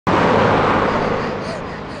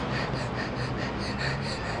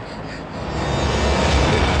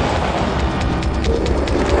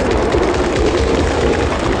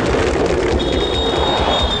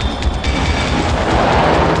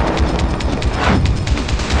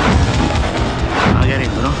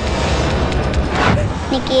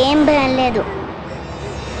నీకేం భయం లేదు,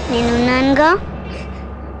 నేనున్నానుగా.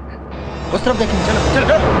 వస్త్రం దక్కింది, చలో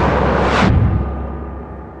చలో.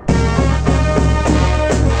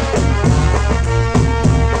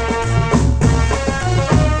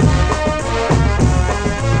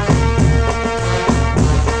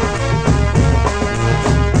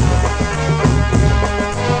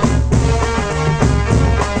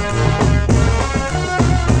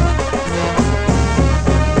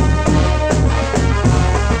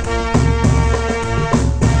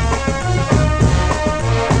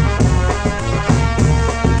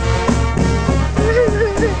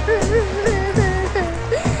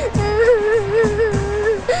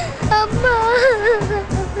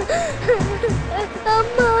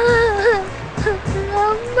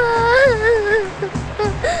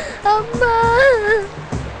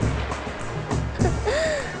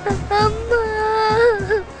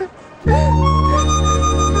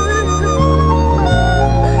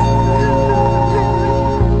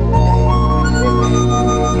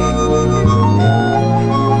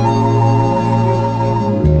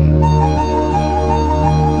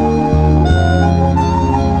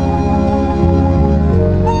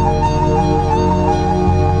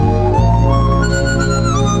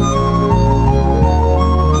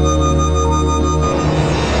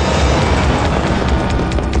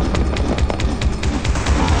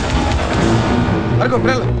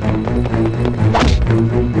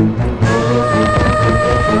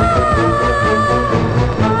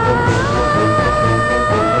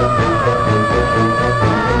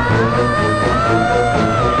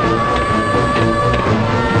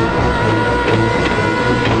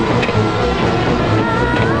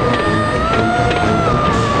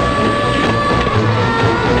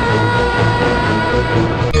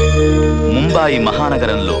 ముంబాయి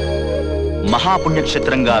మహానగరంలో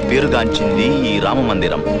మహాపుణ్యక్షేత్రంగా పేరుగాంచింది ఈ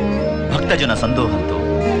రామమందిరం. భక్తజన సందోహంతో,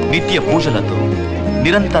 నిత్య పూజలతో,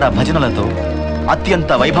 నిరంతర భజనలతో,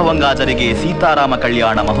 అత్యంత వైభవంగా జరిగే సీతారామ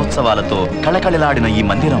కళ్యాణ మహోత్సవాలతో కళకళలాడిన ఈ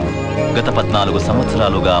మందిరం గత 14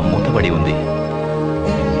 సంవత్సరాలుగా మూతబడి ఉంది.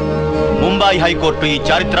 ముంబాయి హైకోర్టు ఈ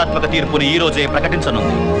చారిత్రాత్మక తీర్పుని ఈ రోజే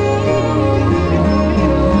ప్రకటించనుంది.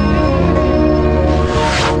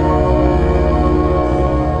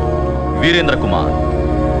 వీరేంద్ర కుమార్,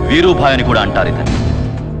 వీరూభాయ్ అని కూడా అంటారు ఇతని.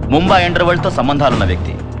 ముంబై అండర్వరల్డ్ తో సంబంధాలున్న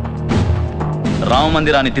వ్యక్తి. రామ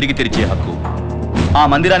మందిరాన్ని తిరిగి తెరిచే హక్కు, ఆ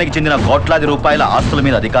మందిరానికి చెందిన కోట్లాది రూపాయల ఆస్తుల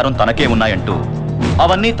మీద అధికారం తనకే ఉన్నాయంటూ,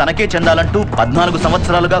 అవన్నీ తనకే చెందాలంటూ 14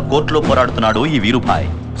 సంవత్సరాలుగా కోర్టులో పోరాడుతున్నాడు ఈ వీరూభాయ్.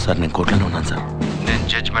 సార్, నేను కోర్టులోనే ఉన్నాను సార్. నేను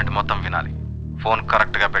జడ్జిమెంట్ మొత్తం వినాలి. ఫోన్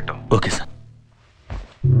కరెక్ట్ గా పెట్టు. Okay sir.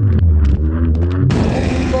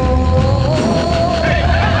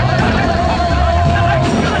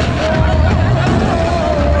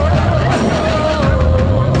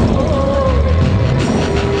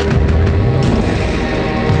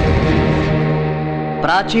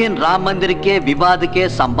 प्राचीन राम मंदिर के विवाद के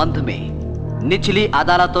संबंध में निचली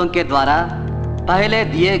अदालतों के द्वारा पहले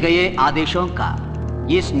दिए गए आदेशों का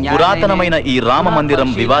పురాతనమైన ఈ రామ మందిరం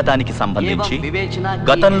వివాదానికి సంబంధించి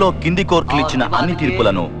గతంలో కింది కోర్టులు ఇచ్చిన అన్ని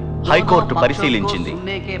తీర్పులను హైకోర్టు పరిశీలించింది.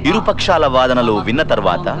 ఇరుపక్షాల వాదనలు విన్న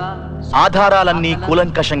తర్వాత ఆధారాలన్నీ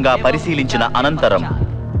కూలంకషంగా పరిశీలించిన అనంతరం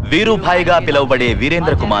వీరూభాయ్గా పిలువబడే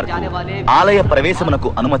వీరేంద్ర కుమార్ కు ఆలయ ప్రవేశమునకు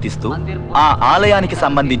అనుమతిస్తూ ఆ ఆలయానికి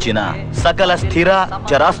సంబంధించిన సకల స్థిర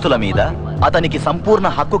చరాస్తుల మీద అతనికి సంపూర్ణ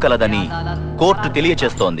హక్కు కలదని కోర్టు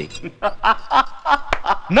తెలియచేస్తోంది.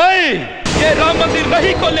 రామ మందిర్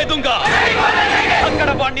నహీ కొల్లే దుంగా. అక్కడ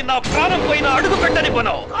వాణ్ణి నా ప్రాణం పోయిన అడుగు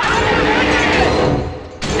పెట్టనివ్వను.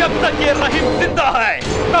 जब तक ये रहीम जिंदा है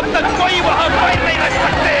तब तक कोई वहां पैर नहीं रख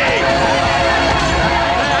सकते.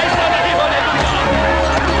 ऐसा नहीं होने दूंगा.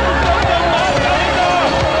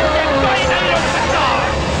 कोई नहीं रोक सकता.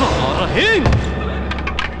 रहीम,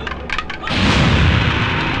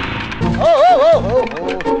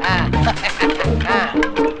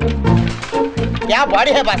 क्या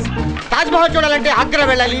बॉडी है बस. తాజ్మహల్ చూడాలంటే ఆగ్రా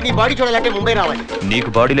వెళ్ళాలి, నీ బాడీ చూడాలంటే ముంబై రావాలి. నీకు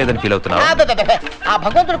బాడీ లేదని ఫీల్ అవుతున్నావు? ఆ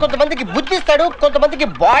భగవంతుడు కొంతమందికి బుద్ధి ఇస్తాడు, కొంతమందికి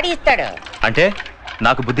బాడీ ఇస్తాడు. అంటే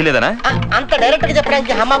నాకు బుద్ధి లేదనా? అంత డైరెక్ట్ గా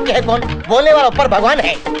చెప్పడానికి हम आपके है कौन? बोलने वाला ऊपर भगवान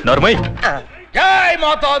है. नॉर्मल. जय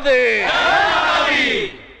माता दी.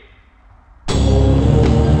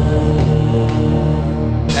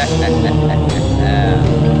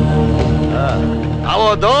 आओ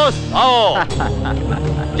दोस्त आओ.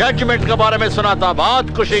 जजमेंट के बारे में सुना था, बहुत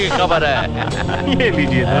खुशी की खबर है. ये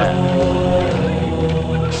लीजिए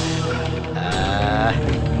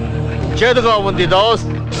చేదుగా ఉంది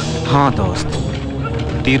దోస్త్. హా దోస్త్,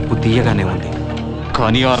 తీర్పు తీయగానే ఉంది,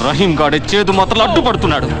 కానీ ఆ రహీం గాడే చేదు మాత్రం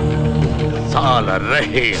అడ్డుపడుతున్నాడు. సాల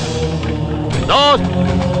రహీం. దోస్త్,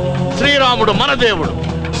 శ్రీరాముడు మన దేవుడు,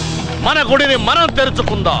 మన గుడిని మనం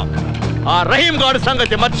తెరుచుకుందాం. ఆ రహీం గాడి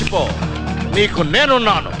సంగతి మర్చిపో. నీకు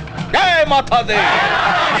నేనున్నాను. జై మాతాది,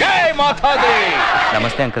 జై మాతాది.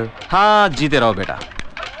 నమస్తే అంకుల్. జీతే రావు బేటా.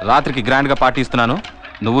 రాత్రికి గ్రాండ్ గా పార్టీ ఇస్తున్నాను,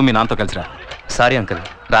 నువ్వు మీ నాన్నతో కలిసిరా. సారీ అంకుల్,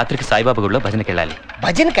 రాత్రికి సాయిబాబా గుడిలో భజనకి వెళ్ళాలి.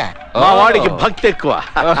 భజనకా? మా వాడికి భక్తి ఎక్కువ.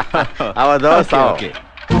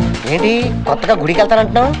 ఏంటి కొత్తగా గుడికి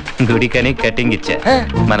వెళ్తానంటున్నావు? గుడికని కటింగ్ ఇచ్చా,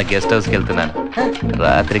 మన గెస్ట్ హౌస్కి వెళ్తున్నాను.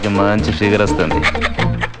 రాత్రికి మంచి ఫిగర్ వస్తుంది.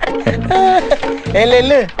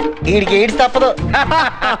 వెళ్ళు, వీడికి ఏడ్స్ తప్పదు.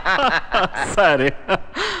 సరే,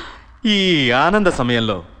 ఈ ఆనంద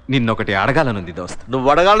సమయంలో నిన్నొకటి అడగాలనుంది దోస్త్. నువ్వు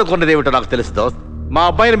అడగాలనుకున్నది ఏమిటో నాకు తెలుసు దోస్త్. మా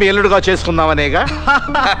అబ్బాయిని మీ ఎల్లుడుగా చేసుకుందామనేగా.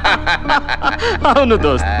 అవును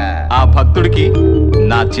దోస్త్, ఆ భక్తుడికి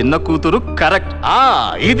నా చిన్న కూతురు కరెక్ట్.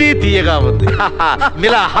 ఇది తీయగా ఉంది.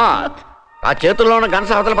 మిలాహాత్. ఆ చేతుల్లో ఉన్న గంట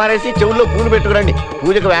అవతల పారేసి చెవుల్లో పూలు పెట్టుకురండి,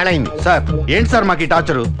 పూజకు వేళైంది. సార్ ఏంటి సార్ మాకు ఈ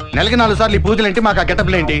టార్చరు? నెలకి 4 సార్లు ఈ పూజలు ఏంటి, మాకు ఆ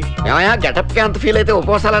గెటప్లు ఏంటి? ఏమయ్యా గెటప్ కి అంత ఫీల్ అయితే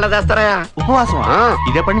ఉపవాసాలు ఎలా చేస్తారా? ఉపవాసం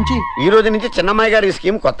ఇదేపటి నుంచి? ఈ రోజు నుంచి చిన్నమ్మాయి గారు ఈ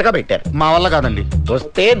స్కీమ్ కొత్తగా పెట్టారు. మా వల్ల కాదండి.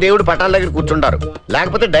 వస్తే దేవుడి పటాల దగ్గర కూర్చుంటారు,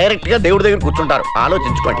 లేకపోతే డైరెక్ట్ గా దేవుడి దగ్గర కూర్చుంటారు.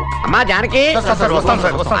 ఆలోచించుకోండి. అమ్మా జానకి,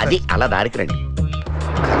 అది అలా దారికి రండి.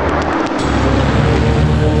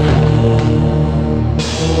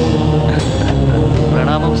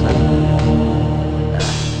 ప్రణామం సార్.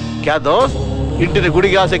 క్యా దోస్త్, ఇంటిని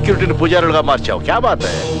గుడిగా సెక్యూరిటీని పూజారులుగా మార్చావు. క్యా బాత్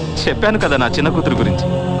హై? చెప్పాను కదా నా చిన్న కూతురు గురించి.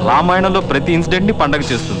 రామాయణంలో ప్రతి ఇన్సిడెంట్ ని పండగ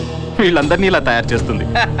చేస్తుంది, వీళ్ళందరినీ ఇలా తయారు చేస్తుంది.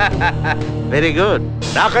 Very good.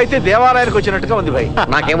 నాకైతే దేవాలయానికి వచ్చినట్టుగా ఉంది భాయ్.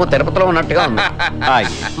 నాకేమో తిరుపతిలో ఉన్నట్టుగా ఉంది.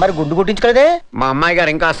 మరి గుండు కొట్టించుకోలేదే? మా అమ్మాయి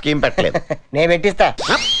గారు ఇంకా స్కీమ్ పెట్టలేదు. నేను పెట్టిస్తా.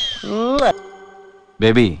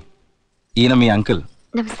 బేబీ, ఈయన మీ అంకుల్.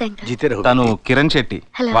 నమస్తే అంకుల్. జీతే రహో. తను కిరణ్ శెట్టి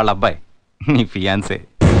Hello. వాళ్ళ అబ్బాయి, నీ ఫియాన్సే.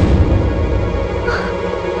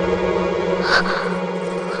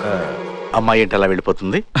 అమ్మాయి ఏంటి అలా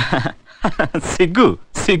వెళ్ళిపోతుంది?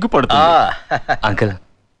 సిగ్గు పడుతుంది. అంకుల్,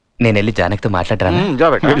 నేను వెళ్ళి జానకితో మాట్లాడరా? జా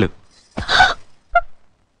బేటా. వెళ్ళు.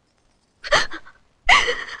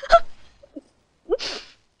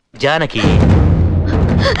 జానకి,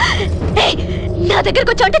 నా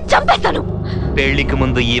దగ్గరకు వచ్చావంటే చంపేస్తాను. పెళ్లికి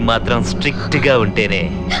ముందు ఈ మాత్రం స్ట్రిక్ట్ గా ఉంటేనే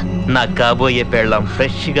నా కాబోయే పెళ్ళం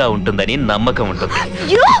ఫ్రెష్ గా ఉంటుందని నమ్మకం ఉంటుంది.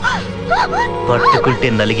 పట్టుకుంటే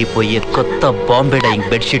నలిగిపోయే కొత్త బాంబే డైయింగ్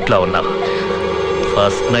బెడ్షీట్ లా ఉన్నావు.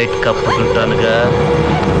 First night కప్పుకుంటానుగా.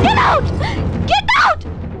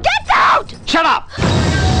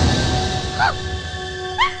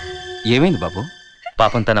 ఏమైంది బాబు?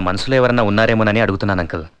 పాపం తన మనసులో ఎవరన్నా ఉన్నారేమోనని అడుగుతున్నాను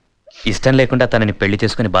అంకుల్. ఇష్టం లేకుండా తనని పెళ్లి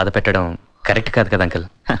చేసుకుని బాధ పెట్టడం కరెక్ట్ కాదు కదా అంకుల్.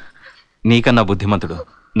 నీకన్నా బుద్ధిమంతుడు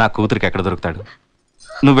నా కూతురికి ఎక్కడ దొరుకుతాడు?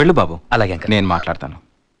 నువ్వు వెళ్ళు బాబు. అలాగే అంకుల్. నేను మాట్లాడతాను.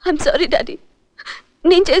 ఐఎమ్ సారీ డాడీ,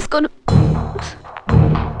 నేను చేసుకోను.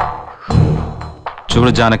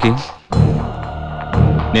 చూడు జానకి,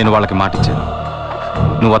 నేను వాళ్ళకి మాట ఇచ్చాను,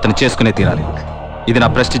 నువ్వు అతను చేసుకునే తీరాలి. ఇది నా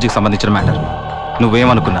ప్రెస్టీజ్కి సంబంధించిన మ్యాటర్.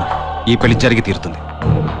 నువ్వేమనుకున్నా ఈ పెళ్లి జరిగి తీరుతుంది.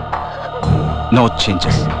 No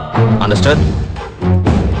changes. అండర్స్టాండ్?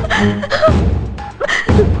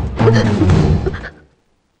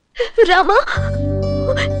 రామా,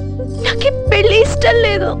 నాకు పెళ్లి ఇష్టం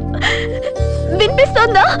లేదు.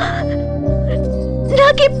 వినిపిస్తోందా?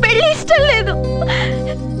 నాకు పెళ్లి ఇష్టం లేదు.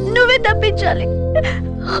 నువ్వే తప్పించాలి.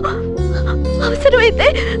 అవసరమైతే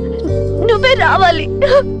నువ్వే రావాలి.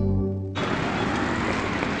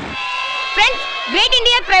 Friends, great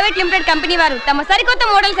India private limited company వారు తమ సరికొత్త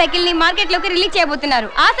మోడల్ సైకిల్ ని మార్కెట్ లోకి రిలీజ్ చేయబోతున్నారు.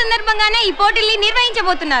 ఆ సందర్భంగానే ఈ పోటీల్ని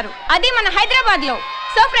నిర్వహించబోతున్నారు, అది మన హైదరాబాద్ లో.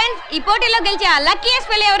 సో ఫ్రెండ్స్, ఈ పోటీలో గెలిచే ఆ లక్కీయెస్ట్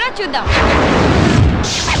ఫెలో ఎవరో చూద్దాం.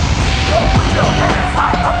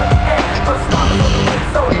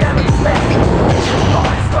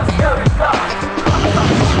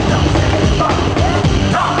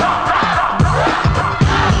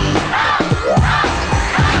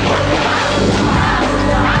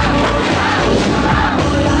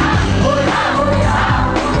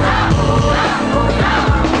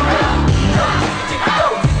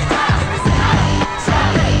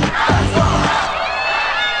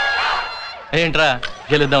 ఏంట్రా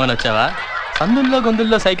గెలుద్దామని వచ్చావా? సందుల్లో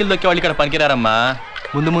గొంతుల్లో సైకిల్ దొక్కే వాళ్ళు ఇక్కడ పనికిరారమ్మా.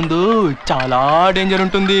 ముందు ముందు చాలా డేంజర్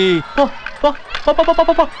ఉంటుంది.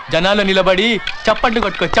 జనాలు నిలబడి చప్పట్లు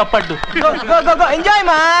కొట్టుకో, చప్పట్లు. ఎంజాయ్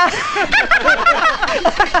మా.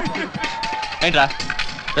 ఏంట్రా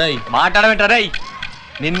రై మాట్లాడమేంట్రా? రై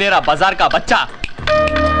నిన్నేరా బజార్ కా బచ్చా.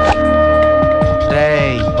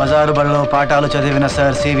 బజారు బళ్ళలో పాఠాలు చదివిన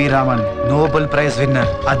sir CV Raman, Nobel prize winner.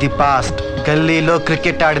 అది పాస్ట్. గల్లీలో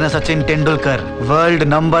క్రికెట్ ఆడిన Sachin Tendulkar, world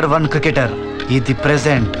number 1 cricketer. ఇది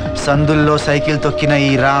ప్రెసెంట్. సందుల్లో సైకిల్ తొక్కిన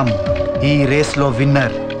ఈ రామ్, ఈ రేస్ లో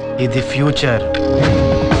విన్నర్. ఇది future.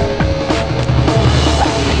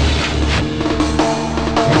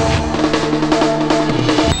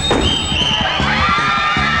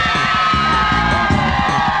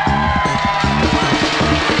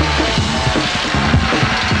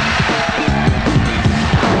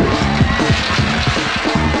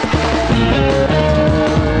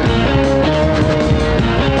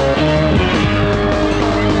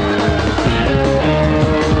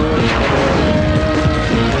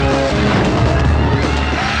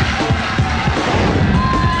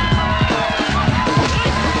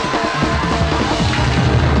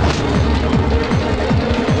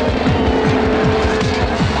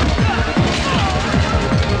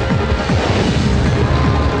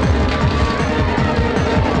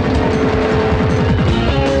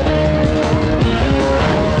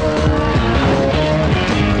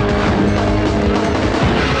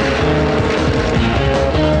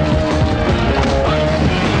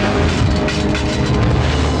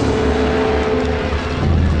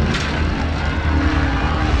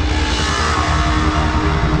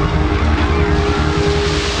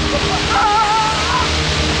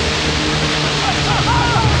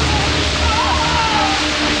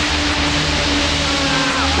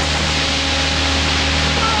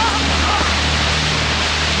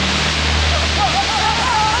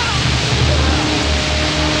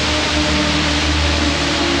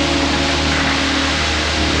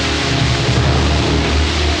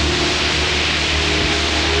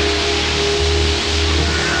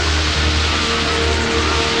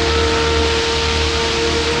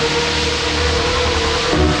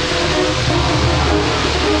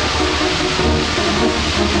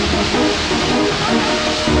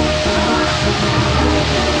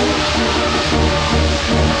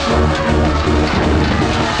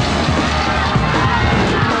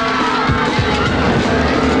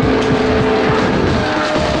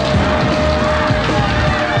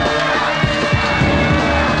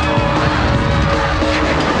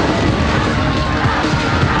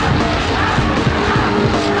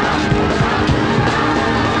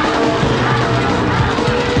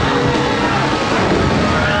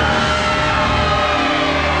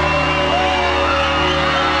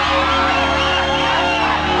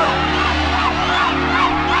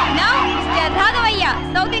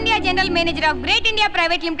 manager of Great India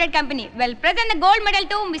Private Limited Company, will present the gold medal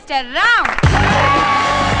to Mr. Ram.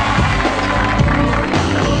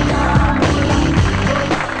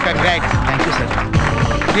 Congrats. Thank you sir.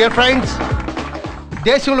 Dear friends,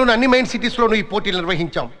 దేశంలోని అన్ని మెయిన్ సిటీస్లోనూ ఈ పోటీలు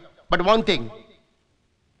నిర్వహించాం. But one thing,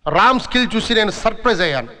 Ram skill చూసి నేను సర్ప్రైజ్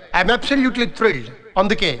అయ్యాను. I'm absolutely thrilled.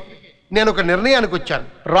 అందుకే నేను ఒక నిర్ణయానికి వచ్చాను.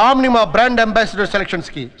 రామ్ని మా బ్రాండ్ అంబాసిడర్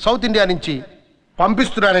సెలక్షన్స్కి సౌత్ ఇండియా నుంచి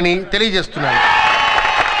పంపిస్తున్నానని తెలియజేస్తున్నాను.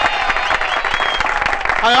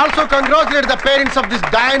 I also congratulate the parents of this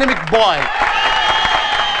dynamic boy.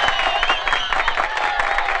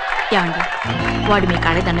 ఏమండి, వాడు మీ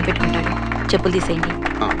కాడే దండం పెట్టుకుంటాడు. చెప్పులు తీసేయండి.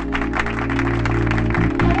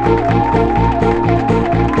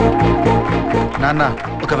 నాన్న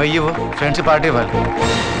ఒక 1000 ఫ్రెండ్స్ పార్టీ ఇవ్వాలి.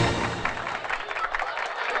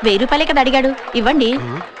 1000 రూపాయలే కదా అడిగాడు, ఇవ్వండి.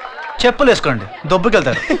 చెప్పులు వేసుకోండి,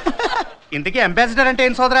 దొబ్బుకెళ్తారు. ఇంతకీ అంబాసిడర్ అంటే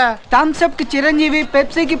ఏం సోదరా? థమ్స్అప్ కి చిరంజీవి,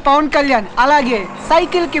 పెప్సీకి పవన్ కళ్యాణ్, అలాగే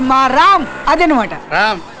సైకిల్ కి మా రామ్. అదనమాట.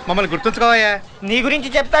 రామ్, మమ్మల్ని గుర్తుంచుకోవయ్యా. నీ గురించి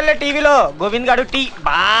చెప్తాడులే టీవీలో, గోవింద్ గారు టీ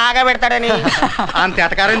బాగా పెడతాడని. అంత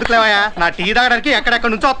ఎటకారం ఎందుకు లేవయ్యా? నా టీ తాగడానికి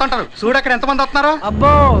ఎక్కడెక్కడ నుంచి వస్తుంటారు. చూడు అక్కడ ఎంతమంది వస్తున్నారో.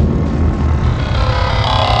 అబ్బో,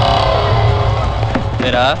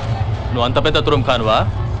 ఏరా, నువ్వు అంత పెద్ద తురుం కానువా?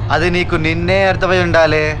 అది నీకు నిన్నే అర్థమై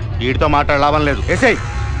ఉండాలి. వీడితో మాట్లాడ లాభం లేదు. ఏసేయ్.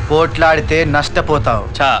 పోట్లాడితే నష్టపోతావు.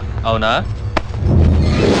 చా, అవునా?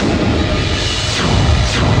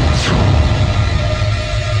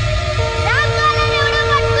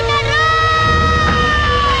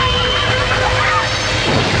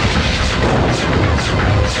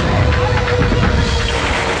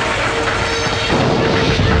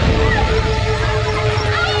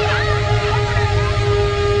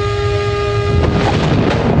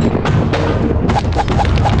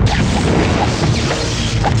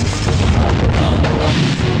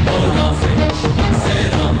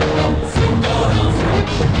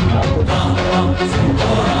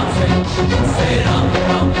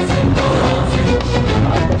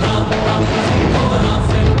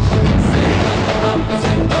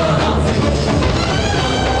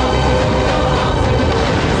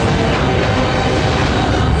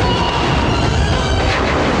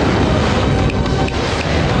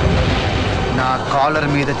 కాలర్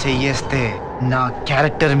మీద చెయ్యేస్తే నా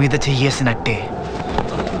క్యారెక్టర్ మీద చెయ్యేసినట్టే.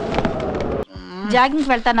 జాగింగ్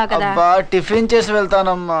వెళ్తానావు కదా? టిఫిన్ చేసి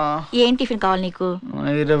వెళ్తానమ్మా. ఏం టిఫిన్ కావాలి నీకు?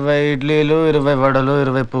 20 ఇడ్లీలు, 20 వడలు,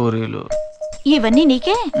 20 పూరీలు. ఇవన్నీ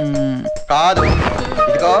నీకే కాదు,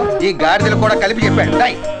 ఇదిగో ఈ గాడిదలు కూడా కలిపి చెప్పాడు.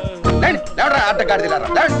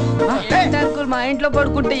 మా ఇంట్లో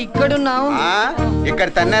పడుకుంటే ఇక్కడున్నావు. ఇక్కడ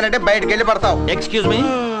తన్నానంటే బయటకు వెళ్ళి పడతావు. ఎక్స్క్యూజ్ మీ,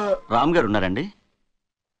 రామ్ గారు ఉన్నారండి?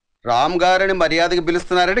 రామ్ గారిని మర్యాదకి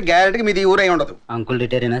పిలుస్తున్నారంటే గ్యారెంటీకి మీది ఊరై ఉండదు. అంకుల్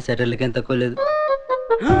రిటైర్ అయినా సెటర్లకి ఏం తక్కువ లేదు.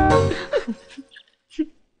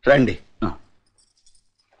 రండి,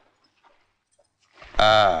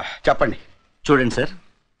 చెప్పండి. చూడండి సార్,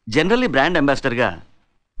 జనరల్లీ బ్రాండ్ అంబాసిడర్గా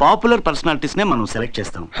పాపులర్ పర్సనాలిటీస్నే మనం సెలెక్ట్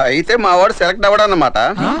చేస్తాం. అయితే మా వాడు సెలెక్ట్ అవ్వడన్నమాట.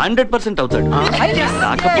 100% అవుతాడు.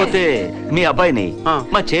 కాకపోతే మీ అబ్బాయిని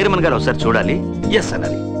మా చైర్మన్ గారు ఒకసారి చూడాలి, ఎస్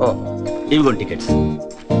అనాలి. ఇవిగోండి టికెట్స్,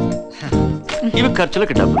 ఇవి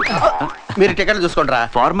ఖర్చులకి డబ్బులు. మీరు టికెట్లు చూసుకుంటారా?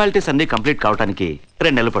 ఫార్మాలిటీస్ అన్ని కంప్లీట్ కావడానికి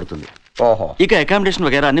 2 నెలలు పడుతుంది. ఓహో. ఇక అకామిడేషన్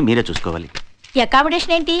వగేరా అన్ని మీరే చూసుకోవాలి.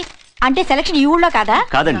 అకామిడేషన్ ఏంటి అంటే? సెలక్షన్ ఈ ఊళ్ళో కాదా?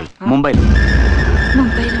 కాదండి, ముంబైలో.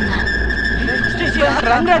 ముంబైలోనా?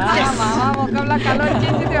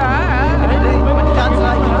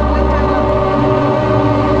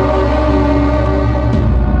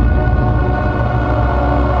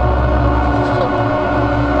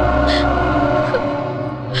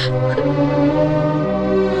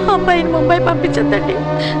 అబ్బాయిని ముంబై పంపించద్దండి.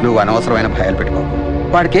 నువ్వు అనవసరమైన భయాలు పెట్టుకో.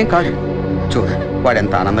 వాడికేం కాదు. చూడు వాడు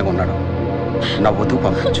ఎంత ఆనందంగా ఉన్నాడు. నవ్వుతూ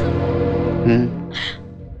పంపించు.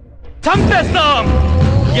 చంపేస్తాం,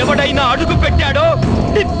 ఎవడైనా అడుగు పెట్టాడో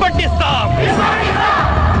తిప్పట్టిస్తాం.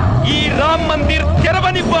 ఈ రామ్ మందిర్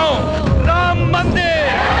తెరవనివ్వం. రామ్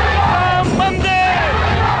మందిర్, రామ్ మందిర్,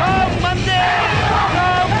 రామ్ మందిర్,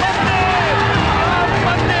 రామ్ మందిర్, రామ్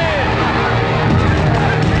మందిర్.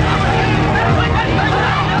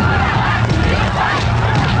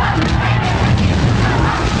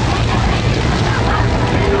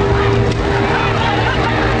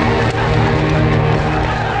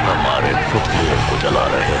 हमारे पुतलों को जला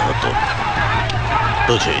रहे हो तुम,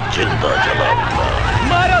 तुझे जिंदा जलाऊंगा.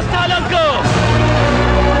 मारो सालों को.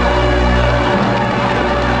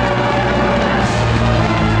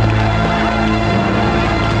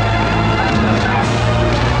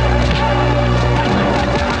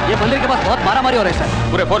 ये मंदिर के पास बहुत मारामारी हो रही है सर.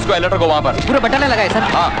 पूरे फोर्स को अलर्ट को वहाँ पर. पूरे बटालियन लगाए सर.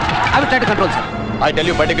 हाँ. I will try to control sir. I tell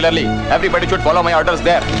you particularly, everybody should follow my orders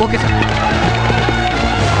there. Okay sir.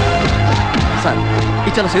 Sir,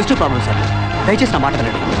 ఇది చాలా సెన్సిటివ్ ప్రాబ్లం సార్, దయచేసి నా మాట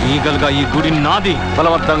వినండి. లీగల్ గా ఈ గుడి నాది.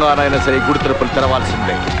 బలవంతంగానైనా సరే గుడి తలుపులు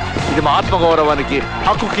తెరవాల్సిందే. ఇది మా ఆత్మగౌరవానికి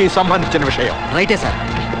హక్కుకి సంబంధించిన విషయం. రైటే సార్,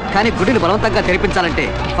 కానీ గుడిని బలవంతంగా తెరిపించాలంటే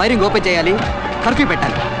ఫైరింగ్ ఓపెన్ చేయాలి, కర్ఫ్యూ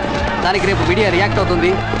పెట్టాలి. దానికి రేపు మీడియా రియాక్ట్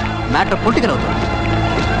అవుతుంది, మ్యాటర్ పొలిటికల్ అవుతుంది.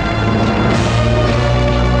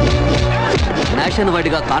 నేషన్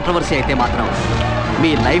వైడ్గా కాంట్రవర్సీ అయితే మాత్రం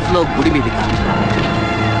మీ లైఫ్లో గుడి మీది కాదు.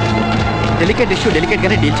 డెలికేట్ ఇష్యూ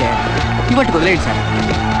డెలికేట్గానే డీల్ చేయాలి. ఇవాటికి వదిలేయండి సార్,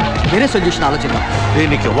 వేరే సొల్యూషన్ ఆలోచిద్దాం.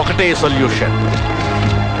 దీనికి ఒకటే సొల్యూషన్.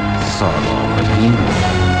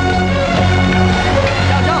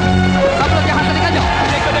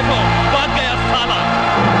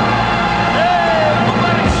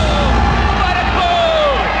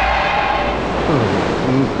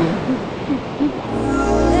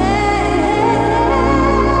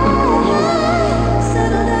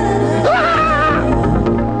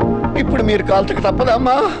 ఇప్పుడు మీరు కాల్చక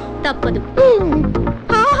తప్పదమ్మా. తప్పదు.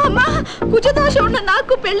 కుజదోష ఉన్న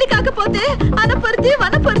నాకు పెళ్లి కాకపోతే అనపర్తి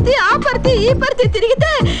వనపర్తి ఆ పర్తి ఈ పర్తి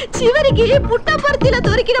తిరిగితే చివరికి పుట్టపర్తిలో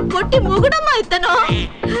దొరికిన పొట్టి మొగుడమ్మా ఇతను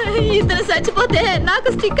చచ్చిపోతే నాకు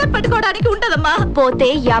స్టిక్కర్ పట్టుకోవడానికి ఉంటదమ్మా. పోతే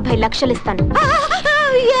 50 లక్షలు ఇస్తాను.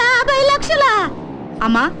 50 లక్షలా?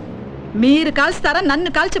 అమ్మా మీరు కాల్స్తారా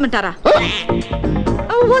నన్ను కాల్చమంటారా?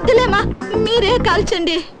 వద్దులేమ్మా మీరే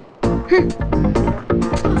కాల్చండి.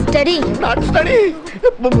 Study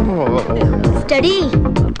study.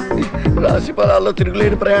 రాశి ఫలాల్లో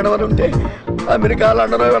తిరుగులేని ప్రయాణం అని ఉంటే అమెరికా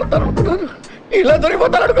లండన్ వెళ్తాను అనుకున్నాను, ఇలా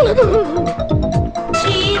దొరికిపోతాను అనుకోలేదు.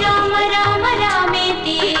 శ్రీరామ రామ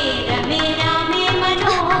రామేతి రమే రామే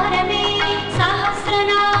మనోరమే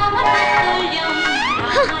సహస్రనామ తత్తుల్యం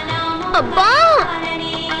అబ్బా,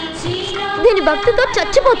 దీని భక్తితో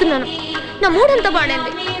చచ్చిపోతున్నాను. నా మూడంతా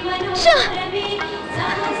పాడండి.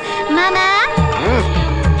 మామా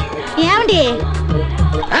ఏమండి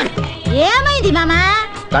ఏమైంది మామా?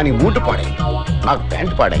 దానికి మూట పాడైంది, నాకు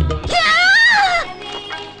ప్యాంట్ పాడైంది.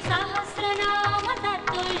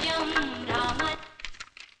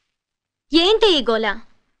 ఏంటి ఈ గోల?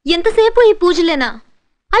 ఎంతసేపు ఈ పూజలేనా?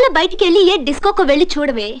 అలా బయటికి వెళ్ళి ఏ డిస్కోకో వెళ్ళి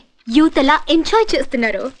చూడవే. యూత్ అలా ఎంజాయ్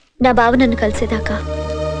చేస్తున్నారు. నా బావ నన్ను కలిసేదాకా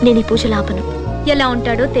నేను ఈ పూజలు ఆపను. ఎలా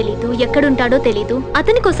ఉంటాడో తెలీదు, ఎక్కడుంటాడో తెలీదు.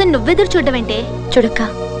 అతని కోసం నువ్వెదురు చూడవేంటే? చూడక్క,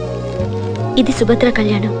 ఇది సుభద్ర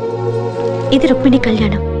కళ్యాణం, ఇది రుక్మిణి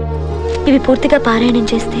కళ్యాణం. ఇవి పూర్తిగా పారాయణం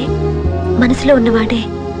చేస్తే మనసులో ఉన్నవాడే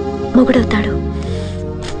మొగుడవుతాడు.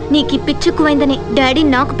 నీకు ఈ పిచ్చెక్కువైందని డాడీ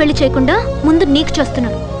నాకు పెళ్లి చేయకుండా ముందు నీకు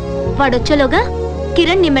చేస్తున్నాడు. వాడొచ్చేలోగా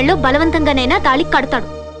కిరణ్ నీ మెళ్ళో బలవంతంగానైనా తాళి కడతాడు.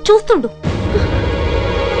 చూస్తుండు.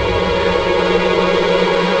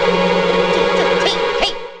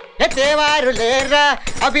 ఎత్తేవారు లేరా,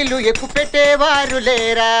 అవిలు ఎక్కువ పెట్టేవారు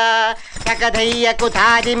లేరా, కకదయ్యకు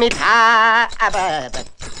తాదిమిథా.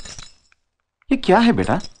 క్యా హై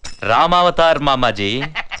బేటా? రామావతార్ మామాజీ,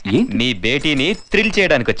 నీ బేటీని థ్రిల్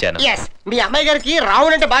చేయడానికి వచ్చాను. మీ అమ్మాయి గారికి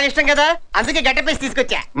రావుడు అంటే బాగా ఇష్టం కదా, అందుకే గట్టపేసి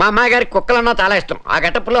తీసుకొచ్చా. మా అమ్మాయి గారికి కుక్కలన్నా చాలా ఇష్టం. ఆ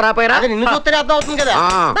గట్టపులో రాపోయారా? అది నిన్ను చూస్తేనే అర్థం అవుతుంది కదా.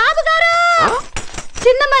 బాబు గారు,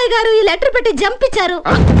 చిన్నమ్మాయి గారు ఈ లెటర్ పెట్టి జంపించారు.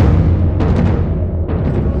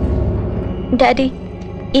 డాడీ,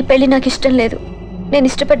 ఈ పెళ్లి నాకు ఇష్టం లేదు. నేను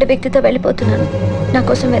ఇష్టపడ్డ వ్యక్తితో వెళ్ళిపోతున్నాను. నా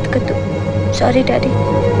కోసం వెతకద్దు. Sorry daddy.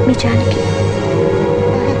 మీ జానకి.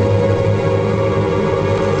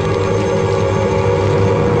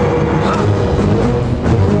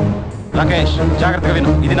 రాకేష్, జాగ్రత్తగా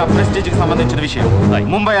విను. ఇది నా ప్రెస్టీజ్ కి సంబంధించిన విషయం.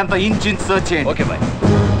 ముంబై అంతా ఇంచ్ సర్చ్ చేయండి. Okay bye.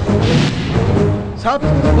 साहब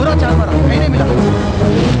पूरा चाल मारा, कहीं नहीं मिला.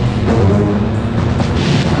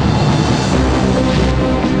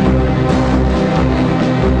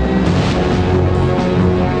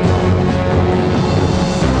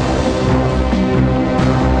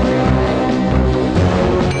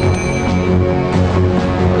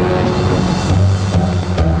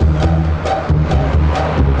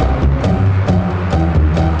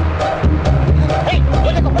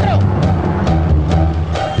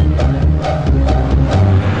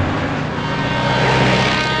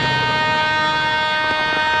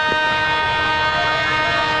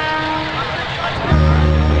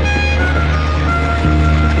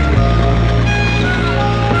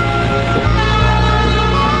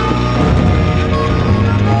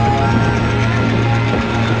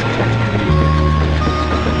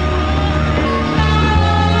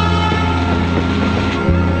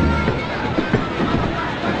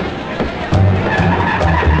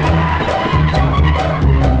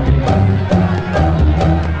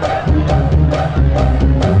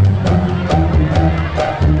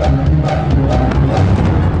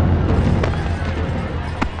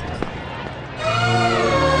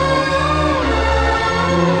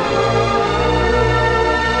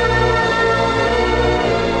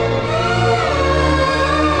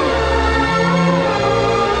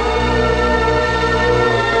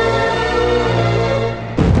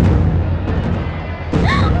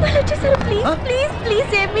 Please please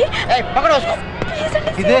save me.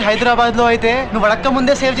 ఇదే హైదరాబాద్ లో అయితే నువ్వు అడక్క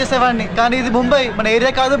ముందే సేవ్ చేసేవాడిని, కానీ ఇది ముంబై, మన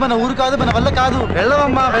ఏరియా కాదు, మన ఊరు కాదు, మన వల్ల కాదు.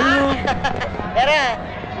 వెళ్ళవమ్మా వెళ్ళు.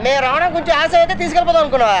 మేము రావడం కొంచెం ఆశ అయితే తీసుకెళ్ళిపోదాం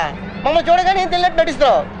అనుకున్నావా? మమ్మల్ని చూడగానే నేను తెలియట్టు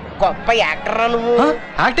నటిస్తున్నావు. గొప్ప యాక్టర్ రా నువ్వు.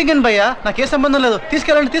 యాక్టింగ్ అని భయ్యా, నాకే సంబంధం లేదు.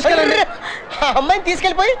 తీసుకెళ్ళండి తీసుకెళ్ళండి. అమ్మాయిని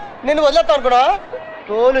తీసుకెళ్ళిపోయి నేను వదిలేస్తావు అనుకున్నావా?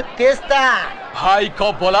 తోలు తీస్తా. भाई को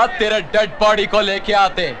बोला तेरे डेड बॉडी को लेके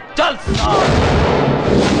आते. चल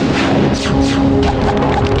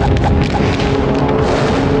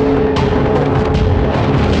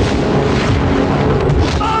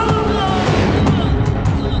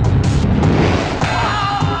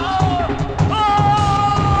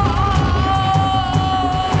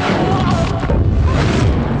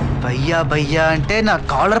భయ్యా భయ్యా అంటే నా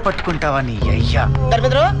కాలర్ పట్టుకుంటావా నీ అయ్యా?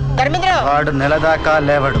 ధర్మేంద్ర వాడు నెల దాకా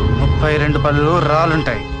లేవడు. 32 పళ్ళు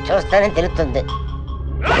రాలుంటాయి. చూస్తానని తెలుస్తుంది.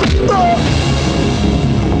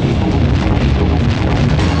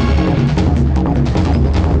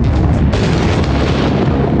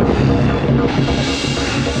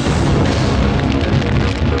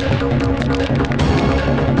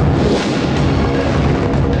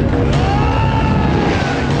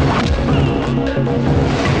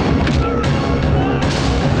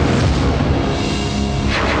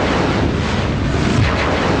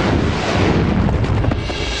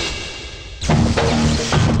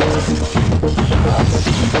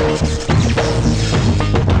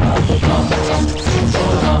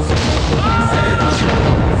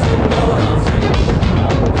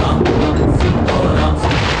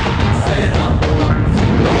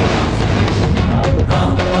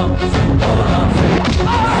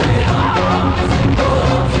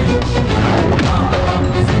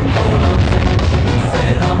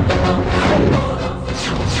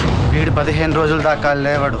 వీడు 15 రోజుల దాకా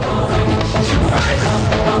లేవడు.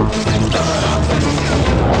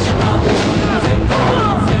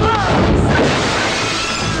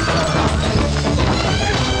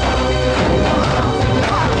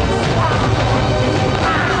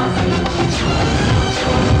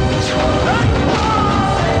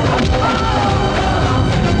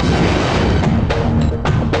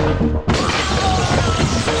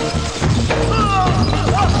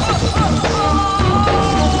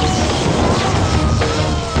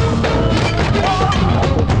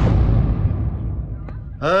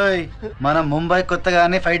 మనం ముంబై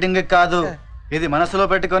కొత్తగానే ఫైటింగ్ కాదు, ఇది మనసులో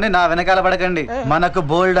పెట్టుకొని నా వెనకాల పడకండి. మనకు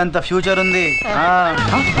బోల్డ్ అంత ఫ్యూచర్ ఉంది.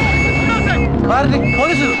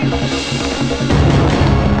 పోలీసులు.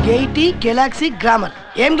 గేటీ గెలాక్సీ గ్రామర్.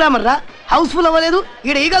 ఏం గ్రామర్ రా? హౌస్ఫుల్ అవ్వలేదు,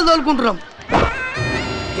 ఈడ ఈగలు తోలుకుంటున్నాం.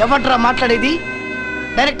 ఎవట్రా మాట్లాడేది?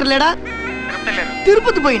 డైరెక్టర్ లేడా?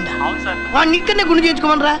 తిరుపతి పోయిందా? వాడిని ఇక్కడనే గుండు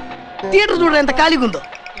చేయించుకోమనరా. థియేటర్ చూడరా ఎంత ఖాళీగా ఉందో.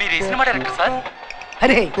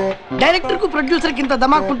 అరే డైరెక్టర్ కు ప్రొడ్యూసర్ కి ఇంత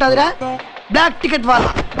ధమాక్ ఉంటుందిరా. బ్లాక్ టికెట్ వాళ్ళ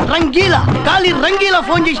రంగీలా ఖాళీ రంగీలా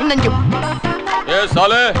ఫోన్ చేసిండని చెప్పు. ए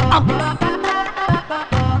साले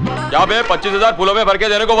क्या बे 25,000 फूलों में भर के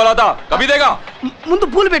देने को बोला था, कभी देगा? ముందు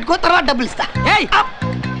పూలు పెట్టుకో, తర్వాత డబ్బులు ఇస్తా.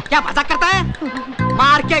 क्या मजाक करता है?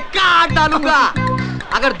 मार के काट डालूंगा.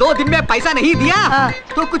 अगर 2 दिन में पैसा नहीं दिया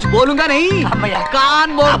तो कुछ बोलूंगा नहीं, कान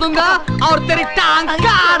मोड़ दूंगा और तेरी टांग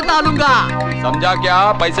काट डालूंगा. समझा क्या?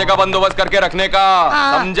 पैसे का बंदोबस्त करके रखने का.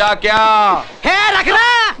 समझा क्या? है रखना.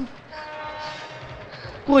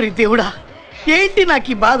 ఓరి దేవుడా, ఏంటి నాకు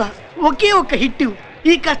ఈ బాధ? ఒకే ఒక్క హిట్,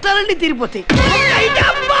 ఈ కష్టాలన్నీ తీరిపోతాయి.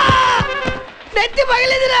 నెత్తి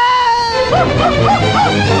పగిలిదిరా.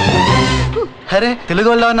 అరే తెలుగు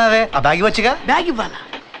వాళ్ళు ఉన్నావే, ఆ బ్యాగ్ ఇవ్వచ్చుగా. బ్యాగ్ ఇవ్వాలా?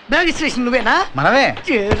 బ్యాగ్ స్టేషన్ నువ్వేనా? మనమే.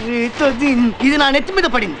 ఇది నా నెత్తి మీద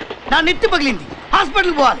పడింది, నా నెత్తి పగిలింది.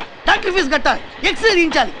 హాస్పిటల్ పోవాలి, డాక్టర్ ఫీజు కట్టాలి, ఎక్స్రే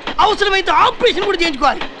తీయించాలి, అవసరమైతే ఆపరేషన్ కూడా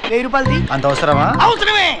చేయించుకోవాలి. 1000 రూపాయలది. అంత అవసరమా?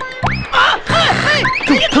 అవసరమే.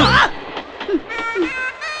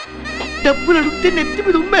 డబ్బులు అడిగితే నెత్తి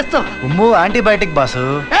మీద ఉమ్మేస్తావు. ఉమ్ము యాంటీబయాటిక్ బాసు.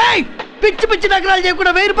 పిచ్చి పిచ్చి నగరాలు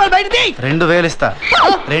చేయకుండా 1000 రూపాయలు బయటది. 2000 ఇస్తా.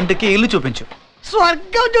 రెంట్కి ఇల్లు చూపించు.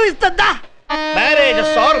 స్వర్గం చూపిస్తుందా?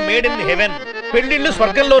 Marriages are made in heaven. పెళ్లిళ్ళు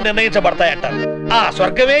స్వర్గంలో నిర్ణయించబడతాయంటారు. ఆ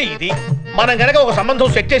స్వర్గమే ఇది. మనం గనక ఒక సంబంధం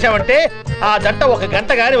సెట్ చేసామంటే ఆ జంట ఒక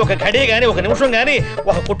గంట గాని, ఒక గడి గాని, ఒక నిమిషం గాని,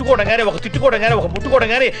 ఒక కొట్టుకోవడం గాని, ఒక తిట్టుకోవడం గాని, ఒక ముట్టుకోవడం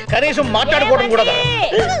గాని, కనీసం మాట్లాడుకోవడం కూడా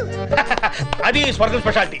అది స్వర్గం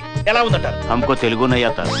స్పెషాలిటీ. ఎలా ఉందంటారు? हमको तेलुगु नहीं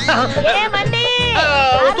आता.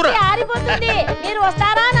 మీరు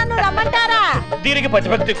వస్తారా, నన్ను రమ్మంటారా? దీనికి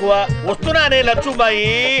ప్రతిభక్తి ఎక్కువ. వస్తున్నానే లచ్చుబాయి.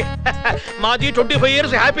 మాది 25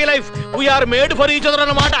 years happy life. We are made for each other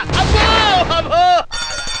అన్నమాట.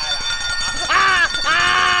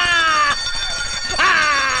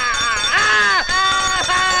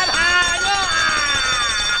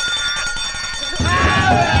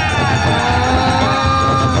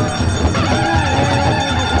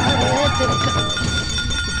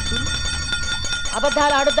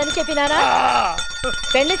 అబద్ధాలు ఆడొద్దని చెప్పినానా?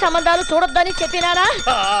 పెళ్లి సంబంధాలు చూడొద్దని చెప్పినానా?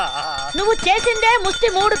 నువ్వు చేసిందే ముష్టి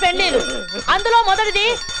 3 పెళ్లిలు. అందులో మొదటిది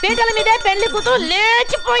పీటల మీదే పెళ్లి కూతురు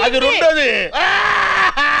లేచిపోయింది.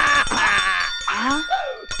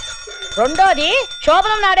 రెండోది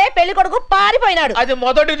శోభనం నాడే పెళ్లి కొడుకు పారిపోయినాడు. అది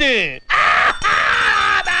మొదటిది.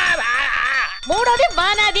 మూడోది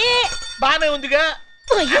బానాది. బానే ఉందిగా.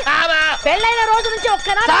 పెళ్ళైన రోజు నుంచి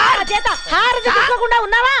ఒక్కనాడు చేత హారతి తీసుకోకుండా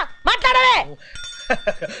ఉన్నావా? మాట్లాడవే.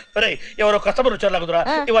 ఎవరో కస్టమర్ వచ్చారు లాగుతురా.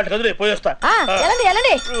 ఇవాళ గదులే పోయొస్తా. ఎలాండి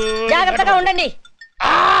ఎలాండి, జాగ్రత్తగా ఉండండి.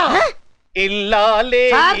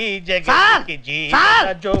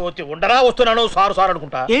 జ్యోతి ఉండరా వస్తున్నాను సారు సార్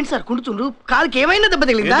అనుకుంటా. ఏంటి సార్ కుంటుతుండ్రు? కాలుకి ఏమైనా దెబ్బ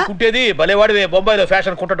తగిలిందా? కుంటేది భలేవాడివే, బొంబాయిలో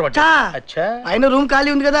ఫ్యాషన్ కుంటట్టు. ఆయన రూమ్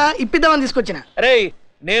ఖాళీ ఉంది కదా, ఇప్పిద్దామని తీసుకొచ్చిన. అరే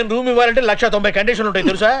నేను రూమ్ ఇవ్వాలంటే 190 కండిషన్లు ఉంటాయి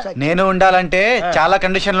తెలుసా? నేను ఉండాలంటే చాలా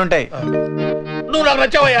కండిషన్లు ఉంటాయి. నువ్వు నాకు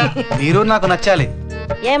నచ్చావయ్యా. మీరు నాకు నచ్చాలి.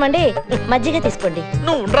 ఏమండి మజ్జిగ తీసుకోండి.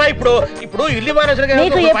 నువ్వు ఉండరా. ఇప్పుడు ఇల్లు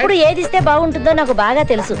మీకు ఎప్పుడు ఏది ఇస్తే బాగుంటుందో నాకు బాగా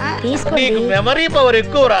తెలుసు. తీసుకోండి. మెమరీ పవర్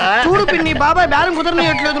ఎక్కువరా. చూడు పిన్ని, బాబాయ్ బేరం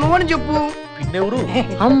కుదరనియట్లేదు, నువ్వని చెప్పు.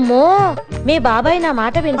 అమ్మో, మీ బాబాయ్ నా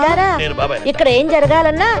మాట వింటారా? ఇక్కడ ఏం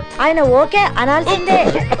జరగాలన్నా ఆయన ఓకే అనాల్సిందే.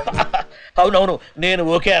 అవునవును, నేను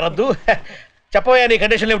ఓకే అనద్దు. చెప్పవయ్యా నీ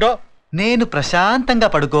కండిషన్ ఏమిటో. నేను ప్రశాంతంగా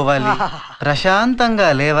పడుకోవాలి, ప్రశాంతంగా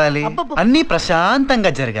లేవాలి, అన్ని ప్రశాంతంగా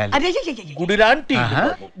జరగాలి. గుడి లాంటి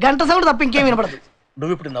గంట సౌండ్ తప్ప ఇంకేం వినపడదు.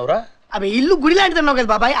 నువ్వు ఇప్పుడు నవ్వురా. అవి ఇల్లు గుడి లాంటిది అన్నావు కదా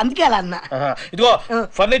బాబాయ్, అందుకే అలా అన్నా. ఇదిగో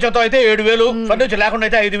ఫర్నిచర్ తో అయితే 7,000, ఫర్నిచర్ లేకుండా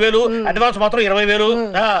అయితే 5,000, అడ్వాన్స్ మాత్రం 20,000.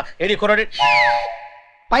 ఏది కొన్నాడు?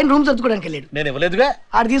 పైన రూమ్ చదువుకోవడానికి వెళ్ళాడు. నేను ఇవ్వలేదుగా.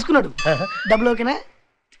 ఆడు తీసుకున్నాడు. డబుల్ ఓకేనా?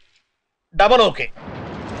 Double okay.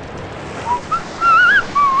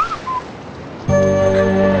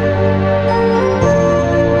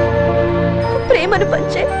 ప్రేమను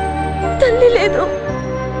పంచే తల్లి లేదు,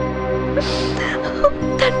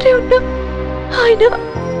 తండ్రి ఉన్న ఆయన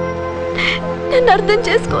నన్ను అర్థం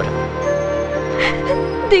చేసుకోరు.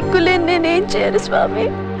 దిక్కులేని నేనేం చేయను స్వామి.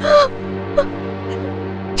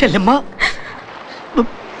 చెల్లెమ్మా,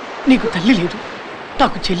 నీకు తల్లి లేదు,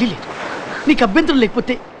 నాకు చెల్లి లేదు. నీకు అభ్యంతరం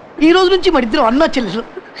లేకపోతే ఈ రోజు నుంచి మరిద్దరు అన్నా చెల్లెలు.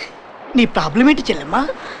 నీ ప్రాబ్లం ఏంటి చెల్లెమ్మా?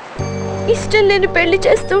 ఇష్టం లేని పెళ్లి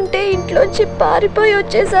చేస్తుంటే ఇంట్లోంచి పారిపోయి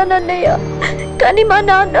వచ్చేసానన్నయ్య. కానీ మా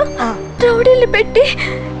నాన్న రౌడీల్ని పెట్టి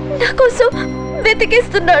నా కోసం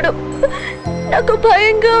వెతికిస్తున్నాడు. నాకు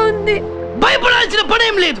భయంగా ఉంది. భయపడాల్సిన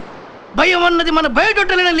పనేం లేదు. భయం అన్నది మన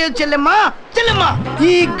బయటొట్టలేనే లేదు చెల్లెమ్మా. చెల్లెమ్మా,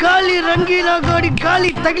 ఈ గాలి రంగీలా గాడి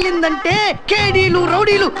గాలి తగిలిందంటే కేడీలు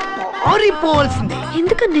రౌడీలు పారిపోవాల్సిందే.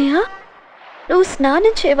 ఎందుకన్నయ్య, నువ్వు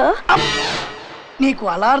స్నానం చేయవా? నీకు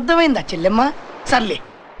అలా అర్థమైందా చెల్లెమ్మా? సర్లే,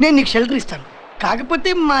 నేను నీకు షెల్టర్ ఇస్తాను. కాకపోతే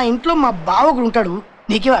మా ఇంట్లో మా బావ ఒకడు ఉంటాడు,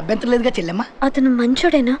 నీకేం అభ్యంతరం లేదుగా చెల్లెమ్మా? అతను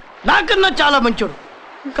మంచోడేనా? నాకన్నా చాలా మంచోడు.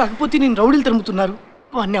 కాకపోతే నేను రౌడీలు తరుముతున్నారు,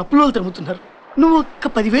 వాడిని అప్పులో తరుముతున్నారు. నువ్వు ఒక్క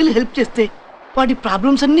 10,000 హెల్ప్ చేస్తే వాడి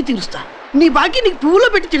ప్రాబ్లమ్స్ అన్ని తీరుస్తా. నీ బాకీ నీకు పువ్వులో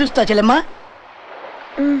పెట్టి తీరుస్తా చెల్లెమ్మా.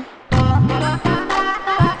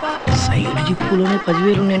 సైడ్ జిప్పులోనే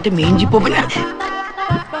 10,000 ఉన్నాయంటే మెయిన్ జిప్పు.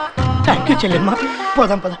 థ్యాంక్ యూ చెల్లెమ్మా.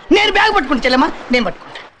 పోదాం పద. నేను బ్యాగ్ పట్టుకుంటా చెల్లెమ్మా, నేను పట్టుకుంటా.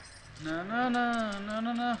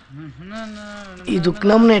 ఈ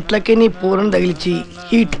దుఃఖంను ఎట్లకే నీ పూలను తగిలిచి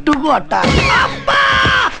ఇట్టుకు అట్ట.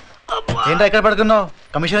 ఏంటో ఎక్కడ పడుకున్నావు?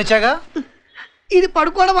 కమిషన్ ఇచ్చాగా. ఇది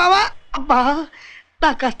పడుకోవడం బావా? అబ్బా, నా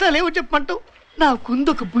కష్టాలేమో చెప్పమంటావు.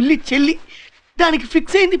 నాకుందొక బుల్లి చెల్లి, దానికి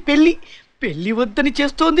ఫిక్స్ అయింది పెళ్లి. పెళ్లి వద్దని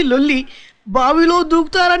చేస్తోంది లొల్లి, బావిలో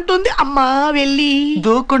దూకుతారంటోంది. అమ్మా వెళ్ళి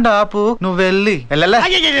దూకుండా ఆపు, నువ్వు వెళ్ళి.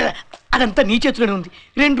 అదంతా నీ చేతిలోనే ఉంది.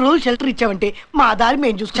 2 రోజులు షెల్టర్ ఇచ్చావంటే మా దారి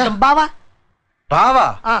మేము చూసుకుంటాం బావా. బావా?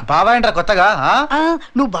 బావా ఏంట్రా కొత్తగా?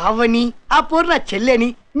 నువ్వు బావని, ఆ పోరు నా చెల్లెని,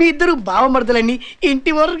 మీ ఇద్దరు బావమరదలని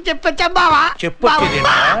ఇంటి వరకు చెప్పచ్చా బావా? చెప్పు.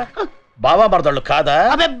 బావా మరదళ్ళు కాదా?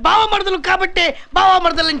 అదే బావమరదలు కాబట్టే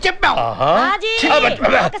బావమరదలని చెప్పాం.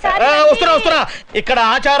 వస్తున్నా. ఇక్కడ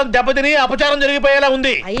ఆచారం దెబ్బతిని అపచారం జరిగిపోయేలా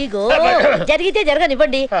ఉంది. అయ్యో, జరిగితే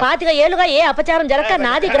జరగనివ్వండి. 25 ఏళ్లుగా ఏ అపచారం జరగక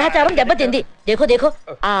నాది గ్రహచారం దెబ్బతింది. దేఖో దేఖో,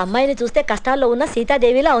 ఆ అమ్మాయిని చూస్తే కష్టాల్లో ఉన్న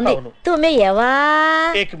సీతాదేవిలా ఉంది. తుమ్మే ఎవా?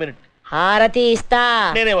 హారతి ఇస్తా.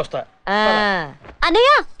 నేనే వస్తా.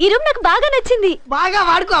 అన్నయ్య, ఈ రూమ్ నాకు బాగా నచ్చింది. బాగా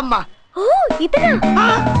వాడుకో అమ్మా. ఓ, ఇతనా?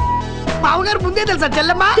 బావగారు ముందే తెలుసా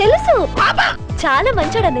చెల్లెమ్మా? తెలుసు, చాలా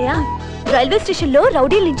మంచోడు అన్నయ్య. రైల్వే స్టేషన్ లో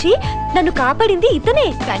రౌడీల నుంచి నన్ను కాపాడింది ఇతనే.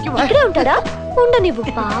 ఇక్కడే ఉంటాడా? ఉండనివ్వు.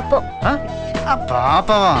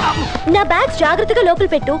 పాపం. నా బ్యాగ్స్ జాగ్రత్తగా లోపల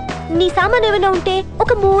పెట్టు. నీ సామాన్ ఏమైనా ఉంటే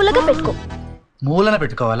ఒక మూలగా పెట్టుకో. మూలన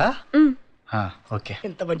పెట్టుకోవాలా? ఓకే.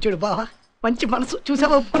 ఎంత మంచోడు బావా, మంచి మనసు.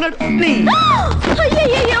 చూసావా, ఒప్పుకున్నాడు.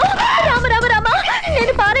 అయ్యయ్యో, రామ రామ రామ,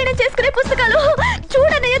 నేను పారాయణం చేసుకునే పుస్తకాలు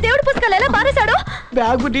చూడన్నయ్య. దేవుడి పుస్తకాలు ఎలా పారేశాడో.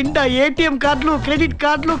 బ్యాగు నిండా ఏటీఎం కార్డులు, క్రెడిట్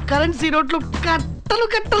కార్డులు, కరెన్సీ నోట్లు కట్ట కట్టలు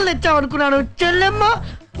కట్టలు తెచ్చావనుకున్నాను. చెల్లెమ్మ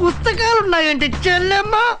పుస్తకాలు ఉన్నాయంటే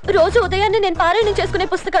చెల్లెమ్మ. రోజు ఉదయాన్నే నేను పారాయణం చేసుకునే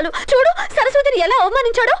పుస్తకాలు చూడు. సరస్వతిని ఎలా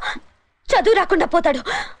అవమానించాడు. చదువు రాకుండా పోతాడు,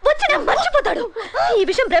 వచ్చినా మర్చిపోతాడు. ఈ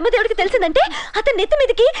విషయం బ్రహ్మదేవుడికి తెలిసిందంటే అతని నెత్తి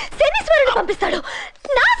మీదకి శనీశ్వరుడు పంపిస్తాడు,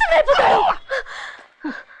 నాశనం అయిపోతాడు.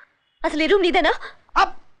 అసలు ఈ రూమ్ నీదేనా?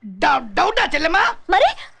 డౌటా చెల్లెమ్మా? మరి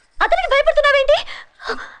అతనికి భయపడుతున్నావేంటి?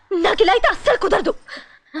 నాకు ఇలా అయితే అస్సలు కుదరదు.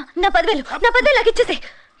 నా 10,000 నాకు ఇచ్చేసే.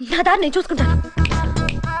 నా దారి నేను చూసుకుంటాను.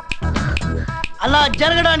 అలా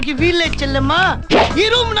జరగడానికి వీళ్ళే చెల్లెమ్మా. ఈ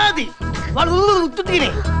రూమ్ నాది. వాడు ఉత్తుతీనే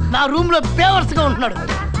నా రూమ్ లో బేవర్స్ గా ఉంటున్నాడు.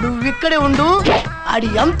 నువ్వు ఇక్కడే ఉండు, ఆడి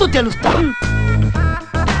ఎంతో తెలుస్తా.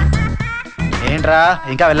 ఏంట్రా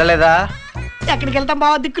ఇంకా వెళ్ళలేదా? ఎక్కడికి వెళ్తాం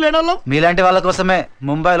బావా, దిక్కులేని వాళ్ళం. మీలాంటి వాళ్ళ కోసమే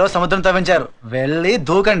ముంబైలో సముద్రం తవ్వించారు, వెళ్ళి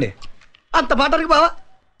దూకండి. అంత మాటలకు బావా,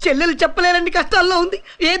 చెల్లెలు చెప్పలేనండి కష్టాల్లో ఉంది.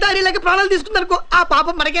 ఏ దారి లేక ప్రాణాలు తీసుకుందనుకో, ఆ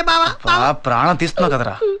పాపం మనకే బావా. ప్రాణం తీస్తున్నావు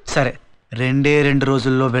కదరా. సరే 2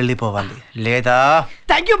 రోజుల్లో వెళ్ళిపోవాలి, లేదా?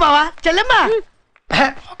 థ్యాంక్ యూ బావా. చెల్లెమ్మా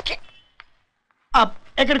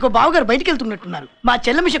ఎక్కడికో బావగారు బయటికి వెళ్తున్నట్టున్నారు. మా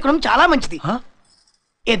చెల్లెమ్మ శకునం చాలా మంచిది.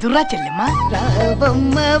 ఎదుర్రా చెల్లెమ్మ.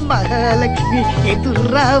 రావమ్మ మహాలక్ష్మి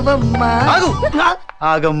ఎదుర్రావమ్మ.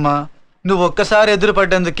 ఆగమ్మా, నువ్వు ఒక్కసారి ఎదురు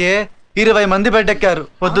పడ్డందుకే 20 మంది బెడ్డెక్కారు.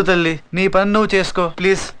 వద్దు తల్లి, నీ పని నువ్వు చేసుకో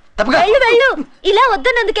ప్లీజ్. వెళ్ళు. ఇలా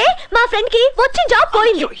వద్దన్నందుకే మా ఫ్రెండ్ కి వచ్చి జాబ్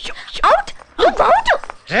పోయింది. అవుట్.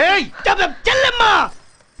 చెల్లెమ్మ,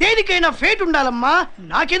 దేనికైనా ఫేట్ ఉండాలమ్మా.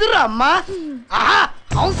 నాకెదుర్రా అమ్మా. ఆహా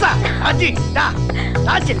అవుసా అది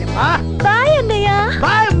చెల్లెమ్మా. బాయ్ అన్నయ్య.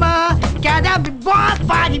 బాయ్ అమ్మా.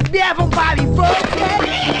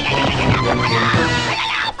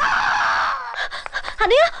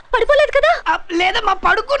 అన్నయ్య పడిపోలేదు కదా? లేదమ్మా,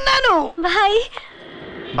 పడుకున్నాను. బాయ్.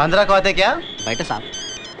 బంద్రా కోతే క్యా? బయట sir.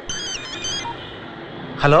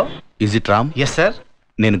 Hello, is it Ram? Yes sir.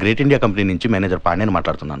 నేను గ్రేట్ ఇండియా కంపెనీ నుంచి మేనేజర్ పాండ్యని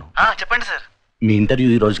మాట్లాడుతున్నాను. చెప్పండి సార్. మీ ఇంటర్వ్యూ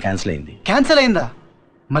ఈ రోజు క్యాన్సిల్ అయింది. క్యాన్సిల్ అయిందా?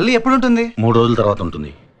 మళ్ళీ ఎప్పుడు ఉంటుంది? 3 రోజుల తర్వాత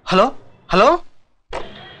ఉంటుంది. హలో హలో,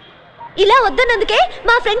 ఇలా వద్దన్నందుకే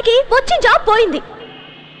మా ఫ్రెండ్ కి వచ్చి జాబ్ పోయింది.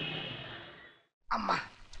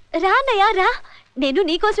 రా అన్నయ్య రా, నేను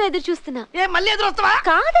నీకోసం ఎదురు చూస్తున్నా. మళ్ళీ ఎదురు వస్తావా?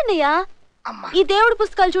 కాదన్నయ్య, ఈ దేవుడు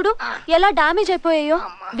పుస్తకాలు చూడు ఎలా డామేజ్ అయిపోయాయో.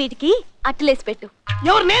 వీటికి అట్టలేసి పెట్టు.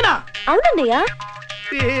 ఎవరు నేనా? అవునన్నయ్య.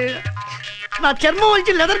 నా చర్మం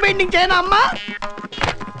వచ్చి లెదర్ పెయింటింగ్ చేయనా అమ్మా?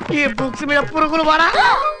 ఈ బుక్స్ మీద పురుగులు వాడా?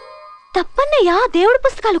 తప్పన్నయ్య, దేవుడి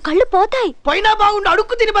పుస్తకాలు కళ్ళు పోతాయి. పోయినా బాగుండు,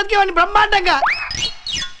 అడుక్కు తిని బతికేవాడిని బ్రహ్మాండంగా.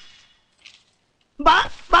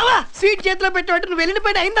 బావా స్వీట్ చేతిలో పెట్టేవాటి నువ్వు వెళ్ళిన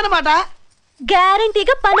పని అయిందన్నమాట.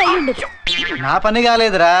 గ్యారంటీగా పని అయ్యుండదు. నా పని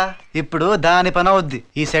కాలేదురా, ఇప్పుడు దాని పని అవుద్ది.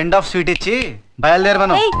 ఈ సెండ్ ఆఫ్ స్వీట్ ఇచ్చి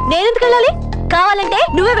బయలుదేరమను. నేనెందుకు వెళ్ళాలి? కావాలంటే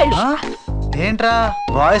నువ్వే వెళ్ళు. ఏంట్రా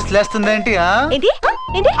వాయిస్ లేస్తుందేంటి?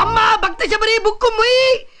 అమ్మా భక్త శబరి బుక్కు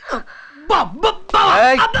ముయ్యి.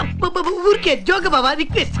 ఊరికే జోక బాబా,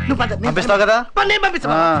 రిక్వెస్ట్. నువ్వు పంపిస్తావు కదా?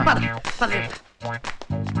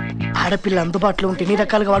 ఆడపిల్ల అందుబాటులో ఉంటే ఎన్ని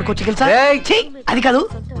రకాలుగా వాడుకోవచ్చు తెలుసా? అది కాదు,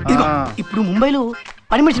 ఇదిగో ఇప్పుడు ముంబైలో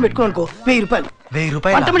పని మనిషిని పెట్టుకో అనుకో 1000 రూపాయలు. 1000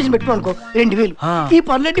 రూపాయలు? వంట మనిషిని పెట్టుకో అనుకో 2000. ఈ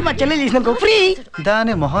పనులన్నీ మా చెల్లెలు చేసినాకో ఫ్రీ.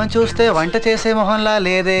 దాని మొహం చూస్తే వంట చేసే మొహంలా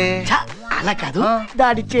లేదే. అలా కాదు,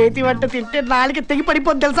 దాని చేతి వంట తింటే నాలుక తెగి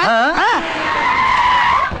పడిపోద్ది తెలుసా?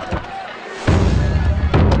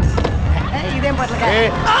 ఇదేం పట్ల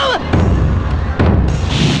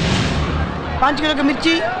 5 కిలోకి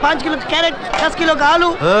మిర్చి, 5 కిలోకి క్యారెట్, 10 కిలోకి ఆలు.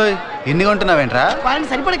 ఇన్ని కొంటున్నావేంట్రా? వాళ్ళని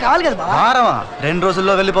సరిపడి కావాలి కదా బావా. 2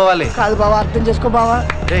 రోజుల్లో వెళ్ళిపోవాలి. కాదు బావా, అర్థం చేసుకో బావా.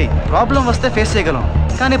 ప్రాబ్లం వస్తే ఫేస్ చేయగలం,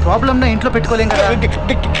 కానీ ప్రాబ్లం ని ఇంట్లో పెట్టుకోలేం కదా.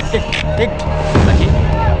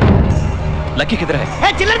 Lucky కిధర్ high?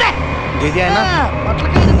 చిల్లరదే.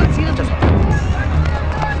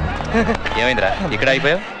 ఏమైందిరా ఇక్కడ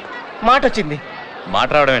అయిపోయావు? మాట వచ్చింది. మాట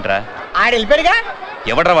రావడం ఏంట్రా? ఆడు వెళ్ళిపోయాడుగా.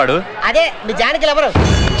 ఎవడ్రా వాడు? అదే మీ జానకి లవరు.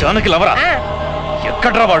 జానకి లవరా?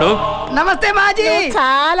 ఎక్కడ్రా వాడు? నమస్తే మాజీ.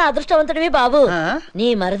 చాలా అదృష్టవంతుడివి బాబు. నీ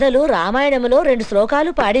మరదలు రామాయణంలో 2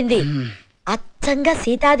 శ్లోకాలు పాడింది. అచ్చంగా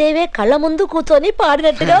సీతాదేవే కళ్ళ ముందు కూర్చొని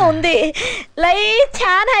పాడినట్టుగా ఉంది. లై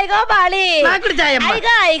చానాయిగా బాలి.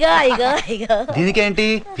 దీనికేంటి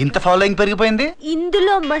ఇంత ఫాలోయింగ్ పెరిగిపోయింది?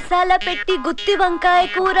 ఇందులో మసాలా పెట్టి గుత్తి వంకాయ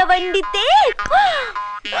కూర వండితే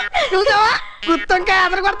గుత్తొంకాయ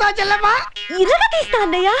అదరు కొడతావా చెల్లమ్మా? ఇరగ తీస్తా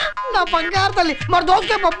అన్నయ్య. నా బంగారు తల్లి. మరి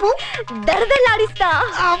దోసకాయ పప్పు దరదలాడిస్తా.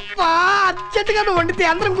 అబ్బా అచ్చట్టుగా నువ్వు వండితే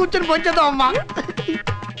అందరం కూర్చొని పొంచేద్దాం అమ్మా.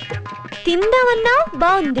 తిందామన్నా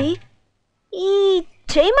బాగుంది, ఈ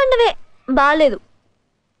చేయమండవే బాలేదు.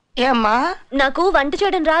 ఏమ్మా? నాకు వంట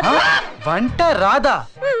చేయడం రాదు. వంట రాదా?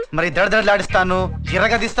 మరి దడదడలాడిస్తాను,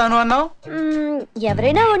 ఎర్రగదిస్తాను అన్నావు.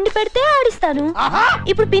 ఎవరైనా వండి పెడితే ఆడిస్తాను.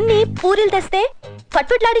 ఇప్పుడు పిన్ని పూరీలు తెస్తే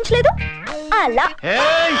ఫట్ఫట్లాడించలేదు అలా.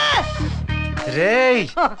 రేయ్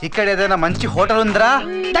ఇక్కడ ఏదైనా మంచి హోటల్ ఉందిరా?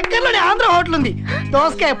 దగ్గరలోనే ఆంధ్ర హోటల్ ఉంది.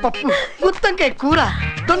 దోసకాయ పప్పు, గుత్తొంకాయ కూర,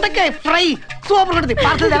 దొండకాయ ఫ్రై సూపర్ ఉంటుంది.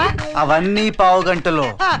 పార్సల్ దా? అవన్నీ పావు గంటలో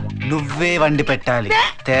నువ్వే వండి పెట్టాలి.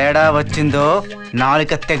 తేడా వచ్చిందో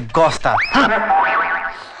నాలుక తెగ్గోస్తా.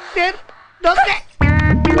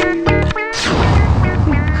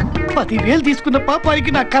 10,000 తీసుకున్న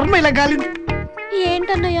పాపానికి నా కర్మ ఇలా గాలింది.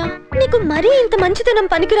 ఏంటన్నయ్య నీకు మరీ ఇంత మంచితనం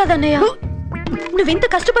పనికిరాదన్నయ్య. నువ్వింత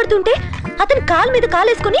కష్టపడుతుంటే అతను కాలు మీద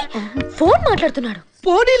కాలేసుకుని ఫోన్ మాట్లాడుతున్నాడు.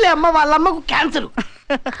 పోనీలే అమ్మ, వాళ్ళమ్మకు క్యాన్సర్.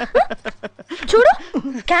 చూడు,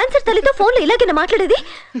 క్యాన్సర్ తల్లితో ఫోన్లో ఇలాగైనా మాట్లాడేది.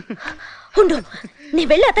 ఉండు, నీ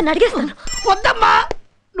వెళ్ళి అతన్ని అడిగేస్తాను. వద్దమ్మా,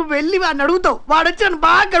 నువ్వు వెళ్ళి వాడిని అడుగుతావు, వాడు వచ్చి నన్ను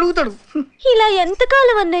బాగా అడుగుతాడు. ఇలా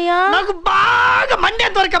ఎంతకాలం అన్నయ్య? నాకు బాగా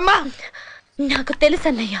మండేంత వరకమ్మా. నాకు తెలుసు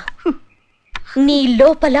అన్నయ్య, నీ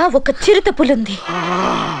లోపల ఒక చిరుత పులుంది,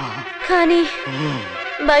 కానీ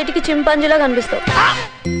బయటికి చింపాంజీలా కనిపిస్తావు.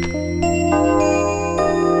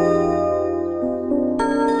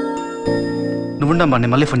 నువ్వుండమ్మా,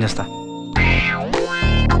 నేను మళ్ళీ ఫోన్ చేస్తా.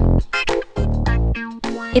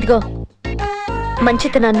 ఇదిగో,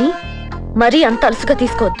 మంచితనాన్ని మరీ అంత అలసుగా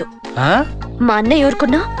తీసుకోవద్దు. మా అన్నయ్య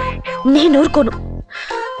ఊరుకున్నా నేను ఊరుకోను.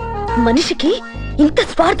 మనిషికి ఇంత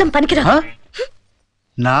స్వార్థం పనికిరా.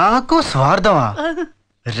 నాకు స్వార్థమా?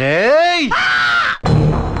 రేయ్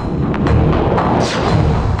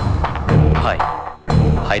హాయ్,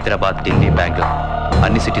 హైదరాబాద్, ఢిల్లీ, బెంగళూరు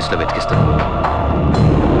అన్ని సిటీస్లో వెతికిస్తున్నాం.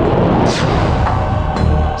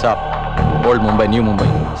 साहब, ओल्ड मुंबई, न्यू मुंबई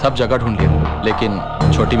सब जगह ढूंढ लिए, लेकिन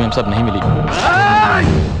छोटी मैम सब नहीं मिली.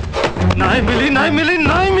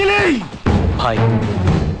 नहीं मिली भाई,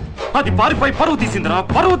 అది పారిపోయి పరువు తీసిందిరా,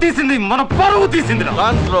 పరువు తీసింది, మన పరువు తీసిందిరా.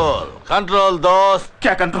 కంట్రోల్ కంట్రోల్ దోస్త్.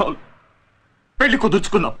 క్యా కంట్రోల్? పెళ్లి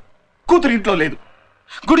కుదుర్చుకున్నాం, కూతురు ఇంట్లో లేదు,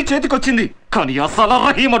 గుడి చేతికొచ్చింది, కానీ అసలు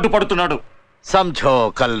రహీం అడ్డుపడుతున్నాడు. समझो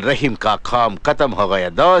कल रहीम का काम खत्म हो गया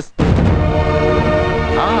दोस्त.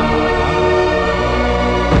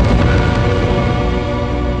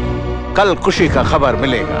 कल खुशी का खबर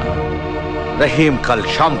मिलेगा. रहीम कल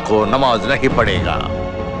शाम को नमाज नहीं पढ़ेगा.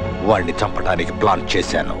 वाడిని చంపడానికి ప్లాన్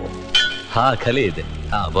చేశాను. ఖలీద్,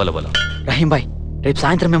 బోలో బోలో. రహీం భాయ్, రేపు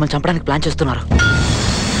సాయంత్రం మిమ్మల్ని చంపడానికి ప్లాన్ చేస్తున్నారు.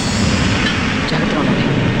 జాగ్రత్తగా ఉండండి.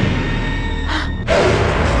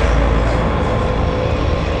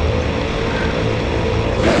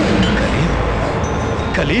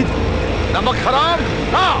 ఖలీద్, नमक हराम.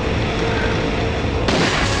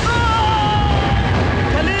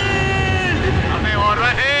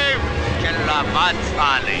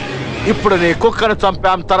 ఇప్పుడు నీ కుక్కను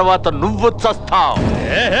చంపాం, తర్వాత నువ్వు చస్తావు.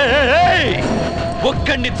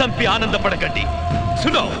 ఒక్కడిని చంపి ఆనందపడకండి.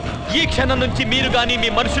 సునో, ఈ క్షణం నుంచి మీరు గాని మీ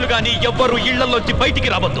మనుషులు గాని ఎవ్వరూ ఇళ్లలోంచి బయటికి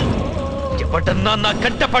రావద్దు. ఎవడన్నా నా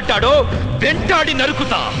కంట పడ్డాడో వెంటాడి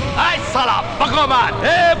నరుకుతా.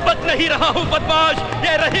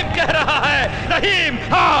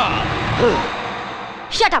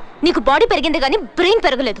 Shut up. నీకు బాడీ పెరిగింది కానీ బ్రెయిన్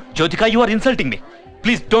పెరగలేదు. Jyothika, you are insulting me.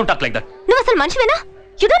 Please don't talk like that. నువ్వు అసలు మనిషివేనా?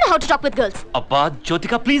 You don't know how to talk with girls. అబ్బా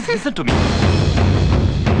Jyothika, please listen to me.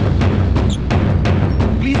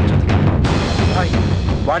 Please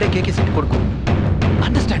వాడే కేకి సిట్టి కొడుకు.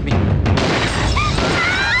 అండర్స్టాండ్ మీ.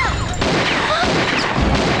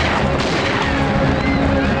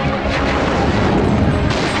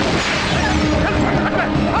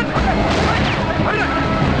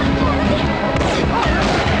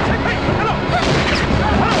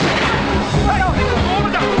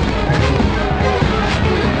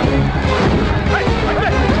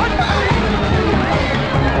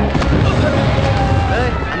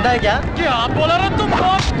 अंडा है क्या? क्या बोला रहा तुम?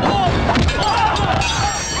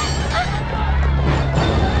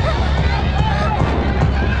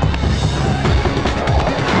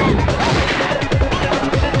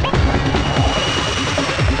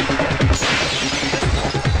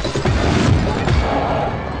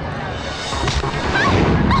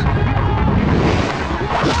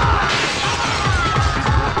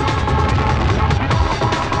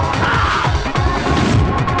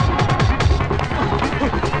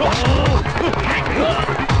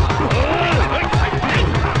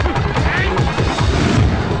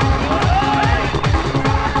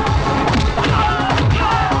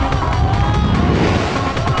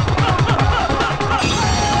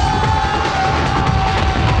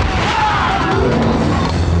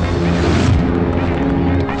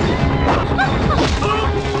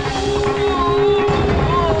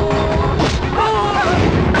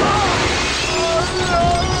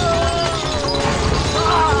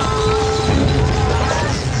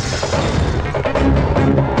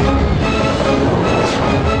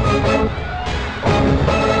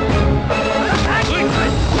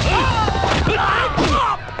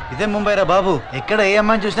 ఇదే ముంబై రా బాబు. ఎక్కడ ఏ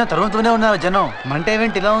అమ్మాయిని చూసినా తరుముతూనే ఉన్నారు జనం. మంట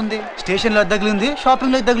ఈవెంట్ ఇలా ఉంది, స్టేషన్ లో తగిలింది,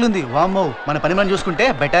 షాపింగ్ లో తగిలింది. వామ్మో, మన పని మనం చూసుకుంటే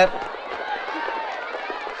బెటర్.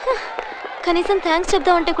 కనీసం థ్యాంక్స్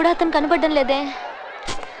చెప్దామంటే కూడా అతను కనబడడం లేదే.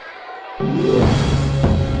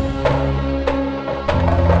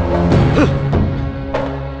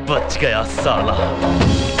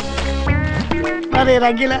 అరే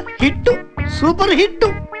Rangeela, hit, super hit,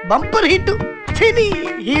 bumper hit.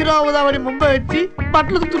 Hero అవుదామని ముంబై వచ్చి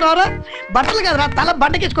బట్టలు ఉతుకుతున్నారా? బట్టలు కదరా, తల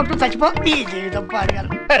బండకేసుకుంటూ చచ్చిపో. ఈ జీవితం పాడగారు.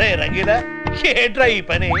 అరే రంగీలా, ఏంట్రా ఈ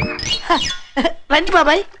పని? రండి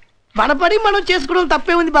బాబాయ్, మన పని మనం చేసుకోవడం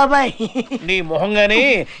తప్పే ఉంది బాబాయ్. నీ మొహంగానే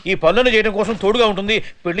ఈ పనులను చేయడం కోసం తోడుగా ఉంటుంది.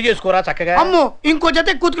 పెళ్లి చేసుకోరా చక్కగా. అమ్మో, ఇంకో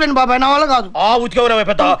జత కూతుకులేండి బాబాయ్, నా వల్ల కాదు. ఉతికేవరా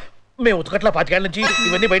పెద్ద? మేము ఉతకట్లా 5 ఏళ్ళ నుంచి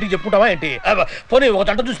ఇవన్నీ బయటికి చెప్పుకుంటావా ఏంటి? పోనీ ఒక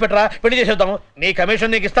తంట చూసి పెట్టరా, పెళ్లి చేసేద్దాము. నీ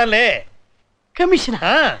కమిషన్ నీకు ఇస్తానులే. కమిషన్?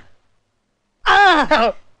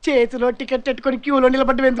 చేతిలో టికెట్ పెట్టుకొని క్యూలో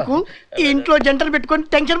నిలబడ్డం ఎందుకు? ఇంట్లో జంటలు పెట్టుకొని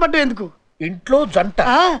టెన్షన్ పడ్డం ఎందుకు? ఇంట్లో జంట?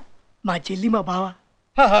 మా చెల్లి మా బావ.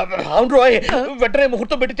 అవును రోయ్, వెంటనే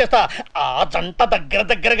ముహూర్తం పెట్టి చేస్తా. ఆ జంట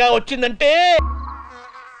దగ్గరగా వచ్చిందంటే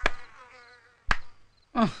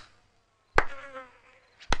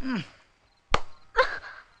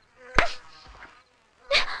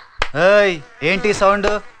ఏంటి సౌండ్?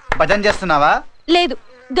 భజన చేస్తున్నావా? లేదు,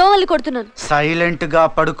 దోవలు కొడుతున్నాను. సైలెంట్ గా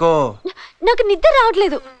పడుకో. నాకు నిద్ర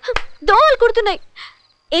రావట్లేదు, దోవలు కొడుతున్నాయి.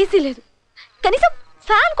 ఏసీ లేదు, కనీసం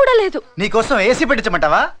ఫ్యాన్ కూడా లేదు. నీకోసం ఏసీ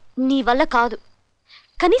పెట్టించమంటావా? నీ వల్ల కాదు,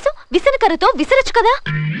 కనీసం విసనకర్రతో విసరచ్చు కదా.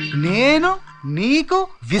 నేను నీకు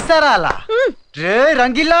విసరాలా? రే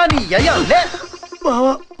రంగిలా, నీ అయ్యా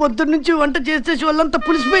పొద్దున్నుంచి వంట చేసేసి వాళ్ళంతా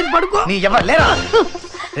పులిసిపోయింది, పడుకో. నీ ఎవరు లేరా?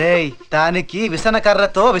 రేయ్, దానికి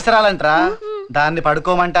విసనకర్రతో విసరాలంట్రా. దాన్ని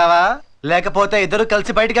పడుకోమంటావా, లేకపోతే ఇద్దరు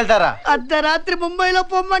కలిసి బయటికి వెళ్తారా? అర్ధరాత్రి ముంబైలో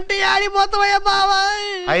పొమ్మంటే ఆడిపోతావయ్యా బావా.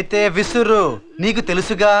 అయితే విసురు. నీకు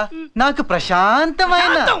తెలుసుగా, నాకు ప్రశాంతమైన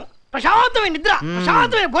నిద్ర,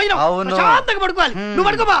 ప్రశాంతమైన భోజనం. ప్రశాంతంగా పడుకోవాలి. నువ్వు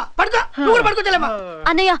పడుకోబా, పడుకో. నువ్వు కూడా పడుకో చెల్లెమ్మా.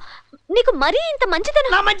 అన్నయ్య, నీకు మరీ ఇంత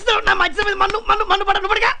మంచితనం. నా మంచితనం మన్ను పడ,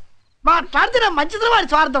 నువ్వు పడగా. మాట్లాడితే నా మంచితనం వాడి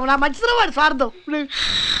స్వార్థం, నా మంచితనం వాడి స్వార్థం.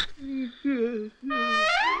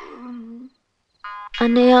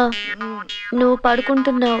 అన్నయ్య, నువ్వు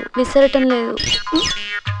పడుకుంటున్నావు, విసరటం లేదు.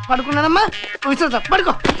 పడుకున్నానమ్మా, విసరతా.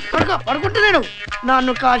 పడుకో పడుకో, పడుకుంటున్నాను.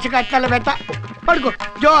 నన్ను కాశ కట్టాల పెట్ట. పడుకో.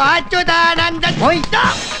 జో Achyutananda.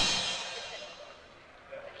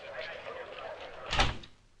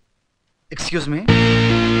 Excuse me.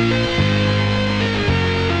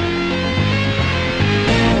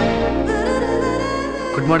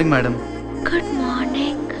 Good morning madam. Good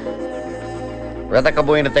morning.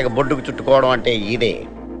 వెతకబోయిన తెగ బొడ్డుకు చుట్టుకోవడం అంటే ఇదే.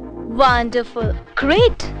 Wonderful,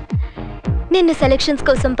 great. నిన్ను సెలక్షన్స్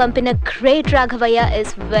కోసం పంపిన great Raghavayya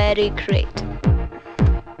is very great.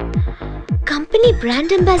 Company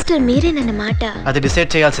brand ambassador మీరేనన్నమాట. అది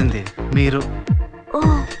డిసైడ్ చేయాల్సింది మీరు. ఓ,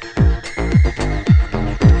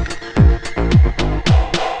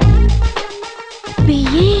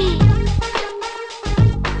 BA,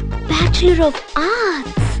 bachelor of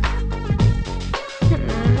arts,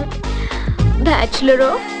 bachelor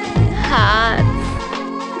of hearts.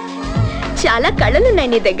 చాలా కళలున్నాయి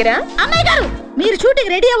నీ దగ్గర. అమ్మాయి గారు, మీరు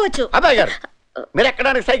షూటింగ్ రెడీ అవ్వచ్చు. అబ్బాయి గారు, మీరు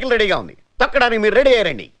ఎక్కడానికి సైకిల్ రెడీగా ఉంది, తొక్కడానికి మీరు రెడీ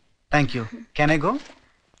అయ్యారండి. Thank you. Can I go?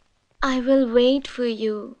 I will wait for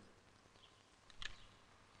you.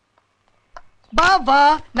 బాబా,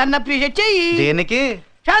 నన్ను అప్రిషియేట్ చెయ్యి. దేనికి?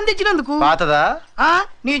 శాంతి ఇచ్చినందుకు. పాతదా?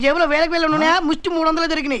 నీ జేబులో వేలకు వేలు ఉన్నాయా? ముష్టి 300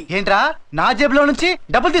 దొరికినాయి. ఏంట్రా, నా జేబులో నుంచి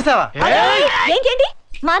డబ్బులు తీసావా? ఏంటి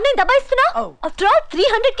మా అన్నయ్య దబాయిస్తున్నావు? ఆఫ్టర్ ఆల్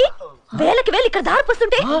 300 కి వేలకి వేలు ఇక్కడ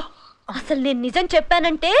దారిపోస్తుంటే అసలు నేను నిజం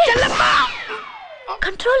చెప్పానంటే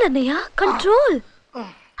కంట్రోల్ అన్నయ్య, కంట్రోల్.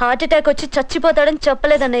 హార్ట్ అటాక్ వచ్చి చచ్చిపోతాడని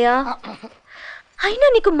చెప్పలేదన్నయ్య. అయినా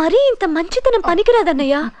నీకు మరీ ఇంత మంచితనం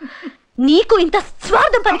పనికిరాదన్నయ్య. నీకు ఇంత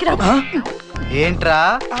స్వార్థం పనికిరాదు. ఏంట్రా,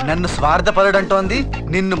 నన్ను స్వార్థపరుడంటోంది,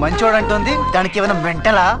 నిన్ను మంచోడంటోంది. దానికి ఏమైనా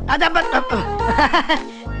మెంటలా?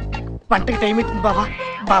 పంటకి టైం అవుతుంది బావా.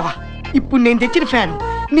 బావా, ఇప్పుడు నేను తెచ్చిన ఫ్యాన్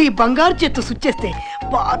నీ బంగారు చేత్తో స్విచ్ చేస్తే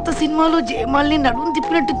పాత సినిమాలో జయమాల్ని నడుము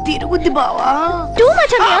తిప్పినట్టు తిరుగుద్ది బావా. టూ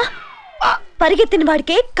మచ్ అన్నయ్య. పరిగెత్తిన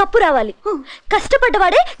వాడికే కప్పు రావాలి,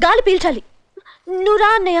 కష్టపడ్డవాడే గాలి పీల్చాలి. నువ్వు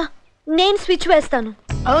రా అన్నయ్య, నేను స్విచ్ వేస్తాను.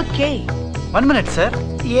 ఓకే. 1 minute sir.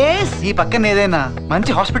 ఎస్. ఈ పక్కన ఏదైనా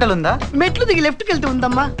మంచి హాస్పిటల్ ఉందా? మెట్లు దిగి లెఫ్ట్కి వెళ్తే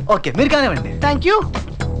ఉందమ్మా. ఓకే, మీరు కానివ్వండి. Thank you.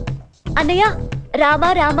 అన్నయ్య, రామా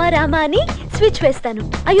రామా రామా అని స్విచ్ వేస్తాను.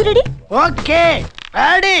 Are you ready? Okay,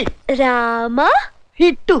 ready. Rama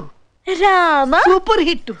hit, Rama super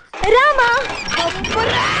hit, Rama.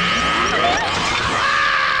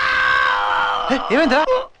 ఏమైందిరా?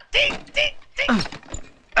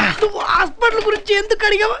 నువ్వు హాస్పిటల్ గురించి ఎందుకు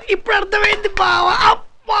అడిగావు ఇప్పుడు అర్థమైంది బావా.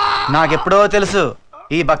 నాకెప్పుడో తెలుసు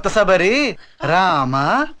ఈ భక్త సబరి రామ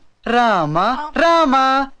రామ రామ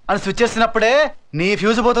అని స్విచ్ చేసినప్పుడే నీ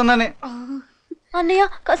ఫ్యూజ్ పోతుందని. అన్నయ్య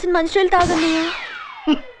కాసిన మంచి తాగన్నయ్య.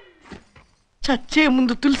 చచ్చే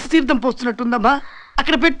ముందు తులసి తీర్థం పోస్తున్నట్టుందమ్మా.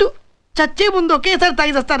 అక్కడ పెట్టు. చచ్చే ముందు ఒకేసారి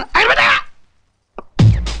తాగి చేస్తాను.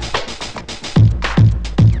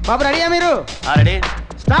 బాబు రెడీయా మీరు? Ready.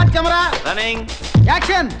 Start camera running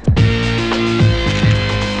action.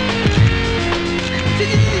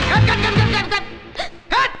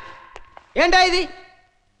 ఏంటా ఇది?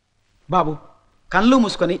 బాబు కళ్ళు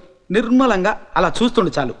మూసుకొని నిర్మలంగా అలా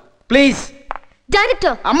చూస్తుండు చాలు ప్లీజ్.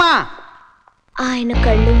 డైరెక్టర్ అమ్మా, ఆయన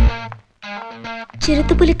కళ్ళు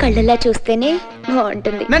చిరుతపులి కళ్ళలా చూస్తేనే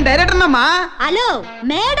బాగుంటుంది. నేను డైరెక్టర్ అమ్మా. హలో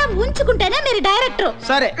మేడం ఉంచుకుంటేనే మీరు డైరెక్టర్.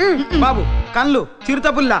 సరే బాబు కళ్ళు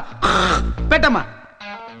చిరుతపుల్లా పెట్టమ్మా.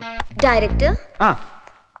 డైరెక్టర్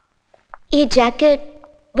ఈ జాకెట్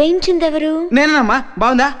వేయించిందెవరు? నేనేనమ్మా.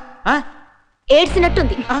 బాగుందా?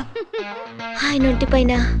 ఏడ్చినట్టుంది. ఆయన ఒంటి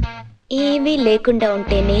పైన ఏమీ లేకుండా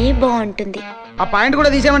ఉంటేనే బాగుంటుంది. ఆ పాయింట్ కూడా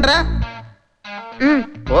తీసేయమంటారా?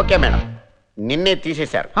 ఓకే మేడం, నిన్నే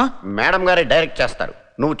తీసేశారు. మేడం గారే డైరెక్ట్ చేస్తారు,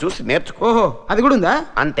 నువ్వు చూసి నేర్చుకో. ఓహో అది కూడా ఉందా?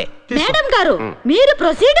 అంతే. మేడం గారు మీరు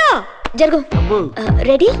ప్రొసీడ్. జరుగు.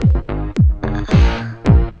 రెడీ?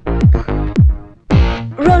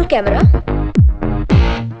 Roll camera.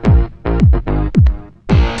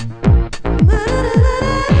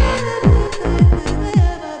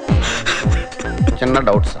 చిన్న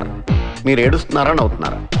డౌట్ సార్, మీరు ఏడుస్తున్నారా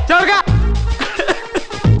నవ్వుతున్నారా?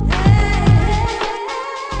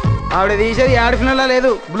 ఆవిడ తీసేది యాడ్ ఫిల్మ్లా లేదు,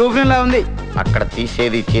 బ్లూ ఫిల్మ్లా ఉంది. అక్కడ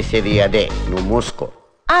తీసేది చేసేది అదే, నువ్వు మూసుకో.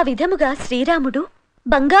 ఆ విధముగా శ్రీరాముడు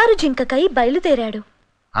బంగారు జింకకై బయలుదేరాడు.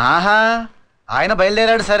 ఆహా, ఆయన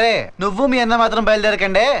బయలుదేరాడు సరే, నువ్వు మీ అన్న మాత్రం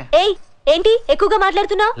బయలుదేరకండే. ఏయ్ ఏంటి ఎక్కువగా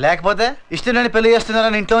మాట్లాడుతున్నావు? లేకపోతే ఇష్టం లేని పెళ్లి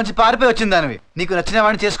చేస్తున్నారని ఇంట్లో నుంచి పారిపోయి వచ్చిందానివి. నీకు నచ్చిన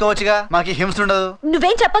వాడిని చేసుకోవచ్చుగా, మాకు హింస ఉండదు.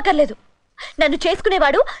 నువ్వేం చెప్పక్కర్లేదు. నన్ను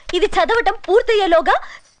చేసుకునేవాడు ఇది చదవటం పూర్తయ్యేలోగా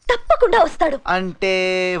తప్పకుండా వస్తాడు. అంటే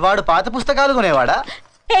వాడు పాత పుస్తకాలు కొనేవాడా?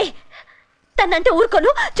 ఏయ్ తన్నంటే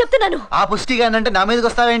ఊరుకోను చెప్తున్నాను. ఆ పుష్టిగానంటే నా మీదకి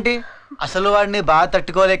వస్తావేంటి? అసలు వాడిని బాగా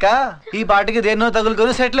తట్టుకోలేక ఈ పాటికి దేన్నో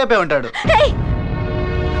తగులుకొని సెటిల్ అయిపోయి ఉంటాడు. ఏయ్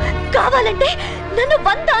కావాలంటే నన్ను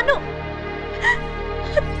వందాను.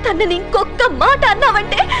 తనని ఇంకొక్క మాట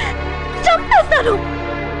అన్నావంటే చంపేస్తాను.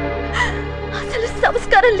 అసలు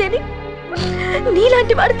సంస్కారం లేని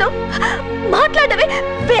నీలాంటి వాడితో మాట్లాడవే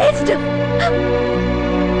వేస్ట్.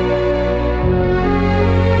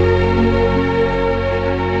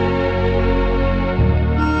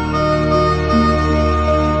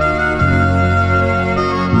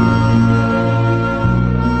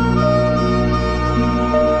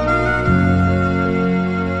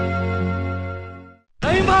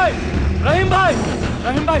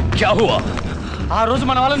 రహీం భాయ్ క్యా హువా? ఆ రోజు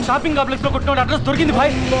మన వాళ్ళని షాపింగ్ కాంప్లెక్స్ లో కొట్టిన అడ్రస్ దొరికింది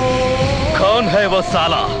భాయ్. కౌన్ హై వో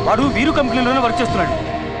సాలా? వాడు వీరు కంపెనీలోనే వర్క్ చేస్తున్నాడు.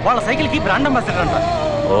 వాళ్ళ సైకిల్ కి బ్రాండ్ అంబాసిడర్ అంట.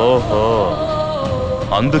 ఓహో,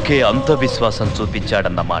 అందుకే అంత విశ్వాసం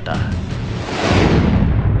చూపించాడన్నమాట.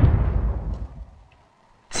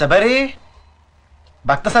 సబరి,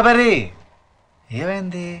 భక్త సబరి,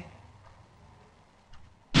 ఏమైంది?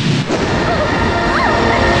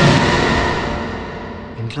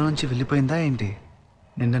 ఇంట్లో నుంచి వెళ్ళిపోయిందా ఏంటి?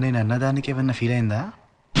 నిన్న నేను అన్నదానికి ఏమన్నా ఫీల్ అయిందా?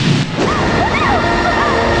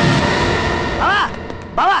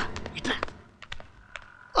 బావా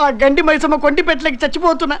ఆ గంటి మైసమ్మ కొంటి పెట్టలేక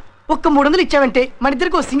చచ్చిపోతున్నా. ఒక్క 300 ఇచ్చావంటే మన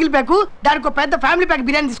ఇద్దరికి ఒక సింగిల్ ప్యాక్, దానికి ఒక పెద్ద ఫ్యామిలీ ప్యాక్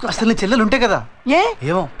బిర్యానీ తీసుకో. అసలు నీ చెల్లెలు ఉంటే కదా. ఏ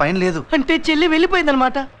ఏమో పైన లేదు అంటే చెల్లి వెళ్ళిపోయింది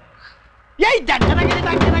అనమాట.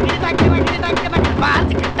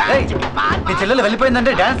 నీ చెల్లెలు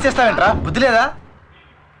వెళ్ళిపోయిందంటే డాన్స్ చేస్తావేంట్రా? బుద్ధి లేదా?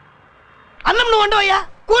 అన్నం నువ్వు వండవయ్యా,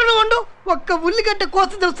 కూర నువ్వు వండు. ఒక్క ఉల్లిగడ్డ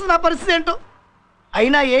కోసి తెలుస్తుంది నా పరిస్థితి ఏంటో.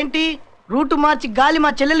 అయినా ఏంటి రూటు మార్చి గాలి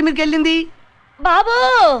మా చెల్లెల మీదకి వెళ్ళింది. బాబు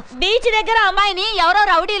బీచ్ దగ్గర అమ్మాయిని ఎవరో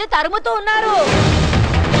రౌడీలు తరుముతూ ఉన్నారు.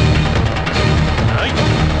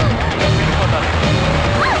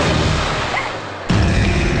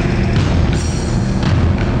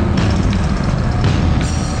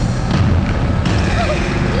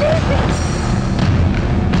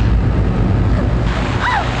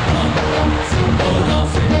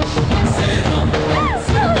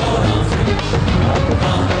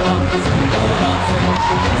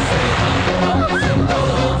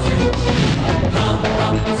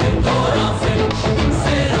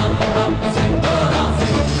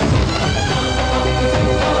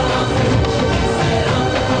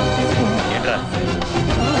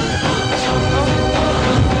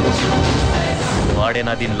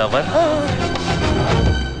 వాడేనా దీని లవర్?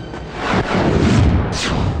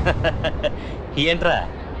 ఏంట్రా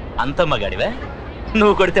అంత మగాడివే?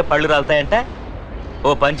 నువ్వు కొడితే పళ్ళు రాలుతాయంట.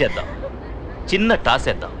 ఓ పని చేద్దాం, చిన్న టాస్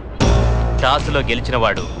వేద్దాం. టాసులో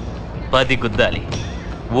గెలిచినవాడు 10 గుద్దాలి,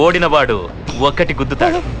 ఓడినవాడు 1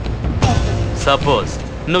 గుద్దుతాడు. సపోజ్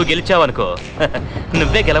నువ్వు గెలిచావనుకో,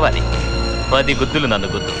 నువ్వే గెలవాలి. 10 గుద్దులు నన్ను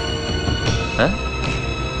గుద్దు,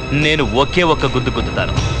 నేను ఒకే 1 గుద్దు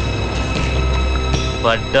గుద్దుతాను.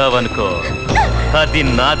 పడ్డావనుకో అది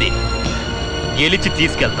నాది, గెలిచి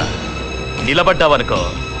తీసుకెళ్తా. నిలబడ్డావనుకో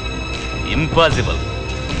ఇంపాసిబుల్,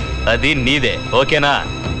 అది నీదే. ఓకేనా?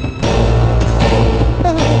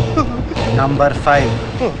 Number 5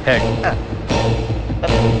 head.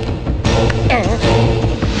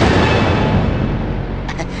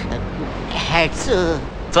 హెడ్స్.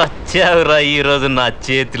 చచ్చావురా ఈరోజు నా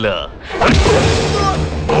చేతిలో.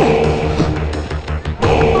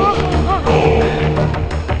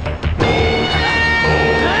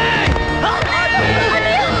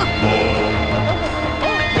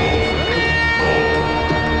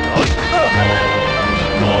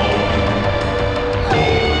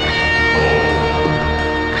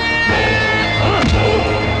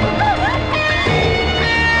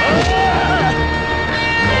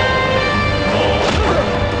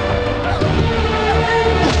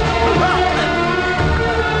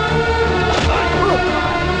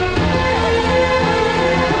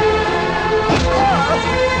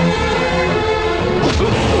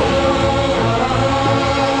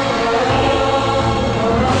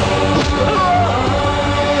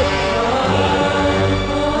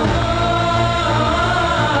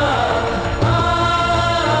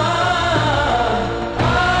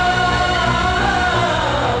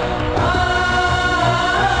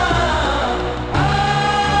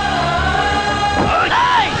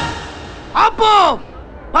 అబ్బో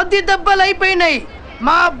 10 దెబ్బలు అయిపోయినాయి.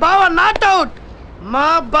 మా బావ నాట్ అవుట్. మా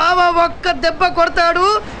బావ ఒక్క దెబ్బ కొడతాడు,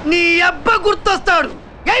 నీ అబ్బ గుర్తొస్తాడు.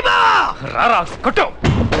 ఏయ్ బావా, రారా కొట్టు.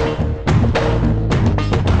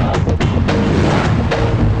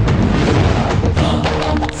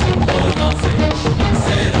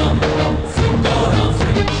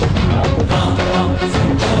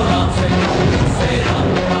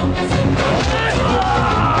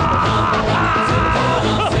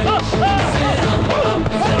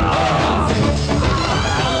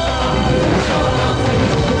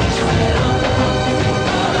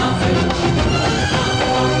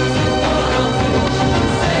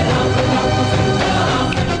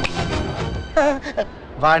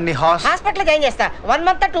 వాడిని హాస్పిటల్ జాయిన్ చేస్తా. 1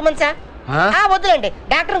 month 2 months వద్దులేండి,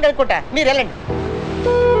 డాక్టర్ కనుక్కుంటా, మీరు వెళ్ళండి.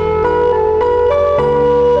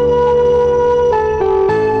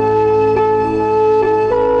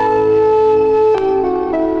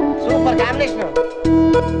 Super combination.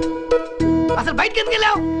 అసలు బయటకి ఎందుకు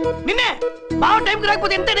వెళ్ళావు? నిన్నే బావ టైంకి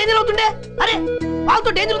రాకపోతే ఎంత డేంజర్ అవుతుండే. అరే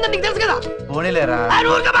వాళ్ళతో డేంజర్ ఉందని నీకు తెలుసు కదా. పోనీలేరా.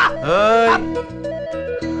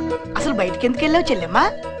 అసలు బయటకి ఎందుకు వెళ్ళావు చెల్లెమ్మా?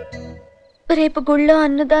 రేపు గుళ్ళో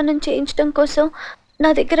అన్నదానం చేయించడం కోసం నా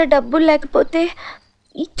దగ్గర డబ్బులు లేకపోతే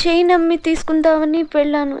ఈ చైన్ అమ్మి తీసుకుందామని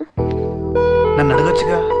వెళ్ళాను. నన్ను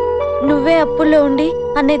అడగొచ్చుగా. నువ్వే అప్పుల్లో ఉండి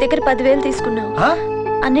అన్నయ్య దగ్గర 10,000 తీసుకున్నావు.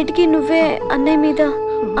 అన్నిటికీ నువ్వే అన్నయ్య మీద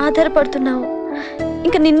ఆధారపడుతున్నావు.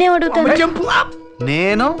 ఇంకా నిన్నే అడుగుతాను.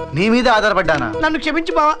 నేను నీ మీద ఆధారపడ్డానా? నన్ను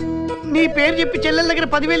క్షమించు బావా. నీ పేరు చెప్పి చెల్లెల దగ్గర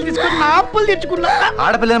 10,000 తీసుకొని నా అప్పులు తెచ్చుకున్నా.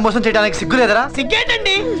 ఆడపిల్లని మోసం చేయడానికి సిగ్గులేదరా?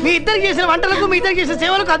 సిగ్గేటండి. మీ ఇద్దరు చేసిన వంటలకు, మీ ఇద్దరు చేసిన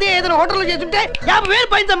సేవలకు అదే ఏదైనా హోటల్లో చేస్తుంటే 50,000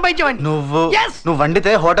 పైన సంపాదించేవాడిని. నువ్వు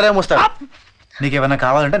వండితే హోటల్ ఏమొస్తావు? నీకేమన్నా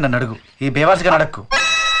కావాలంటే నన్ను అడుగు, ఈ బేవాసిగా అడక్కు.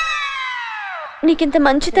 నీకింత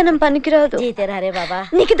మంచితనం పనికిరాదు.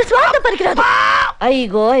 నీకింత స్వార్థం పనికిరాదు.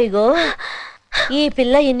 అయ్యో అయ్యో, ఈ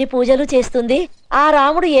పిల్ల ఎన్ని పూజలు చేస్తుంది, ఆ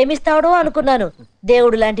రాముడు ఏమిస్తాడో అనుకున్నాను.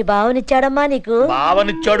 దేవుడు లాంటి భావనిచ్చాడమ్మా నీకు.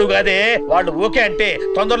 భావనిచ్చాడు కాదే, వాళ్ళు ఓకే అంటే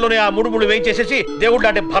తొందరలోనే ఆ 3 వేయించేసేసి దేవుడు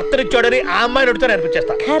లాంటి భర్తనిచ్చాడని ఆ అమ్మాయిని అడుగుతాను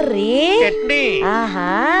అనిపించేస్తా. కర్రీ ఆహా,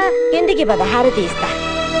 ఇంటికి 16 తీస్తా.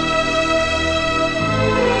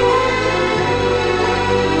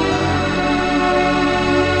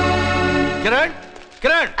 కిరణ్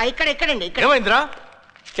కిరణ్, ఇక్కడండి. ఏమైందిరా?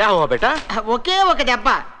 క్యా హువా బేటా? ఒకే ఒక దెబ్బ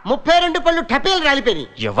 32 పళ్ళు టపేలు రాలిపోయి.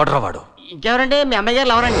 ఎవడ్రా వాడు? ఇంకెవరండి? మీ అమ్మాయి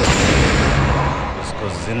గారు ఎవరండి?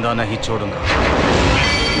 జిందా నహీ చూడుంగా.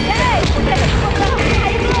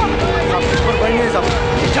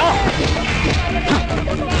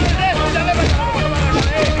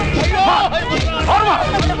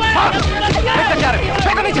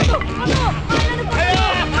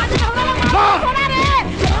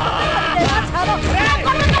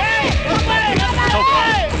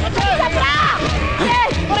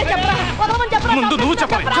 ముందు నువ్వు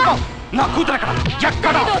చెప్పాలి. నా కూతురు ఎక్కడ?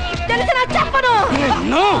 చెప్పను.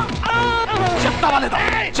 చెప్తావా లేదా?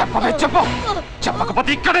 చెప్పవే, చెప్పు. చెప్పకపోతే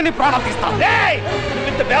ఇక్కడే నీ ప్రాణాలు తీస్తాను.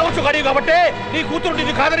 ఇంత బేవచ్చు కాడి కాబట్టి నీ కూతురు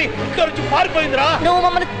నీది కాదని ఇక్కడ నుంచి పారిపోయిందిరా. నువ్వు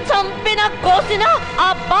మమ్మల్ని చంపినా కోసినా ఆ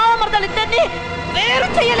బావమర్దలిద్దరిని వేరు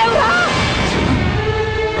చెయ్యలేవురా.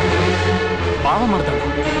 బావమర్దలు?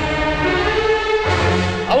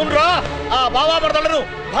 అవునరా, ఆ బావామర్దలను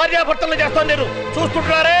భార్యాభర్తలను చేస్తాను నేను.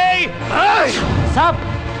 చూస్తుంటారే సాబ్,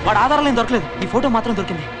 వాడు ఆధారాలు ఏం దొరకలేదు, ఈ ఫోటో మాత్రం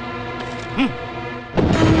దొరికింది.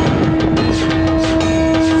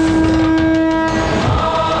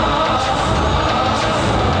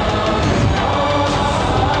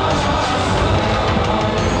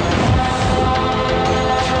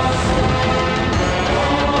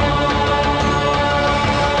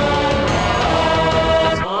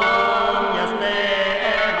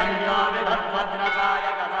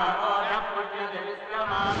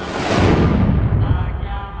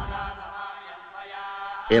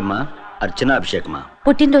 ఏమ్మా, అర్చన అభిషేకమా?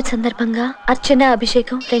 పుట్టినరోజు సందర్భంగా అర్చన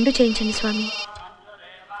అభిషేకం రెండు చేయించండి స్వామి.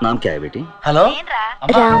 నామ్ క్యా హై బేటీ? హలో,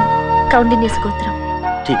 రామ్, కౌండిన్య గోత్రం.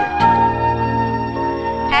 ఠీక్ హై.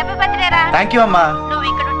 హ్యాపీ బర్త్డే రా. థ్యాంక్ యూ అమ్మా. నువ్వు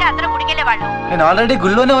ఇక్కడ ఉంటే అందరూ గుడికెళ్ళేవాళ్ళు. నేను ఆల్రెడీ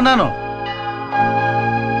గుళ్ళోనే ఉన్నాను.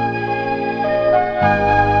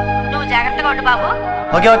 నువ్వు జాగ్రత్తగా ఉండు బాబు.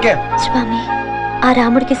 Okay okay. స్వామి, ఆ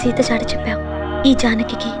రాముడికి సీత జాడ చెప్పావు, ఈ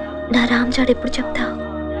జానకి నా రామ్ జాడ ఎప్పుడు చెప్తావు?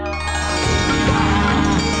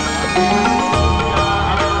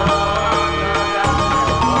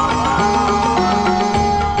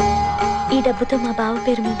 ఈ డబ్బుతో మా బావ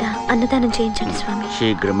పేరు మీద అన్నదానం చేయించండి స్వామి.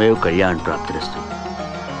 శీఘ్రమేవ్ కళ్యాణ్ ప్రాప్తిరస్తు.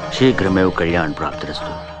 శీఘ్రమేవ్ కళ్యాణ్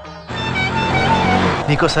ప్రాప్తిరస్తు.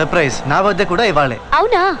 నీకు సర్ప్రైజ్, నా బర్త్డే కూడా ఇవ్వాలే.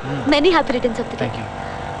 అవునా? Many happy returns of the day.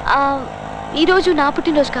 ఈరోజు నా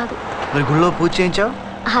పుట్టినరోజు కాదు. మరి గుళ్ళో పూజ చేయించావు?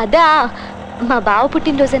 అదా, మా బావ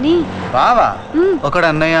పుట్టినరోజని. బావా? ఒకడు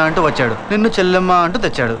అన్నయ్య అంటూ వచ్చాడు, నిన్ను చెల్లెమ్మ అంటూ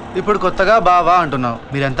తెచ్చాడు, ఇప్పుడు కొత్తగా బావా అంటున్నావు.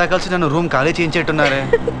 మీరంతా కలిసి నన్ను రూమ్ ఖాళీ చేయించేట్టున్నారే.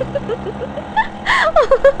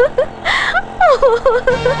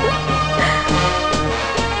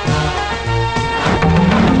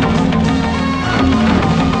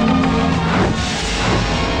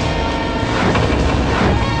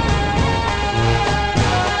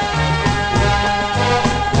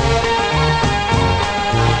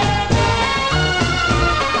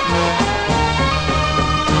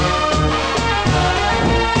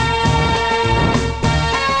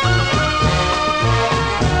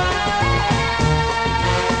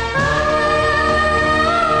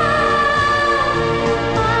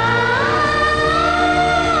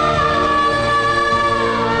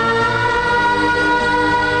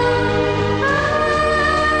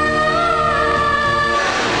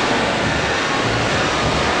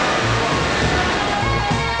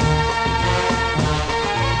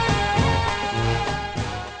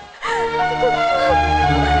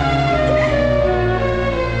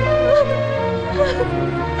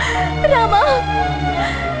 రామా,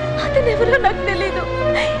 అతనెవరో నాకు తెలీదు,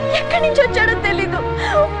 ఎక్కడి నుంచి వచ్చాడో తెలీదు,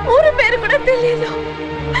 ఊరు పేరు కూడా తెలీదు.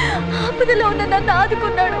 ఆపదలో ఉన్న నన్ను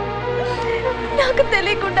ఆదుకున్నాడు, నాకు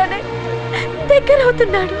తెలియకుండానే దగ్గర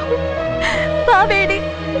అవుతున్నాడు. బావేడి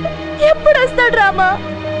ఎప్పుడు వస్తాడు రామా?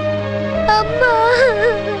 అమ్మా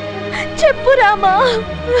చెప్పు రామా.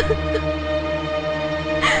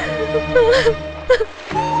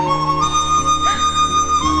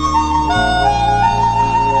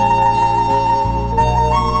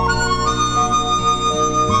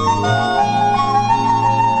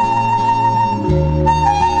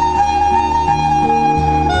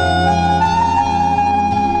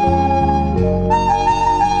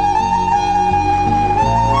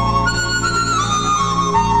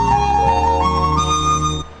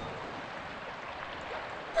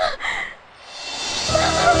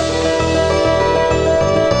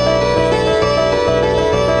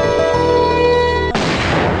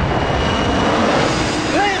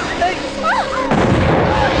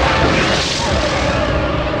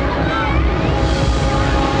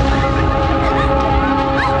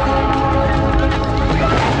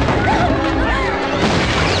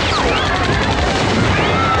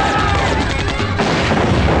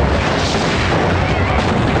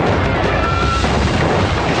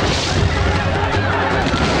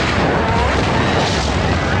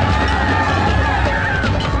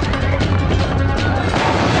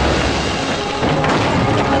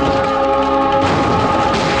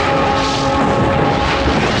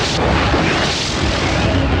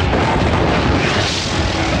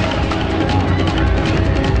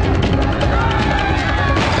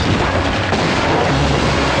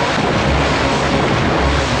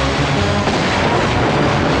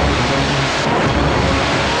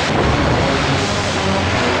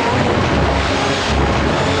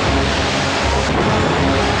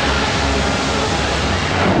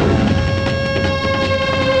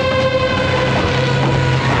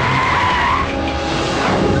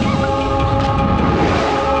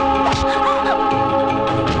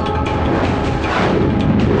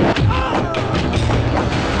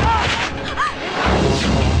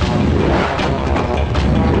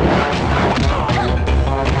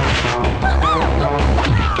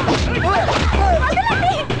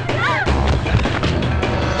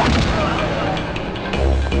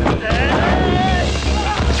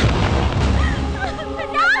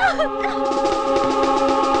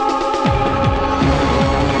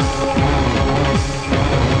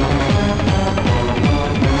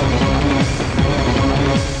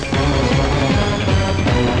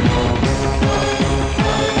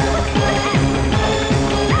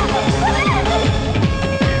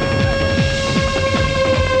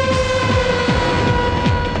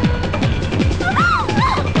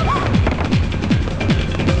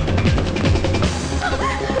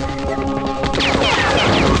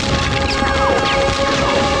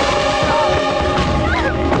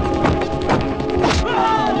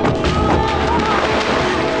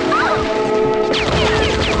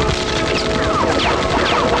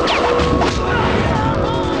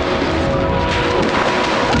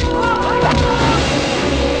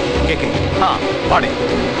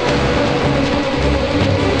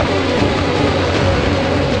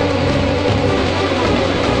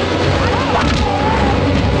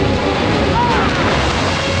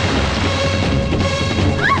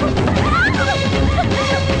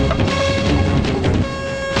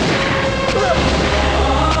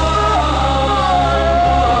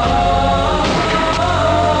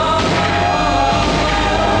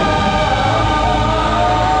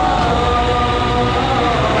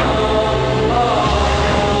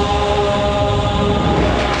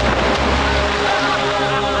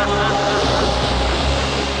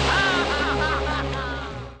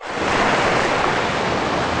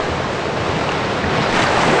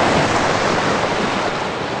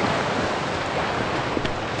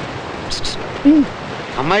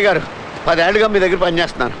 అమ్మాయి గారు 10 ఏళ్ళుగా మీ దగ్గర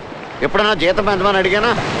పనిచేస్తున్నాను. ఎప్పుడైనా జీతం పెంచమని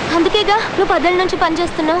అడిగానా? అందుకేగా నువ్వు 10 ఏళ్ళ నుంచి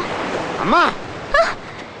పనిచేస్తున్నావు. అమ్మా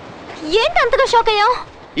ఏంటి అంతగా షాక్ అయ్యావు?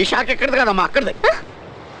 ఈ షాక్ ఎక్కడిది కదమ్మా, అక్కడిది.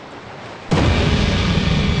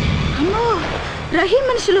 అమ్మో రహీం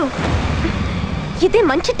మనుషులు. ఇదే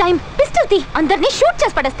మంచి టైం. పిస్టల్ తీ, అందరినీ షూట్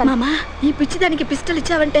చేసి పడేస్తాను. మామా ఈ పిచ్చిదానికి పిస్టల్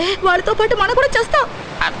ఇచ్చావంటే వాళ్ళతో పాటు మనం కూడా చేస్తాం.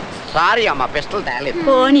 సారీ అమ్మా, పిస్టల్ తేలేదు.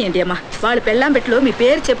 పోనీయండి అమ్మా, వాళ్ళు పెళ్ళాం పెట్టులో మీ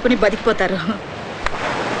పేరు చెప్పుకుని బతికిపోతారు.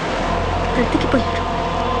 బ్రతికిపోయారు.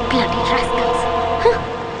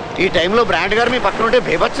 ఈ టైంలో బ్రాండ్ గారు మీ పక్కన ఉంటే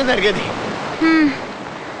బేబత్సం జరిగేది.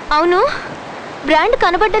 అవును, బ్రాండ్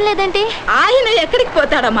కనబడడం లేదంటే. ఆయన ఎక్కడికి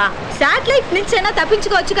పోతాడమ్మా? శాటిలైట్ నుంచి అయినా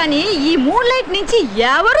తప్పించుకోవచ్చు, కానీ ఈ మూన్ లైట్ నుంచి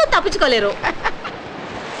ఎవరూ తప్పించుకోలేరు.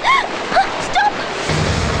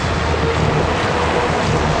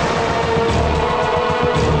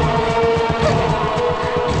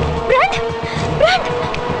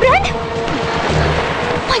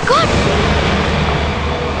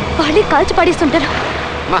 వాళ్ళే కాల్చి పడేస్తుంటారు.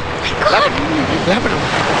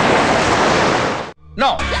 No,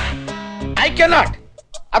 I cannot.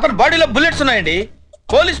 అతని బాడీలో బుల్లెట్స్ ఉన్నాయండి.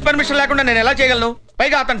 పోలీస్ పర్మిషన్ లేకుండా నేను ఎలా చేయగలను?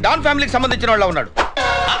 పైగా అతను డాన్ ఫ్యామిలీకి సంబంధించిన వాళ్ళ ఉన్నాడు.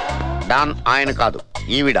 డాన్ ఆయన కాదు,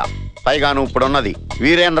 ఈవిడ. పైగా నువ్వు ఇప్పుడున్నది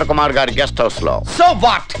వీరేంద్ర కుమార్ గారి గెస్ట్ హౌస్ లో. So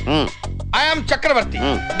what? I'm Chakravarthi,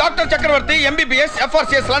 doctor Chakravarthi, MBBS,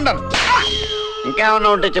 FRCS London. ఇంకేమన్నా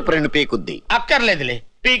ఉంటే చెప్పు, 2 పీకుద్ది. అక్కర్లేదులే,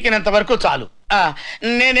 పీకినంత వరకు చాలు.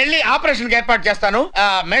 నేను వెళ్ళి ఆపరేషన్ ఏర్పాటు చేస్తాను.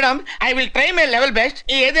 Madam, I will try my level best.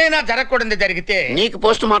 ఏదైనా జరగకూడదు జరిగితే నీకు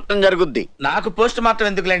పోస్ట్ మార్టం జరుగుద్ది. నాకు పోస్ట్ మార్టం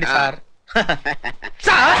ఎందుకులేండి సార్?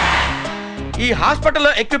 సార్, ఈ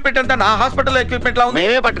హాస్పిటల్లో ఎక్విప్మెంట్ అంతా నా హాస్పిటల్లో ఎక్విప్మెంట్ లా ఉంది.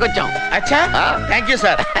 మేమే పట్టుకొచ్చాం. అచ్చా, థ్యాంక్ యూ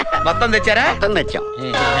సార్. మొత్తం తెచ్చారా? మొత్తం తెచ్చాం.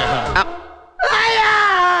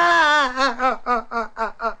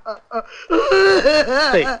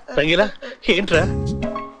 రంగిలా, ఏంట్రా?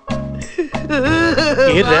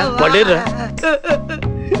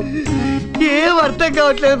 ఏం అర్థం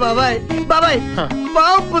కావట్లేదు బాబాయ్. బాబాయ్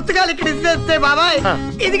బాబు పుస్తకాలు ఇక్కడ ఇస్తే బాబాయ్,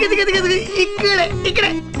 ఇది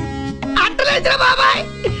ఇక్కడే అట్టలేదురా బాబాయ్.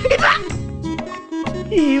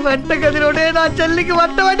 ఈ వంట గదిలోనే నా చెల్లికి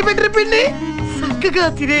వంట వండి పెట్టిన పిండి, చక్కగా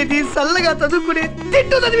తినేది, చల్లగా చదువుకునేది,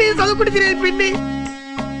 తింటున్నది చదువుకుని తినేది పిండి.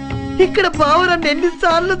 ఇక్కడ బావు నన్ను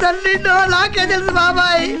ఎన్నిసార్లు తల్లిండో నాకే తెలుసు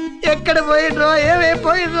బాబాయ్. ఎక్కడ పోయినో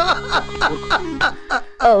ఏమైపోయినో.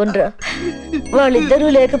 అవునరా, వాళ్ళిద్దరూ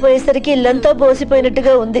లేకపోయేసరికి ఇల్లంతా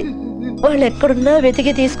బోసిపోయినట్టుగా ఉంది. వాళ్ళు ఎక్కడున్నా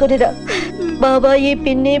వెతికి తీసుకునిరా. బాబాయి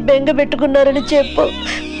పిన్ని బెంగ పెట్టుకున్నారని చెప్పు.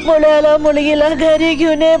 మొళాలా మునిగిలా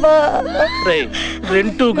గరిగినేవా.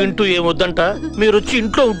 రెంటూ గింటూ ఏమొద్దంట, మీరు వచ్చి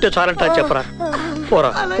ఇంట్లో ఉంటే చాలంట. చెప్పరా,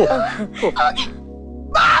 పోరా.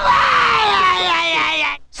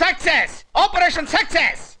 Success, operation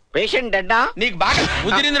success. పేషెంట్ అడ్డా నీకు బాగా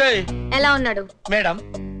కుదిరింది. ఎలా ఉన్నాడు మేడం?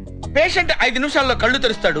 పేషెంట్ 5 నిమిషాల్లో కళ్ళు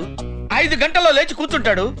తెరుస్తాడు, 5 గంటల్లో లేచి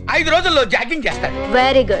కూర్చుంటాడు, 5 రోజుల్లో జాగింగ్ చేస్తాడు.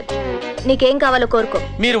 Very good. నీకేం కావాలో కోరుకో.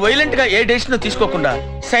 మీరు వైలెంట్ గా ఏ డెసిషన్ తీసుకోకుండా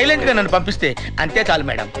సైలెంట్ గా నన్ను పంపిస్తే అంతే చాలు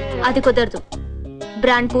మేడం. అది కుదరదు.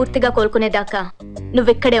 బ్రాండ్ పూర్తిగా కోలుకునేదాకా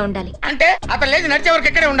నువ్వెక్కడే ఉండాలి. అంటే అతను లేచి నడిచే వరకు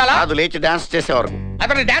ఎక్కడే ఉండాలా? అది లేచి డాన్స్ చేసే వరకు.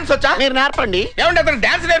 అతను డాన్స్ వచ్చా? మీరు నేర్పండి. ఏమంటే అతను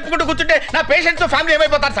డాన్స్ నేర్పుకుంటూ కూర్చుంటే నా పేషెంట్స్ ఫ్యామిలీ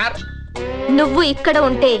ఏమైపోతారు సార్? నువ్వు ఇక్కడ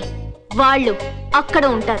ఉంటే వాళ్ళు అక్కడ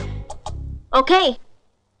ఉంటారు. ఓకే?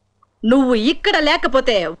 నువ్వు ఇక్కడ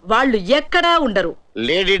లేకపోతే వాళ్ళు ఎక్కడా ఉండరు.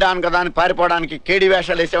 లేడీ డాన్ కదా అని పారిపోవడానికి కేడి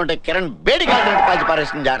వేషాలు వేసే ఉంటే కిరణ్ బేడి కాల్చినట్టు కాల్చి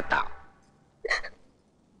పారేసిన జాగ్రత్త.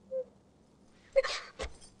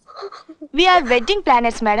 We are wedding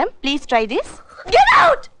planners, madam. Please try this. Get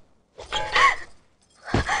out!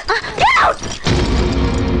 Get out!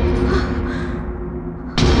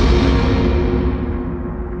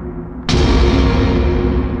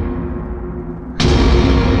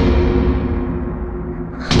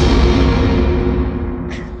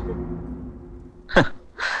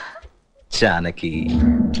 Janaki,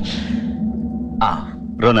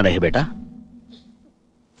 రోనా నహీ బేటా.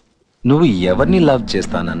 నువ్వు ఎవరిని లవ్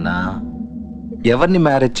చేస్తానన్నా, ఎవరిని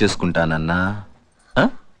marriage చేసుకుంటానన్నా,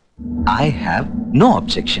 I have no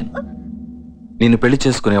objection. నేను పెళ్లి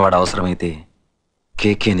చేసుకునేవాడు అవసరమైతే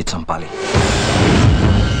కేకేని చంపాలి,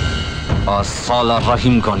 ఆ సాలా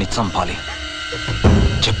రహీం గాని చంపాలి.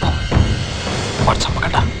 చెప్పు, వాడు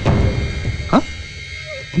చంపకడా?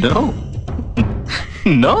 నో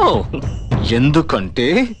నో, ఎందుకంటే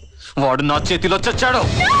వాడు నా చేతిలో చచ్చాడు.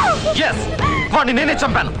 ఎస్, వాడిని నేనే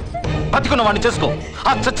చంపాను. బతికున్న వాడిని చేసుకో,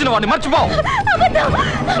 ఆ చచ్చిన వాడిని మర్చిపో.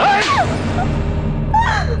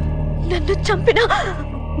 నన్ను చంపిన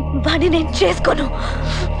వాడిని నేను చేసుకోను.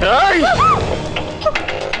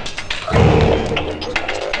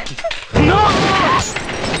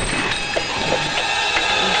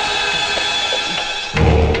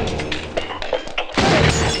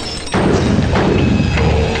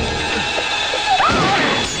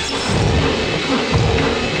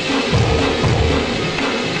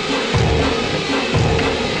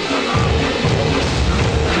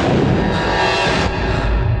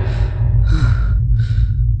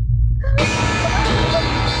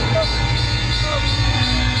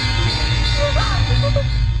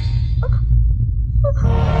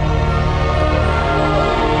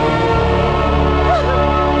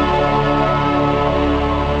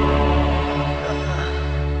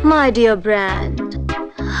 My dear brand,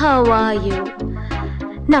 how are you?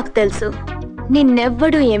 నాకు తెలుసు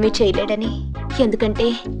నిన్నెవ్వడూ ఏమీ చేయలేడని. ఎందుకంటే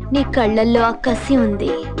నీ కళ్ళల్లో ఆ కసి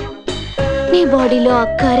ఉంది, నీ బాడీలో ఆ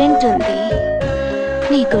కరెంట్ ఉంది,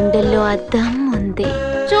 నీ గుండెల్లో ఆ దమ్ ఉంది.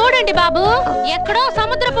 చూడండి బాబు, ఎక్కడో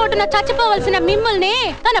సముద్రపోటున చచ్చిపోవలసిన మిమ్మల్ని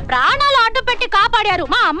తన ప్రాణాలు అడ్డు పెట్టి కాపాడారు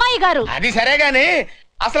మా అమ్మాయి గారు. అది సరే గాని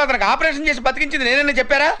అసలు అతనికి ఆపరేషన్ చేసి బతికించింది నేనన్నా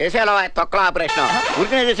చెప్పారా? చేసేలా తొక్కల ఆపరేషన్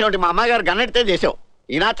ఊరికనే చేసేవాటి. మా అమ్మాయి గారు గన్నెడితే చేసావు.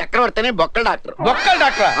 ఈయన చక్రవర్తిని బొక్కల డాక్టర్. బొక్కల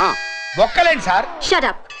doctor? బొక్కలేండి sir. Shut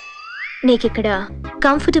up. నీకిక్కడ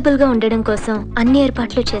comfortable గా ఉండడం కోసం అన్ని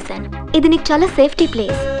ఏర్పాట్లు చేశాను. ఇది నీకు చాలా సేఫ్టీ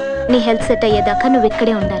ప్లేస్. నీ హెల్త్ సెట్ అయ్యేదాకా నువ్వు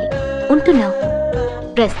ఇక్కడే ఉండాలి. ఉంటున్నావు?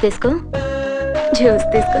 డ్రెస్ తీసుకో, జ్యూస్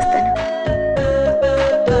తీసుకొస్తాను.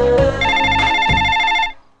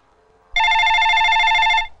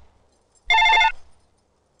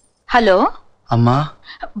 హలో అమ్మా.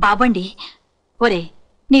 బాబండి, ఒరే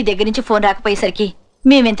నీ దగ్గర నుంచి ఫోన్ రాకపోయేసరికి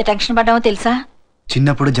మేమెంత టెన్షన్ పడ్డామో తెలుసా?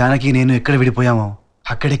 చిన్నప్పుడు జానకి నేను ఎక్కడ విడిపోయామో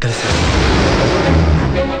అక్కడే కలిసి.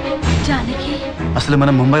 జానకి అసలు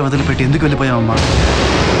మనం ముంబై వదిలిపెట్టి ఎందుకు వెళ్ళిపోయామమ్మా?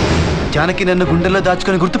 జానకి నన్ను గుండెల్లో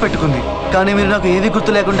దాచుకొని గుర్తు పెట్టుకుంది. కానీ మీరు నాకు ఏది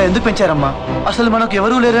గుర్తు లేకుండా ఎందుకు పెంచారమ్మా? అసలు మనకు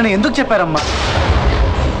ఎవరూ లేరని ఎందుకు చెప్పారమ్మా?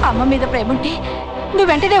 అమ్మ మీద ప్రేముంటే నువ్వు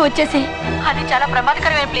వెంటనే వచ్చేసే. అది చాలా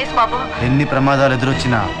ప్రమాదకరమైన ప్లేస్ బాబు. ఎన్ని ప్రమాదాలు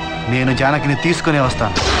ఎదురొచ్చినా నేను జానకిని తీసుకునే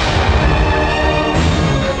వస్తాను.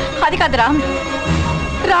 అది కాదు రామ్,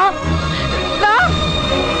 రామ్, రామ్.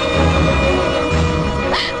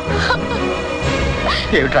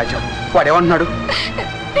 ఏమిటి రాజు, వాడేమంటున్నాడు?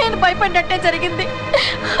 నేను భయపడ్డట్టే జరిగింది.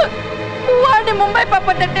 వాడిని ముంబై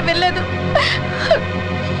పంపదంటే వెళ్ళలేదు.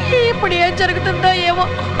 ఇప్పుడు ఏం జరుగుతుందో ఏమో.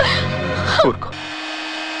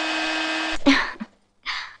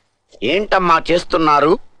 ఏంటమ్మా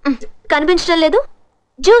చేస్తున్నారు? కనిపించడం లేదు,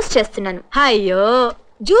 జ్యూస్ చేస్తున్నాను. అయ్యో,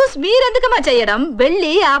 జ్యూస్ మీరెందుకమ్మా చేయడం?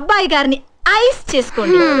 వెళ్ళి ఆ అబ్బాయి గారిని ఐస్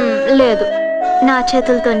చేసుకోండి. లేదు, నా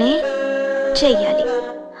చేతులతోనే చెయ్యాలి.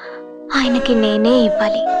 ఆయనకి నేనే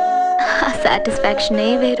ఇవ్వాలి. ఆ సాటిస్ఫాక్షనే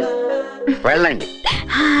వేరు. వెళ్ళండి.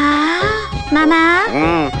 మామా,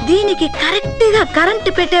 దీనికి కరెక్ట్ గా కరెంట్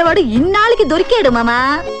పెట్టేవాడు ఇన్నాళ్ళకి దొరికాడు మామా.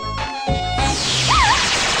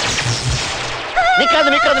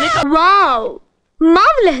 Wow,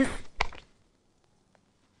 marvellous,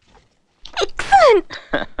 excellent.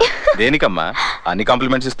 దేనికమ్మా అన్ని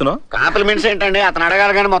కాంప్లిమెంట్స్ ఇస్తున్నావు? కాంప్లిమెంట్స్ ఏంటండి, అతను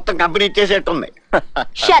అడగాలి కానీ మొత్తం కంపెనీ ఇచ్చేసేట్టుంది.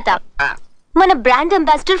 Shut up. మన బ్రాండ్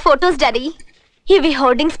అంబాసిడర్ ఫోటోస్ డాడీ. ఇవి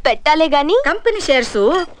హోర్డింగ్స్ పెట్టాలే గాని కంపెనీ షేర్స్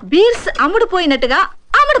బీర్స్ అమ్ముడుపోయినట్టుగా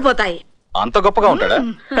అమ్ముడుపోతాయి. అంత గొప్పగా ఉంటాడా?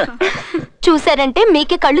 చూసారంటే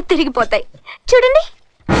మీకే కళ్ళు తిరిగిపోతాయి. చూడండి.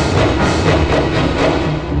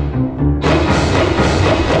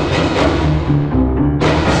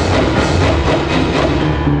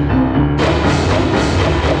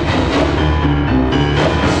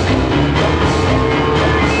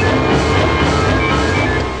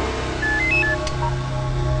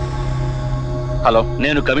 హలో,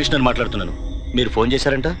 నేను కమిషనర్ మాట్లాడుతున్నాను. మీరు ఫోన్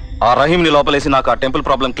చేశారంట? ఆ రహీంని లోపలేసి నాకు ఆ టెంపుల్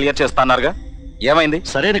ప్రాబ్లం క్లియర్ చేస్తాన్నారుగా, ఏమైంది?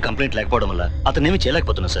 సరైన కంప్లైంట్ లేకపోవడం వల్ల అతనేమి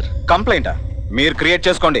చేయలేకపోతున్నా సార్. కంప్లైంటా? మీరు క్రియేట్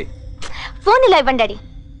చేసుకోండి. ఫోన్ ఇలా ఇవ్వండి డాడీ.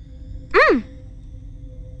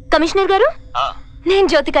 కమిషనర్ గారు, నేను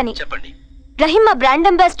జ్యోతికని. చెప్పండి. రహీం మా బ్రాండ్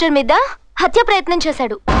అంబాసిడర్ మీద హత్య ప్రయత్నం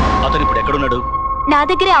చేశాడు. అతను ఇప్పుడు ఎక్కడున్నాడు? నా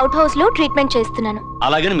దగ్గరే అవుట్ హౌస్ లో ట్రీట్మెంట్ చేస్తున్నాను.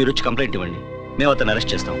 అలాగని మీరు వచ్చి కంప్లైంట్ ఇవ్వండి, మేము అతను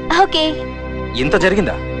అరెస్ట్ చేస్తాం. ఓకే. ఇంత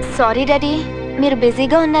జరిగిందా? సారీ డాడీ, మీరు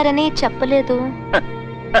బిజీగా ఉన్నారని చెప్పలేదు.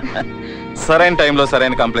 సరైన టైంలో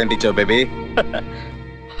సరైన కంప్లైంట్ ఇచ్చావు బేబీ.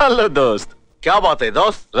 హలో దోస్త్, क्या बात है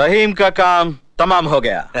दोस्त? रहीम का काम तमाम हो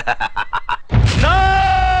गया.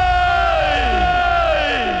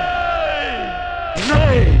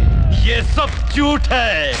 नहीं, ये सब झूठ है,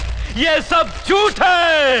 ये सब झूठ है,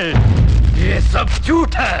 ये सब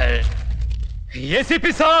झूठ है.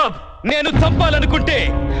 ఏసీపీ సాబ్, నేను చంపాలనుకుంటే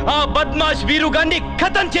ఆ బద్మాష్ వీరుగాన్ని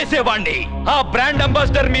ఖతం చేసేవాణ్ణి. ఆ బ్రాండ్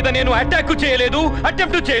అంబాసిడర్ మీద నేను అటాక్ చేయలేదు,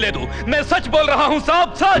 అటెంప్ట్ చేయలేదు. मैं सच बोल रहा हूं साहब,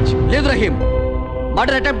 सच. లేదు రహీం,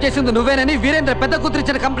 మర్డర్ అటెంప్ట్ చేసింది నువ్వేనని వీరేంద్ర పెద్ద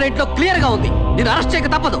కూతురిచ్చిన కంప్లైంట్ లో క్లియర్ గా ఉంది. నేను అరెస్ట్ చేయక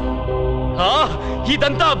తప్పదు.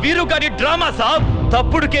 ఇదంతా వీరుగాని డ్రామా సాబ్.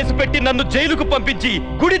 తప్పుడు కేసు పెట్టి నన్ను జైలుకు పంపించి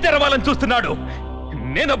గుడి తెరవాలని చూస్తున్నాడు.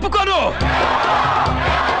 నేను ఒప్పుకోను.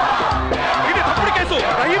 ఇది తప్పుడు కేసు.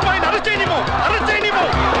 Rahim భాయ్ని arrest చేయనివ్వు, arrest చేయనివ్వు.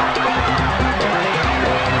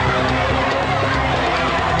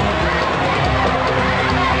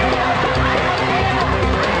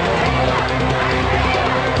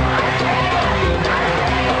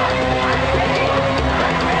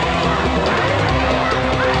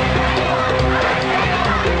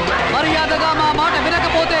 మర్యాదగా మా మాట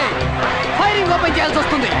వినకపోతే ఫైరింగ్ ఓపెన్ చేయాల్సి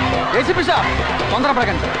వస్తుంది. ఏసీపీ సాబ్,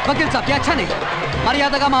 తొందరపడకండి. వకీల్ సాబ్, అచ్చా नहीं.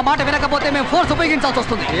 మర్యాదగా మా మాట వినకపోతే మేము ఫోర్స్ ఉపయోగించాల్సి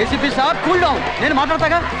వస్తుంది. ఏసీపీ సార్ కూల్ డౌన్, నేను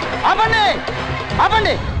మాట్లాడతాగా. ఆపండి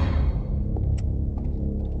ఆపండి.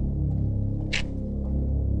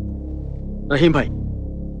 రహీం భాయ్,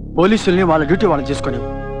 పోలీసుల్ని వాళ్ళ డ్యూటీ వాళ్ళు చేసుకుని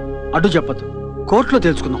అడ్డు చెప్పొద్దు. కోర్టులో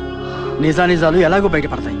తెలుసుకుందాం. నిజానిజాలు ఎలాగో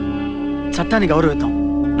బయటపడతాయి. చట్టాన్ని గౌరవిద్దాం.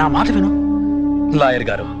 నా మాట విను. లాయర్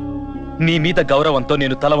గారు, మీ మీద గౌరవంతో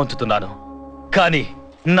నేను తల వంచుతున్నాను. కానీ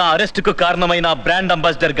నా అరెస్టుకు కారణమైన బ్రాండ్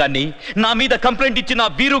అంబాసిడర్ గాన్ని, నా మీద కంప్లైంట్ ఇచ్చిన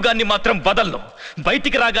వీరు గాన్ని మాత్రం వదలను.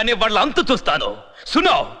 బయటికి రాగానే వాళ్ళ అంతు చూస్తాను.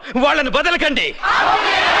 సునో, వాళ్ళని వదలకండి.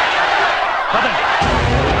 వదలండి.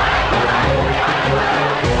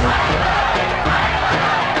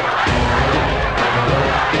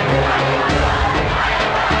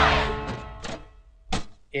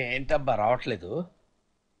 ఏంటబ్బా రావట్లేదు?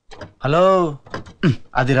 హలో,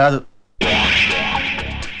 అది రాదు.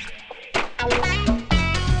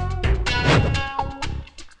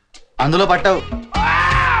 అందులో పట్టావు.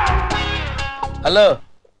 హలో,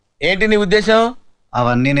 ఏంటి నీ ఉద్దేశం?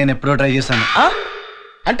 అవన్నీ నేను ఎప్పుడో ట్రై చేశాను.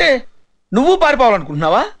 అంటే నువ్వు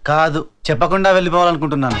పారిపోవాలనుకుంటున్నావా? కాదు, చెప్పకుండా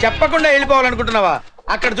వెళ్ళిపోవాలనుకుంటున్నాను. చెప్పకుండా వెళ్ళిపోవాలనుకుంటున్నావా?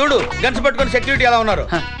 అక్కడ చూడు, గన్స్ పట్టుకొని సెక్యూరిటీ ఎలా ఉన్నారు.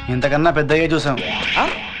 ఇంతకన్నా పెద్దగా చూసాం.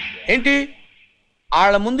 ఏంటి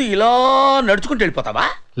వాళ్ళ ముందు ఇలా నడుచుకుంటూ వెళ్ళిపోతావా?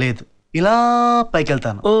 లేదు, ఇలా పైకి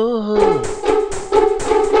వెళ్తాను. ఓహో,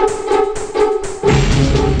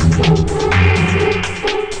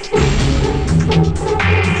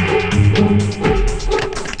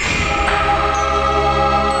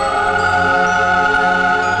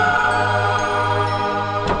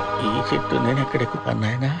 ఈ చెట్టు నేను ఎక్కడెక్కుతాను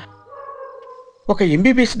నాయనా? ఒక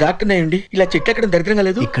ఎంబీబీఎస్ డాక్టర్ అయ్యండి ఇలా చెట్టు ఎక్కడం దరిద్రంగా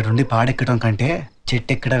లేదు. ఇక్కడుండి పాడెక్కడం కంటే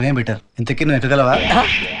చెట్టు ఎక్కడమే బెటర్. ఇంతకీ నువ్వు ఎక్కగలవా?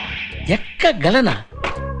 ఎక్కగలనా?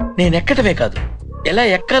 నేను ఎక్కడమే కాదు, ఎలా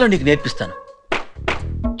ఎక్కాలో నీకు నేర్పిస్తాను.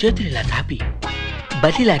 చేతులు ఇలా చాపి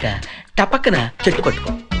బలిలాగా టపక్కన చెట్టు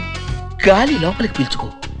పట్టుకో, గాలి లోపలికి పీల్చుకో,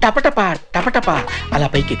 టపటపా టపటపా అలా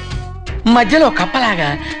పైకి మధ్యలో కప్పలాగా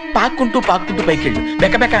పాక్కుంటూ పాక్కుంటూ పైకెళ్ళు.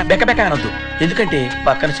 బెకబెక బెకబెక అనొద్దు, ఎందుకంటే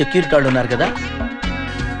పక్కన సెక్యూరిటీ వాళ్ళు ఉన్నారు కదా.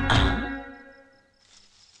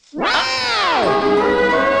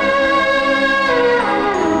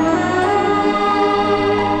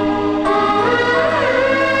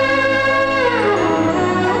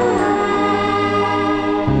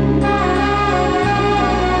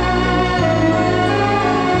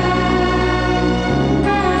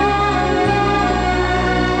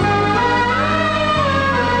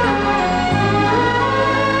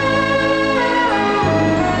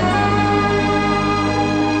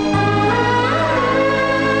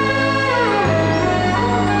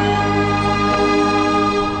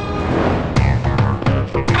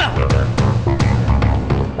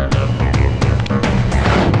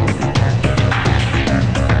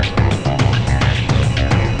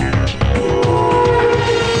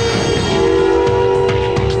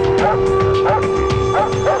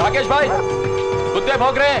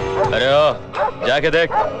 अरे ओ, जाके देख।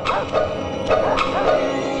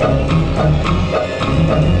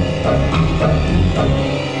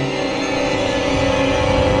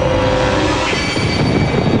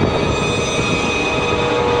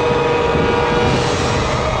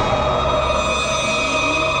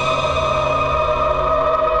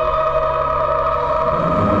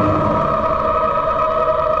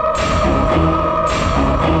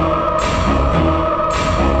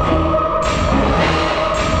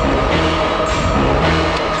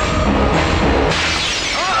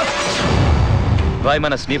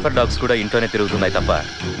 మన స్నీపర్ డాగ్స్ కూడా ఇంట్లోనే తిరుగుతున్నాయి తప్ప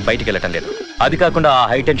బయటికి వెళ్ళటం లేదు. అది కాకుండా ఆ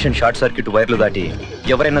హై టెన్షన్ షార్ట్ సర్క్యూట్ వైర్లు దాటి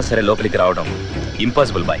ఎవరైనా సరే లోపలికి రావడం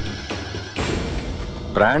impossible bye.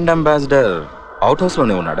 Brand ambassador out house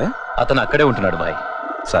లోనే ఉన్నాడా? అతను అక్కడే ఉంటున్నాడు బాయ్.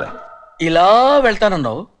 సరే, ఇలా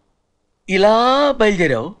వెళ్తానన్నావు, ఇలా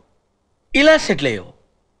బయలుదేరావు, ఇలా సెటిల్ అయ్యావు.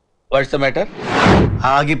 What's the matter?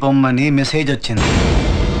 ఆగి పొమ్మని మెసేజ్ వచ్చింది.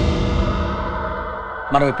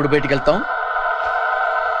 మనం ఎప్పుడు బయటికి వెళ్తాం?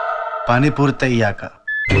 పని పూర్తయ్యాక.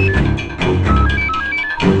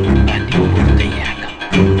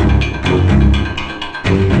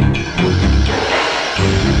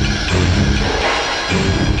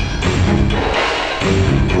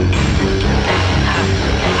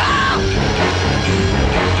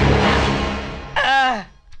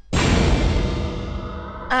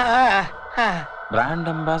 Brand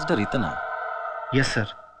ambassador ఇతనా? Yes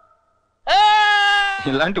sir.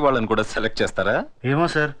 ఇలాంటి వాళ్ళని కూడా సెలెక్ట్ చేస్తారా? ఏమో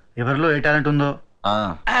సార్, ఎవరిలో ఏ టాలెంట్ ఉందో.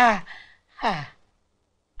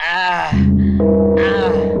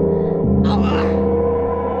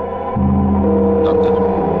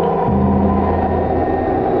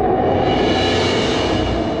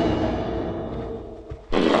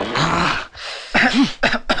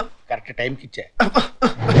 కరెక్ట్ టైంకి ఇచ్చా.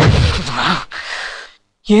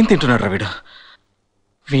 ఏం తింటున్నాడు రవిడు?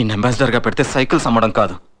 వీడిని అంబాసిడర్ గా పెడితే సైకిల్స్ అమ్మడం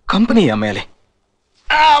కాదు, కంపెనీ అమ్మేయాలి.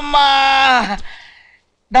 అమ్మా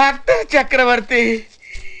డాక్టర్ చక్రవర్తి,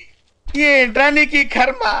 ఏంట్రా నీకు ఈ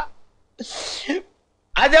కర్మ?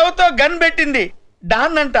 అదెవతో గన్ పెట్టింది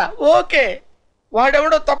డాన్ అంట. ఓకే,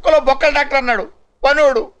 వాడెవడో తొక్కలో బొక్కల డాక్టర్ అన్నాడు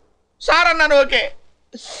పనోడు. సార్ అన్నాను ఓకే.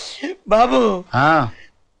 బాబు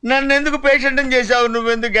నన్ను ఎందుకు పేషెంట్ చేసావు?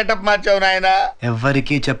 నువ్వెందుకు గెటప్ మార్చావు నాయన?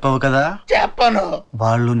 ఎవ్వరికీ చెప్పవు కదా? చెప్పను.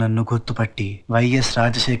 వాళ్ళు నన్ను గుర్తుపట్టి వైఎస్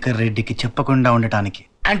రాజశేఖర్ రెడ్డికి చెప్పకుండా ఉండటానికి.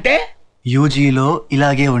 అంటే యూజీలో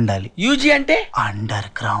ఇలాగే ఉండాలి. యూజీ అంటే అండర్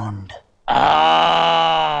గ్రౌండ్.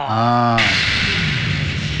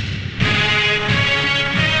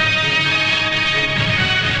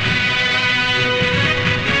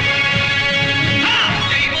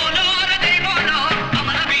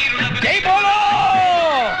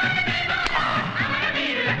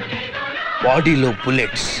 బాడీలో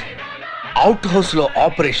బుల్లెట్స్, అవుట్ హౌస్ లో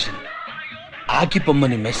ఆపరేషన్,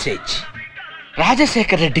 ఆగిపోమ్మని మెసేజ్.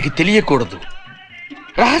 రాజశేఖర్ రెడ్డికి తెలియకూడదు,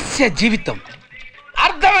 రహస్య జీవితం.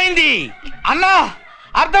 అర్థమైంది అన్నా,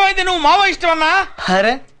 అర్థమైంది. నువ్వు మావోయిస్టు అన్నా?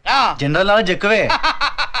 అరే జనరల్ నాలెడ్జ్ ఎక్కువే.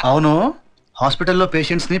 అవును, హాస్పిటల్లో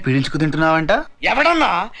పేషెంట్స్ ని పీడించుకు తింటున్నావంట.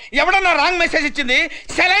 ఎవడన్నా రాంగ్ మెసేజ్ ఇచ్చింది.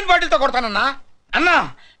 సెలైన్ బాటిల్తో కొడతానన్నా. అన్నా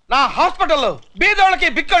నా హాస్పిటల్లో బీదోళ్ళకి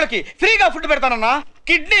బిక్కోళ్ళకి ఫ్రీగా ఫుడ్ పెడతానన్నా.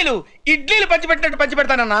 కిడ్నీలు ఇడ్లీలు పంచిపెట్టినట్టు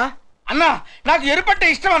పంచిపెడతానన్నా. అన్నా నాకు ఎరుపట్టే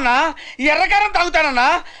ఇష్టం అన్నా. ఎర్రకారం తాగుతానన్నా.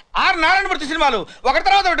 6 నారాయణమూర్తి సినిమాలు ఒకటి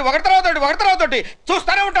తర్వాత ఒకటి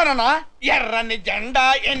చూస్తానే ఉంటానన్నా. ఎర్రని జెండా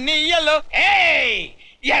ఎన్నియ్యలో,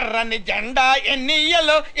 ఎర్రని జెండా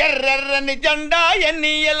ఎన్నియ్యలో, ఎర్రెర్రని జెండా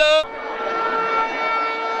ఎన్నియ్యలో.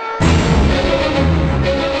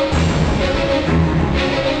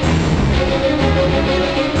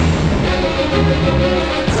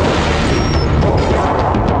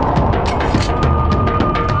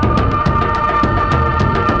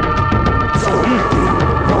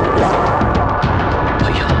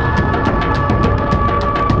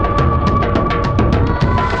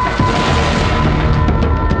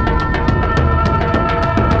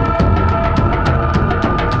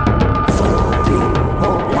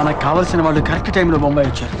 కావాల్సిన వాళ్ళు కరెక్ట్ టైంలో బొంబాయి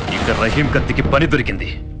వచ్చారు. ఇక రహీం కత్తికి పని దొరికింది.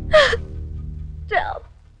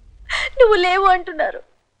 నువ్వు లేవు అంటున్నారు,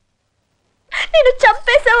 నేను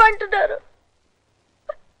చంపేశావు అంటున్నారు.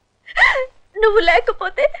 నువ్వు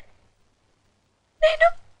లేకపోతే నేను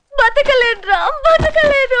బతకలేను Ram,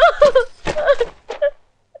 బతకలేను.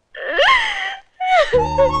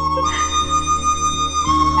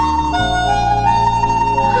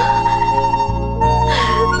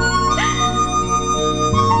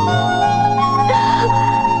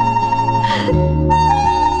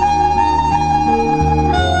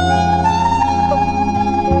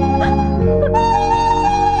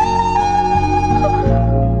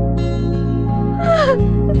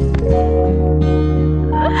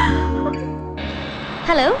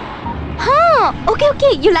 Hello? Okay,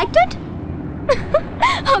 you liked it?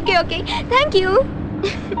 Okay, thank you.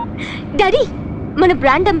 Daddy, మన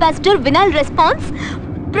బ్రాండ్ అంబాసిడర్ వినాల్ రెస్పాన్స్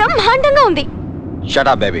బ్రహ్మాండంగా ఉంది. Shut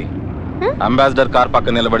up baby. Ambassador car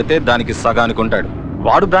పక్కన నిలబడితే దానికి సగానికి ఉంటాడు.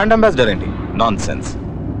 వాడు బ్రాండ్ అంబాసిడర్ ఏంటి? Nonsense.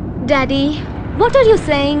 Daddy, what are you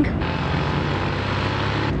saying?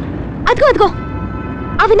 అదిగో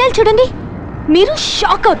ఆ వినాల్ చూడండి, మీరు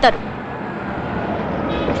షాక్ అవుతారు.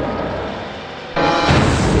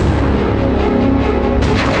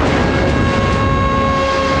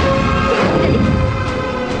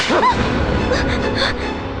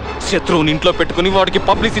 శత్రువుని ఇంట్లో పెట్టుకుని వాడికి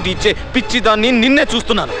పబ్లిసిటీ ఇచ్చే పిచ్చి దాన్ని నిన్నే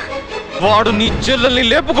చూస్తున్నాను. వాడు నీ చెల్లెల్ని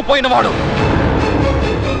లేపుకుపోయిన వాడు.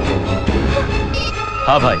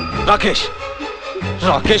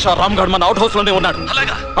 రాకేష్ ఆ రామ్గఢ్ మన అవుట్ హౌస్ లోనే ఉన్నాడు.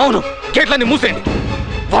 అవును, గేట్లన్నీ మూసేయండి.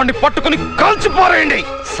 వాడిని పట్టుకుని కాల్చిపోరేయండి.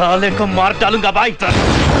 సాలేకు మార్ డాలుంగా బాయ్.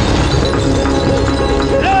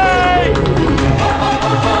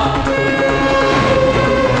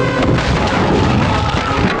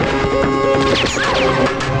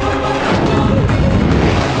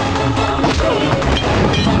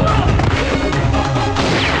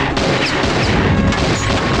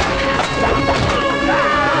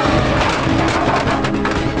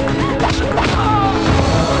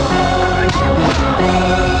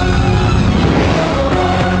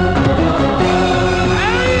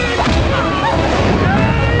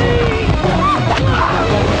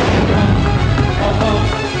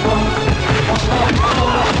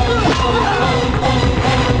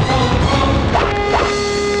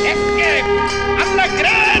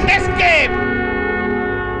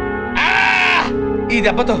 ఈ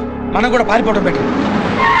దెబ్బతో మనం కూడా పారిపోవడం బెటర్.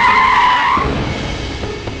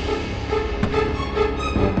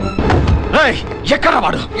 ఎక్కడ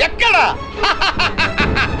వాడు? ఎక్కడ?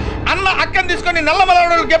 అక్కని తీసుకొని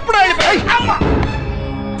నల్లమలకి ఎప్పుడు వెళ్ళిపోయి.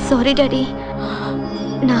 సారీ డాడీ,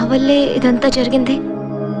 నా వల్లే ఇదంతా జరిగింది.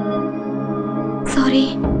 సారీ.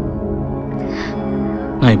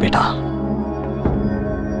 నై బేటా,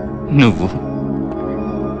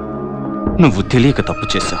 నువ్వు తెలియక తప్పు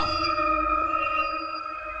చేశావు.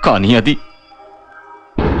 కానీ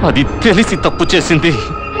అది తెలిసి తప్పు చేసింది.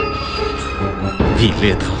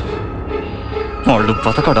 వీల్లేదు, వాళ్ళు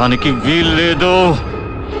బతకడానికి వీల్లేదు.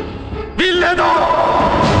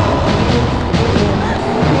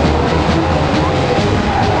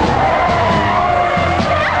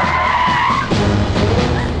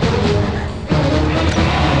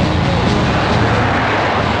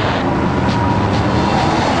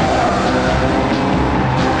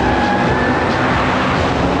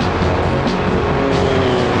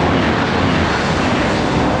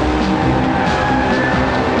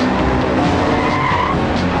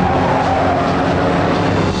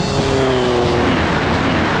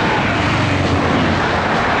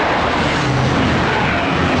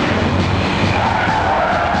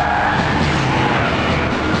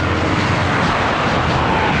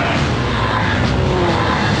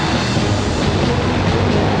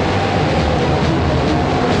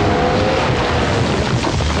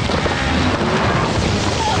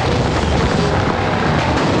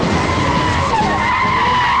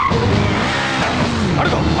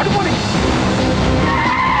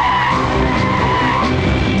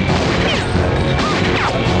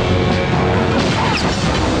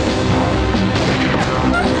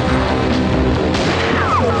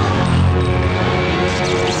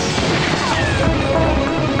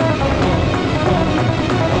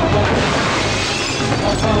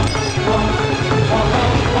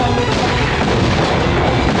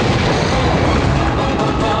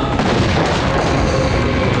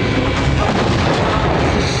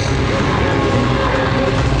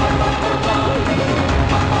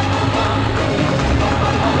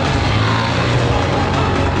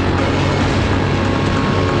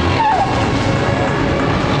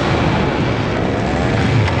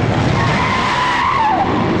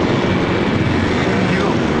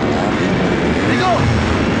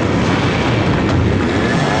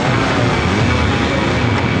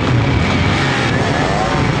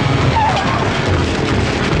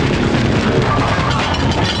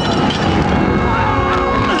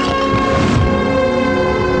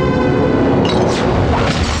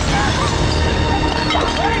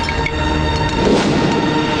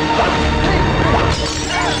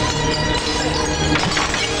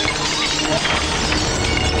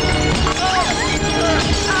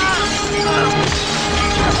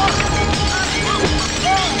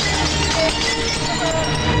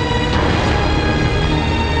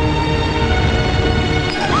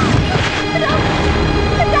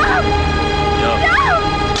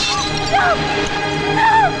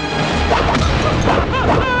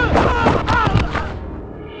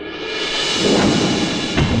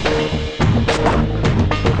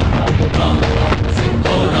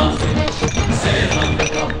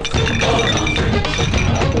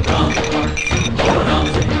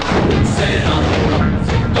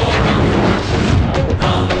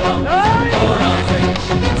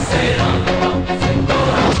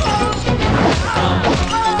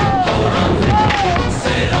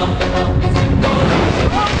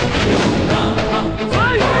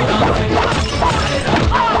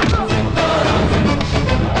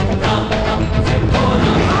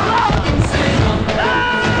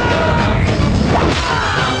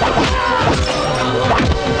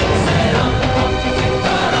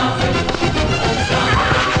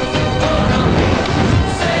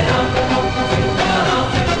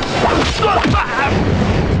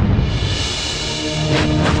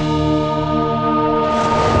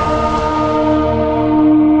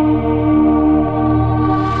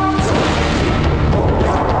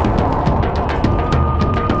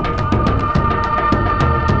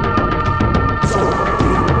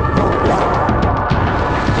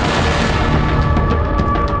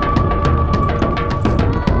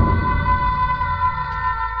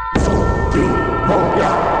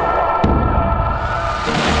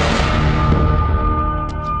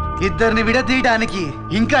 ఇద్దరిని విడదీయడానికి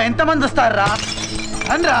ఇంకా ఎంతమంది వస్తారా?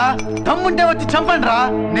 అనరా, దమ్ముంటే వచ్చి చంపండ్రా.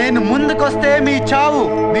 నేను ముందుకొస్తే మీ చావు,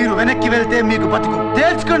 మీరు వెనక్కి వెళ్తే మీకు బతుకు.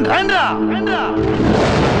 తేల్చుకోండి, రండ్రా రండ్రా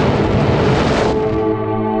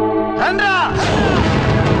రండ్రా.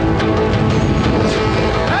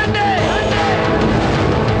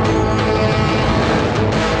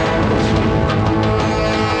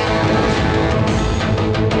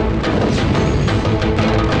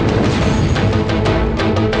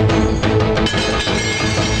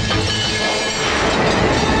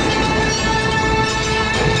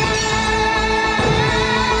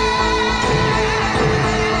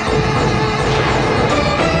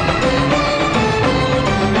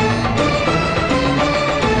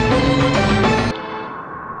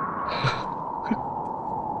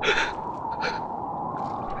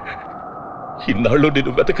 ఇన్నాళ్ళు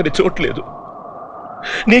నేను వెతకని చోట్లేదు,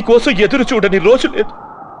 నీకోసం ఎదురు చూడని రోజు లేదు.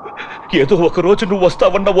 ఏదో ఒక రోజు నువ్వు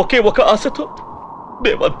వస్తావన్న ఒకే ఒక ఆశతో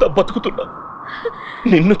మేమంతా బతుకుతున్నాం.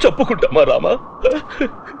 నిన్ను చెప్పుకుంటామా రామా?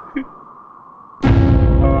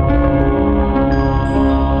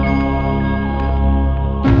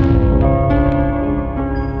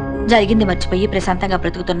 జరిగింది మర్చిపోయి ప్రశాంతంగా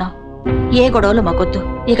బ్రతుకుతున్నాం. ఏ గొడవలు మాకొద్దు,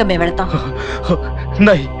 ఇక మేము వెళతాం.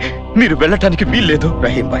 మీరు వెళ్ళటానికి వీల్లేదు.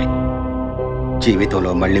 రహీం భాయ్,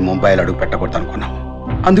 జీవితంలో మళ్ళీ ముంబైలో అడుగు పెట్టకూడదు అనుకున్నాం.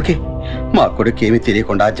 అందుకే మా కొడుకు ఏమీ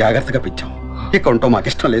తెలియకుండా జాగ్రత్తగా పెంచాం. ఇక ఉంటాం మాకు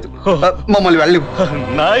ఇష్టం లేదు. మమ్మల్ని వెళ్ళి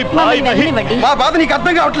మా బాధ నీకు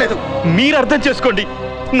అర్థం కావట్లేదు. మీరు అర్థం చేసుకోండి,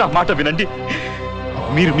 నా మాట వినండి.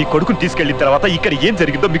 మీరు మీ కొడుకుని తీసుకెళ్లిన తర్వాత ఇక్కడ ఏం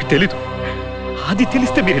జరిగిందో మీకు తెలీదు. అది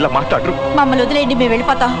తెలిస్తే మీరు ఇలా మాట్లాడరు. మమ్మల్ని వదిలేయండి, మేము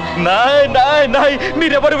వెళ్ళిపోతాం. నాయ్ నాయ్ నాయ్,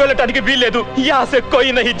 మీరెవరు వెళ్ళటానికి వీల్లేదు. యాసే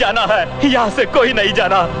కోయి నహీ జానా హై, యాసే కోయి నహీ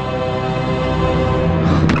జానా.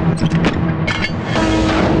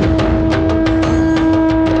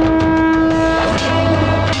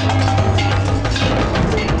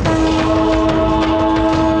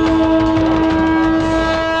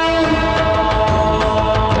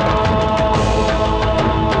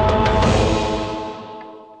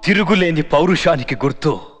 తిరుగులేని పౌరుషానికి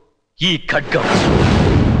గుర్తు ఈ ఖడ్గం.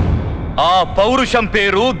 ఆ పౌరుషం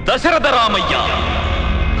పేరు దశరథ రామయ్య.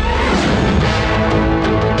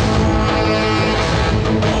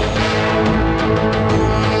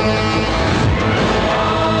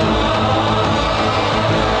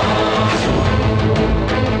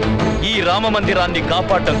 ఈ రామ మందిరాన్ని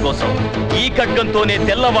కాపాడటం కోసం ఈ ఖడ్గంతోనే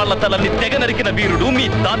తెల్లవాళ్ల తలల్ని తెగ నరికిన వీరుడు మీ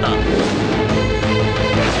తాత.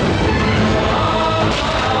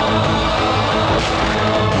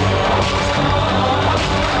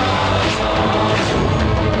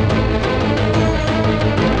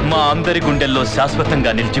 మా అందరి గుండెల్లో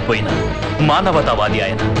శాశ్వతంగా నిలిచిపోయిన మానవతావాది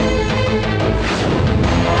ఆయన.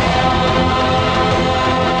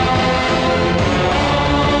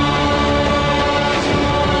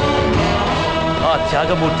 ఆ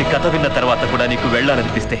త్యాగమూర్తి కథ విన్న తర్వాత కూడా నీకు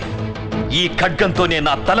వెళ్ళాలనిపిస్తే ఈ ఖడ్గంతోనే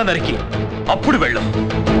నా తల నరికి అప్పుడు వెళ్ళు.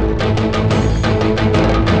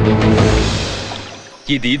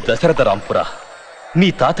 ఇది దశరథ రాంపుర, మీ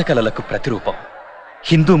తాత కలలకు ప్రతిరూపం.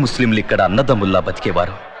 హిందూ ముస్లింలు ఇక్కడ అన్నదమ్ముల్లా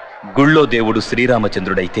బతికేవారు. గుళ్ళో దేవుడు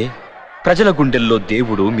శ్రీరామచంద్రుడైతే ప్రజల గుండెల్లో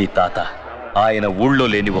దేవుడు మీ తాత. ఆయన ఊళ్ళో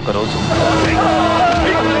లేని ఒకరోజు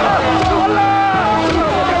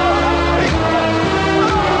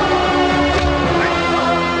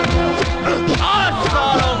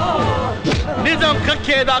నిజం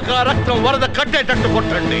కక్కేదాకా రక్తం వరద కట్టేటట్టు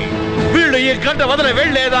కొట్టండి. వీళ్ళు ఈ గడ్డ వదిలి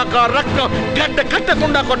వెళ్లేదాకా రక్తం గడ్డ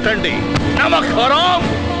కట్టకుండా కొట్టండి. నమస్కారం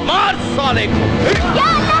మార్సాలేకు.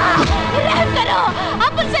 रहम करो,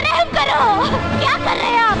 अब मुझसे रहम करो. क्या कर रहे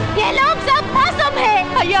हैं आप? ये लोग सब मासूम हैं.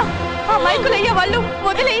 అయ్యా, అమాయకులయ్యా వాళ్ళు,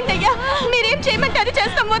 వదిలేయండి అయ్యా. మీరేం చేయమంటే అది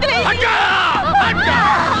చేస్తాం, వదిలేయండి.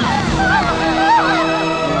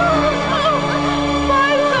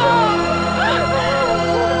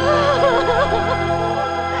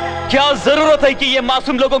 क्या जरूरत है कि ये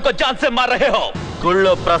मासूम लोगों को जान से मार रहे हो?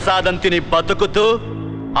 గుళ్ళో ప్రసాదం తిని బతుకుతూ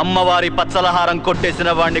అమ్మవారి పచ్చలహారం కొట్టేసిన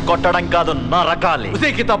వాడిని కొట్టడం కాదు, నరకాలి.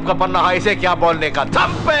 उसी किताब का पन्ना है, इसे क्या बोलने का?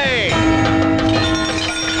 थंपे!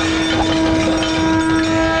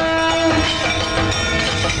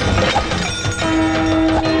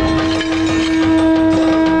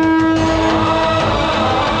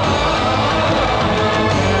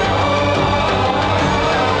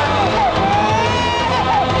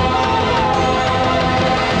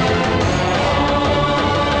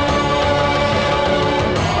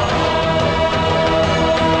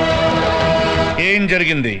 ఏం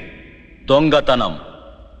జరిగింది? దొంగతనం.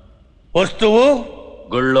 వస్తువు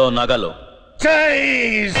గుళ్ళో నగలు. జై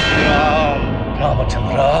శ్రీరామ్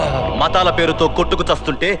రామచంద్ర. మతాల పేరుతో కొట్టుకు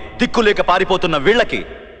చస్తుంటే దిక్కులేక పారిపోతున్న వీళ్ళకి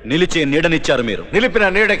నిలిచే నీడనిచ్చారు మీరు. నిలిపిన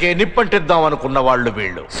నీడకే నిప్పంటిద్దాం అనుకున్న వాళ్ళు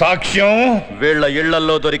వీళ్ళు. సాక్ష్యం వీళ్ళ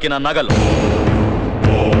ఇళ్లల్లో దొరికిన నగలు.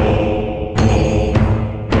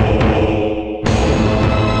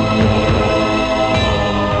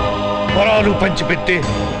 పొరాలు పంచిపెట్టి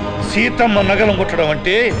సీతమ్మ నగలం కొట్టడం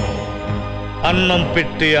అంటే అన్నం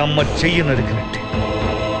పెట్టి అమ్మ చెయ్యి నరికినట్టే.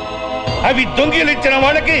 అవి దొంగిలించిన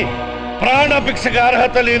వాళ్ళకి ప్రాణభిక్షకు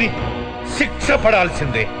అర్హత లేని శిక్ష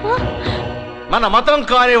పడాల్సిందే. మన మతం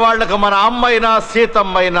కాని వాళ్లకు మన అమ్మైనా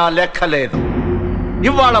సీతమ్మైనా లెక్కలేదు.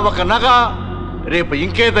 ఇవాళ ఒక నగ, రేపు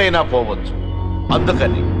ఇంకేదైనా పోవచ్చు.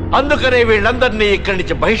 అందుకనే వీళ్ళందరినీ ఇక్కడి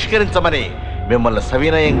నుంచి బహిష్కరించమని మిమ్మల్ని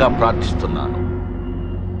సవినయంగా ప్రార్థిస్తున్నాను.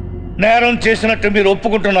 నేరం చేసినట్టు మీరు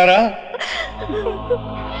ఒప్పుకుంటున్నారా?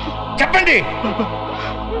 చెప్పండి.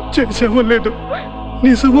 చేసామో లేదు,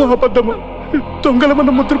 నిజమో అబద్ధమో దొంగల మన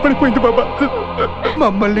ముద్ర పడిపోయింది బాబా.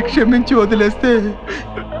 మమ్మల్ని క్షమించి వదిలేస్తే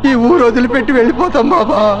ఈ ఊరు వదిలిపెట్టి వెళ్ళిపోతాం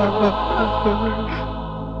బాబా.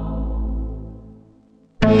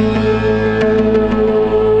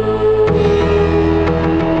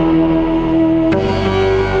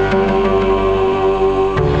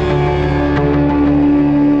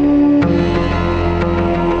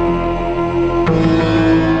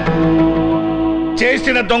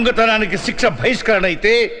 చేసిన దొంగతనానికి శిక్ష బహిష్కరణ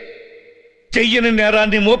అయితే చెయ్యని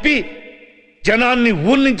నేరాన్ని మోపి జనాన్ని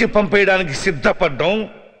ఊరి నుంచి పంపేయడానికి సిద్ధపడ్డం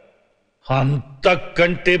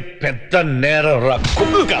అంతకంటే పెద్ద నేరం రా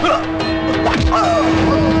కుక్క.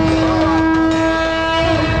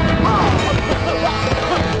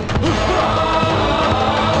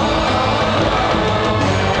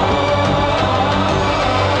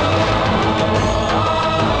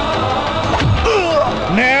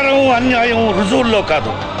 నేరం అన్యాయం రుజువుల్లో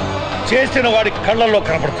కాదు, చేసిన వాడి కళ్ళల్లో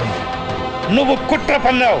కనబడుతుంది. నువ్వు కుట్ర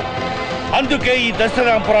పన్నావు, అందుకే ఈ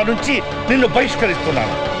దశరాంపురా నుంచి నిన్ను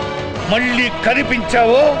బహిష్కరిస్తున్నాను. మళ్ళీ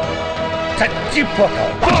కనిపించావో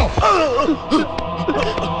చచ్చిపోతావు.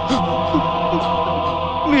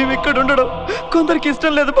 మేమిక్కడ ఉండడం కొందరికి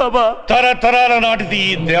ఇష్టం లేదు బాబా. తరతరాల నాటిది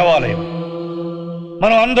ఈ దేవాలయం.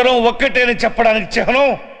 మనం అందరం ఒక్కటేని చెప్పడానికి చిహ్నం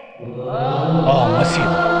ఆ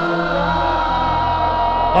మసీదు.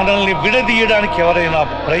 మనల్ని విడదీయడానికి ఎవరైనా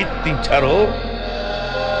ప్రయత్నించారో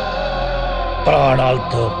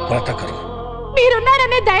ప్రాణాలతో బ్రతకరు.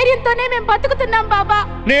 మీరున్నారనే ధైర్యంతోనే మేము బతుకుతున్నాం బాబా.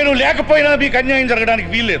 నేను లేకపోయినా మీకు అన్యాయం జరగడానికి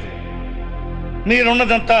వీల్లేదు.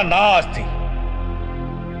 నేనున్నదంతా నా ఆస్తి.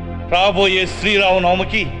 రాబోయే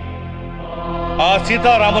శ్రీరామనవమికి ఆ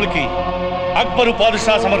సీతారాములకి అక్బరు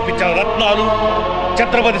పాదుషా సమర్పించిన రత్నాలు,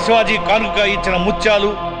 ఛత్రపతి శివాజీ కానుకగా ఇచ్చిన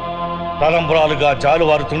ముత్యాలు తలంబరాలుగా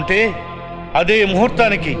జాలువారుతుంటే, అదే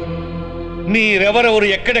ముహూర్తానికి మీరెవరెవరు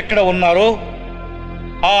ఎక్కడెక్కడ ఉన్నారో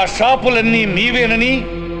ఆ షాపులన్నీ మీవేనని,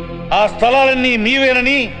 ఆ స్థలాలన్నీ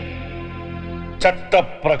మీవేనని చట్ట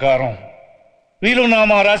ప్రకారం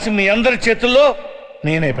వీలునామా రాసి మీ అందరి చేతుల్లో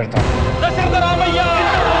నేనే పెడతాను.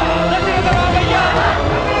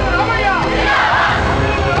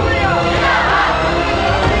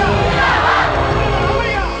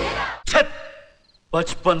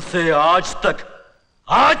 बचपन से आज तक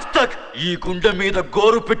ఈ గుండె మీద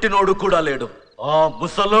గోరు పెట్టినోడు కూడా లేడు. ఆ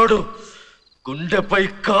ముసలోడు గుండెపై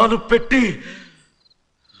కాలు పెట్టి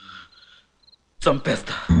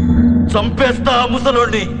చంపేస్తా ఆ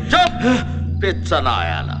ముసలోడిని.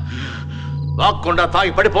 పిచ్చనాయాల వాక్కుండా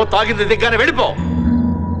తాగి పడిపో, తాగింది దిగ్గానే వెళ్ళిపో.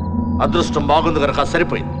 అదృష్టం బాగుంది కనుక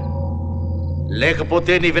సరిపోయింది.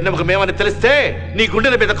 లేకపోతే నీ వెన్నెముక మేమని తెలిస్తే నీ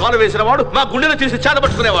గుండెల మీద కాలు వేసిన వాడు మా గుండెలు తీసి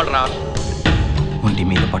చేతపట్టుకునేవాడు రా. ఒంటి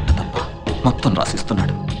మీద పట్ట తప్ప మొత్తం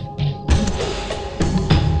రాసిస్తున్నాడు.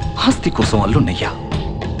 ఆస్తి కోసం అల్లున్నయ్యా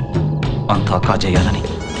అంతా కాజేయాలని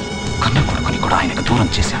కన్న కొడుకుని కూడా ఆయనకు దూరం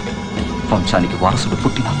చేశాను. వంశానికి వారసుడు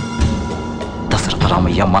పుట్టిన దశరథ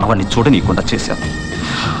రామయ్య మనవణ్ణి చూడనీయకుండా చేశాను.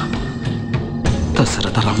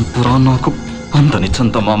 దశరథ రాంపురా నాకు అందని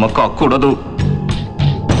చందమామ కాకూడదు.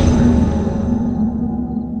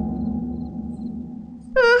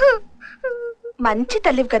 మంచి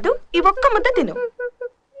తల్లివి కదూ, ఈ ఒక్క ముద్ద తిను.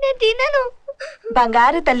 నేను తినను.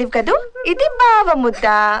 బంగారు తల్లివి కదూ, ఇది బావ ముద్ద.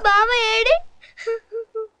 బావ ఏడి?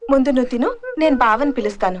 ముందు నువ్వు తిను, నేను బావని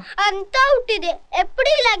పిలుస్తాను. అంతా ఉట్టిదే, ఎప్పుడు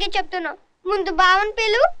ఇలాగే చెప్తున్నా. ముందు బావని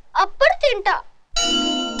పిలు, అప్పుడు తింటా.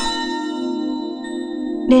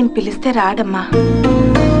 నేను పిలిస్తే రాడమ్మా.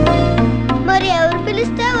 మరి ఎవరు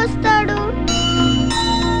పిలిస్తే వస్తాడు?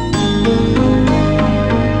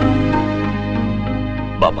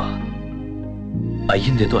 బాబా,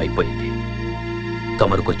 అయ్యిందేదో అయిపోయింది.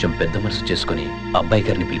 తమరు కొంచెం పెద్ద మనసు చేసుకుని అబ్బాయి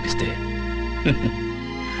గారిని పిలిపిస్తే.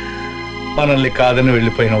 మనల్ని కాదని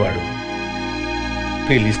వెళ్ళిపోయిన వాడు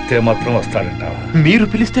పిలిస్తే మాత్రం వస్తాడంటావా? మీరు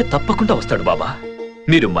పిలిస్తే తప్పకుండా వస్తాడు బాబా.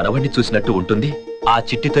 మీరు మనవణ్ణి చూసినట్టు ఉంటుంది, ఆ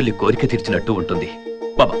చిట్టి తల్లి కోరిక తీర్చినట్టు ఉంటుంది.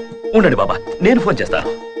 బాబా ఉండండి బాబా, నేను ఫోన్ చేస్తాను.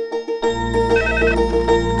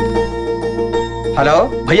 హలో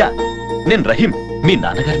భయ్యా, నేను రహీం. మీ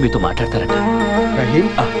నాన్నగారు మీతో మాట్లాడతారట. రహీం?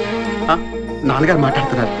 నాన్నగారు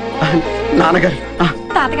మాట్లాడుతున్నారు. నాన్నగారు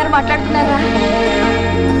తాతగారు మాట్లాడుతున్నారా?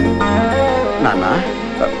 నాన్న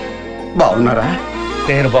బాగున్నారా?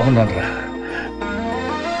 నేను బాగున్నాను రా.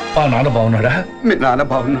 మా నాన్న బాగున్నాడా? మీ నాన్న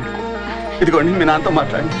బాగున్నాడు. ఇదిగోండి మీ నాన్నతో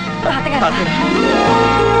మాట్లాడండి.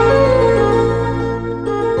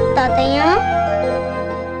 తాతయ్య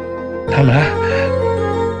నాన్న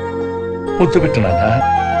ముద్దు పెట్టు నాన్న.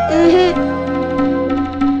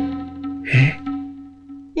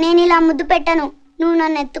 నేను ఇలా ముద్దు పెట్టను. నువ్వు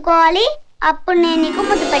నన్ను ఎత్తుకోవాలి, అప్పుడు నేను నీకు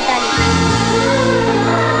ముద్దు పెట్టాలి.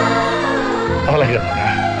 అలాగే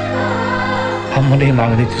అమ్మని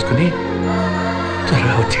నాన్నని తీసుకుని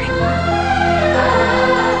త్వరగా వచ్చి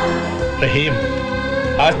రహీం,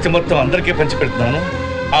 ఆస్తి మొత్తం అందరికీ పంచి పెడుతున్నాను.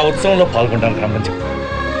 ఆ ఉత్సవంలో పాల్గొనడానికి రమ్మని చెప్పు.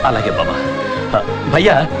 అలాగే బాబా.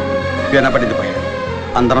 భయ్యా వినపడింది భయ్యా,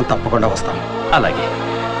 అందరం తప్పకుండా వస్తాం. అలాగే.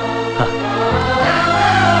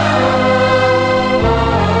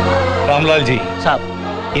 రామ్లాల్జీ సాబ్,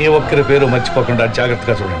 ఏ ఒక్కరి పేరు మర్చిపోకుండా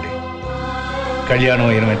జాగ్రత్తగా చూడండి. కళ్యాణం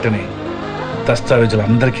అయిన వెంటనే దస్తావేజులు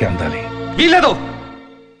అందరికీ అందాలి. వీలేదు,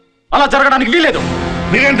 అలా జరగడానికి వీలేదు.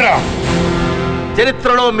 వీరేంద్ర,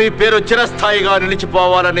 చరిత్రలో మీ పేరు చిరస్థాయిగా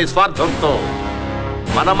నిలిచిపోవాలనే స్వార్థంతో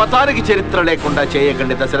మన మతానికి చరిత్ర లేకుండా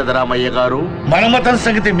చేయకండి దశరథ రామయ్య గారు. మన మతం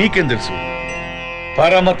సంగతి మీకేం తెలుసు?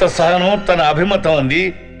 పరమత సహనం తన అభిమతం అంది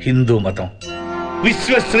హిందూ మతం.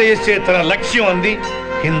 విశ్వశ్రేయస్సే తన లక్ష్యం అంది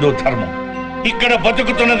హిందూ ధర్మం. ఇక్కడ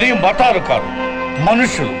బతుకుతున్నది మతాలు కాదు,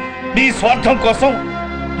 మనుషులు. మీ స్వార్థం కోసం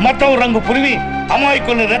మతం రంగు పురివి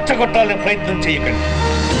అమాయకుల్ని రెచ్చగొట్టాలని ప్రయత్నం చేయకండి.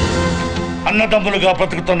 అన్నదమ్ములుగా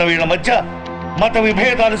బ్రతుకుతున్న వీళ్ళ మధ్య మత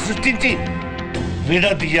విభేదాలు సృష్టించి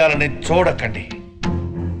విడదీయాలని చూడకండి.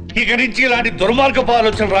 ఇక నుంచి ఇలాంటి దుర్మార్గపు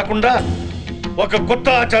ఆలోచన రాకుండా ఒక కొత్త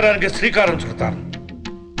ఆచారానికి శ్రీకారం చుడతారు.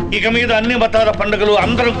 ఇక మీద అన్ని మతాల పండుగలు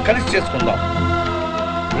అందరం కలిసి చేసుకుందాం.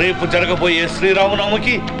 రేపు జరగబోయే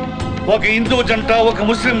శ్రీరామనవమికి ఒక హిందూ జంట, ఒక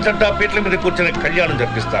ముస్లిం జంట పీటల మీద కూర్చొని కళ్యాణం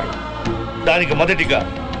జరిపిస్తారు. దానికి మొదటిగా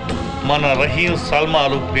మన రహీం,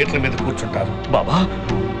 సల్మాలు పీటల మీద కూర్చుంటారు. బాబా,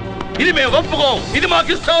 ఇది మేము ఒప్పుకోం. ఇది మాకు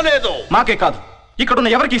ఇష్టం లేదు. మాకే కాదు, ఇక్కడున్న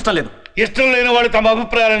ఎవరికి ఇష్టం లేదు. ఇష్టం లేని వాళ్ళు తమ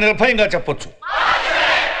అభిప్రాయాలను నిర్భయంగా చెప్పొచ్చు.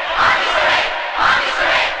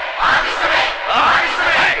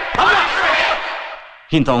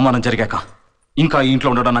 ఇంత అవమానం జరిగాక ఇంకా ఈ ఇంట్లో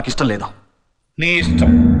ఉండడం నాకు ఇష్టం లేదు. నీ ఇష్టం.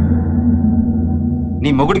 నీ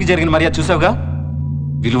మొగుడికి జరిగిన మర్యాద చూసావుగా,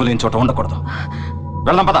 విలువ లేని చోట ఉండకూడదు.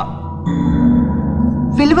 వెళ్దాం పద.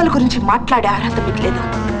 విలువల గురించి మాట్లాడే అర్హత మీకు లేదు.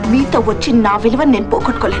 మీతో వచ్చి నా విలువను నేను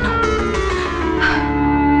పోగొట్టుకోలేను.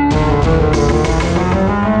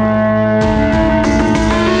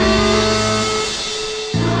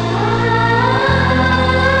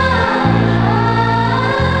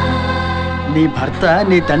 నీ భర్త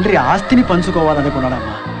నీ తండ్రి ఆస్తిని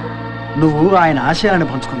పంచుకోవాలనుకున్నాడమ్మా. నువ్వు ఆయన ఆశయాలను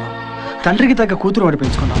పంచుకున్నావు. తండ్రికి తగ్గ కూతురు వాడు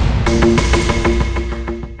పెంచుకున్నావు.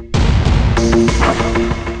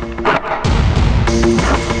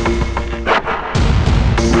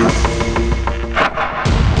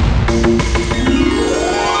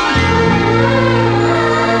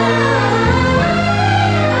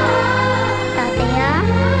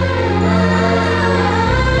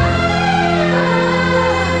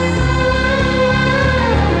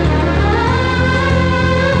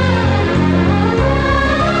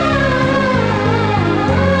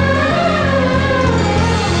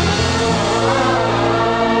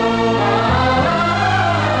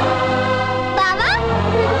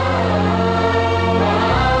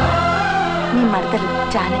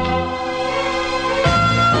 జానకి.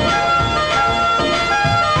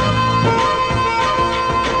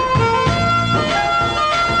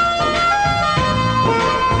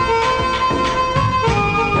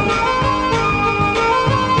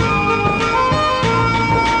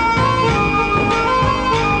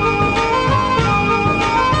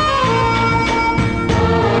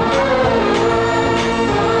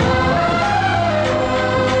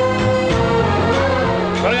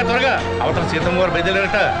 త్వరగా త్వరగా అవతల సీతమ్మ గారు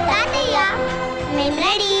బయలుదేరట.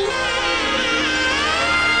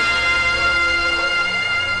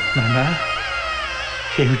 నాన్నా,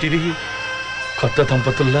 ఏమిటిది? కొత్త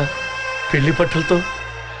దంపతుల్లా పెళ్లి పట్టులతో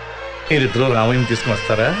మీరిద్దరూ రామయ్యని తీసుకుని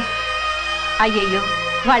వస్తారా? అయ్యయ్యో,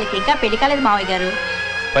 వాళ్ళకి ఇంకా పెళ్లి కాలేదు మావయ్య గారు.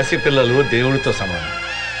 పసిపిల్లలు దేవుడితో సమానం.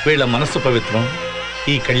 వీళ్ళ మనస్సు పవిత్రం,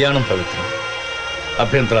 ఈ కళ్యాణం పవిత్రం.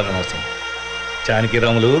 అభ్యంతరాలు అనవసరం.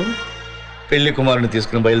 జానకిరాములు, పెళ్లి కుమారుని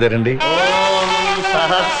తీసుకుని బయలుదేరండి.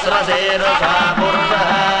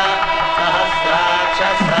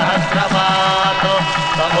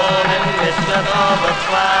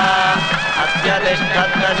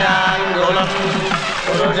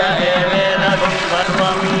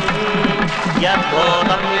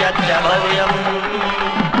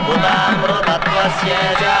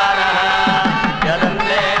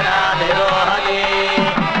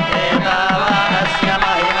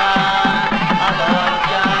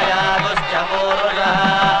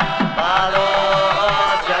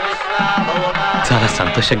 చాలా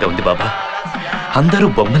సంతోషంగా ఉంది బాబా. అందరూ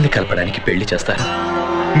బొమ్మల్ని కలపడానికి పెళ్లి చేస్తారు,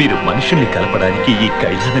 మీరు మనుషుల్ని కలపడానికి ఈ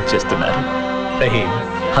కళ్యాణం చేస్తున్నారు. రహీం,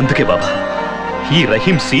 అందుకే బాబా ఈ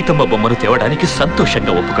రహీం సీతమ్మ బొమ్మను తేవడానికి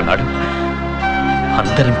సంతోషంగా ఒప్పుకున్నాడు.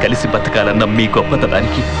 అందరం కలిసి బతకాలన్న మీ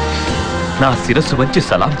గొప్పతనానికి నా శిరస్సు వంచి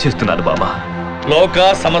సలాం చేస్తున్నాను బాబా. లోక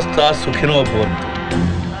సమస్త సుఖినో భవంతు.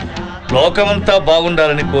 లోకమంతా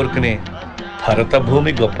బాగుండాలని కోరుకునే భరత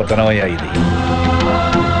భూమి గొప్పతనమయ్యా ఇది.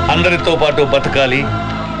 అందరితో పాటు బతకాలి,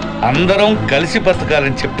 అందరం కలిసి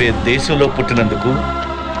బతకాలని చెప్పే దేశంలో పుట్టినందుకు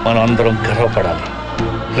మనం అందరం గర్వపడాలి.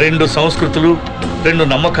 2 సంస్కృతులు, 2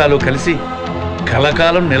 నమ్మకాలు కలిసి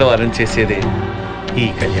కలకాలం నిలవాలని చేసేదే ఈ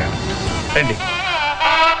కళ్యాణం. రండి.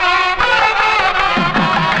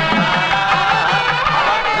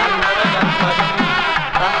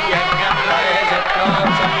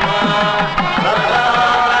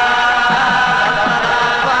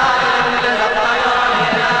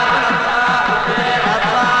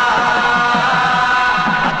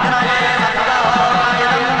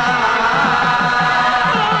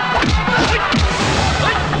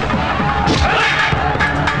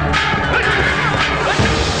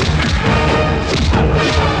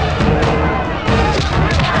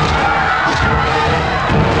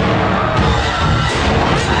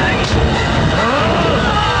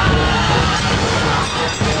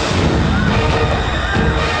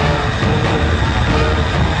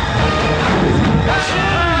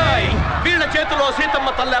 సీతమ్మ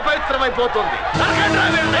తల్లి అపవిత్రమైపోతుంది.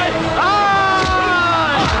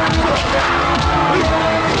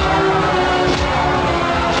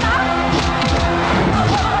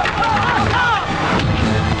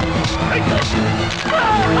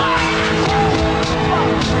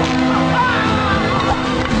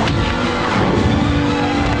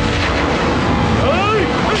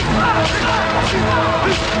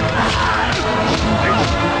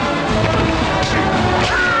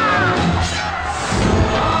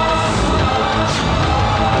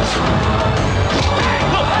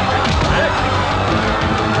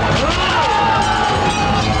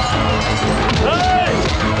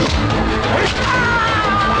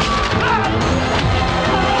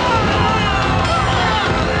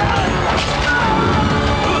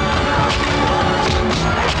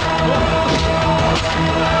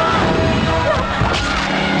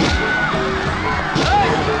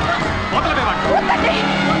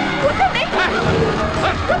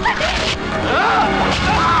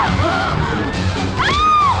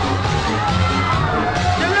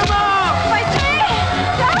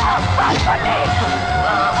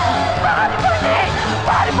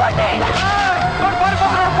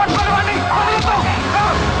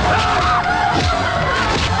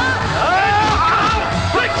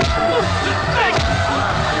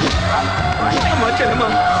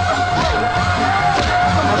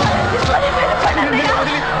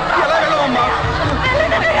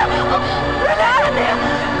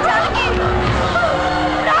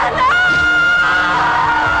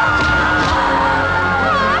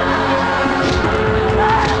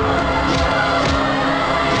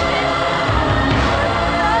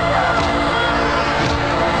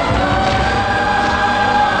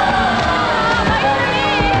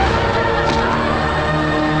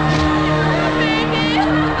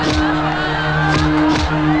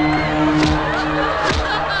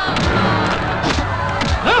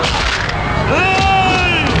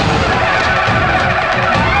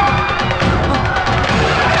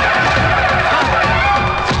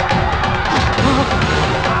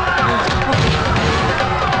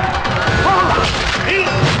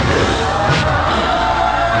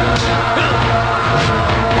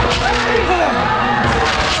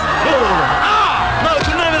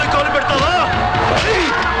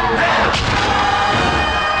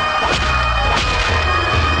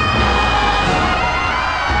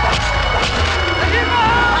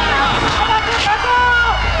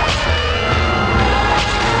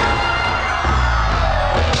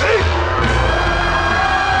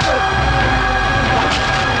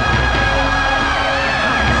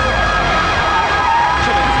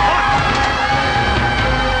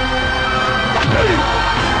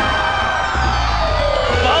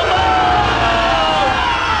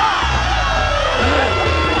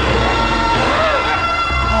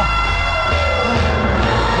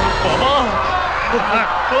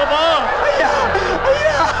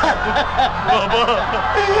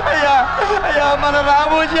 అయ్యా మన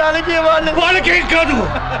రామోజానికి వాళ్ళకేం కాదు.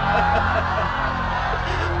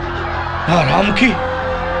 ఆ రాముకి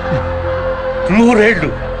 100 ఏళ్ళు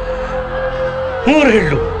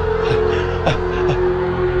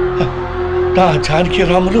నా జానకి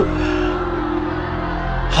రాములు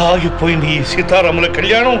ఆగిపోయిన ఈ సీతారాముల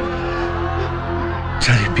కళ్యాణం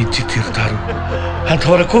జరిపించి తీరుతారు.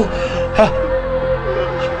 అంతవరకు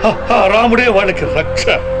ఆ రాముడే వాళ్ళకి రక్ష.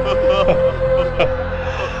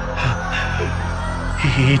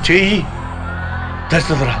 ఈ చెయ్యి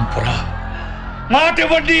దశరథరాంపుర మాట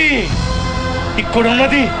ఇవ్వండి.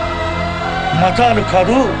 ఇక్కడున్నది మతాలు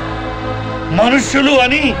కాదు మనుష్యులు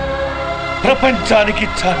అని ప్రపంచానికి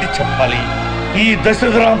చాటి చెప్పాలి. ఈ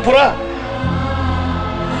దశరథరాంపుర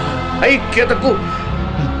ఐక్యతకు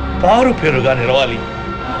మారు పేరుగా నిలవాలి.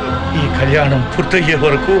 ఈ కళ్యాణం పూర్తయ్యే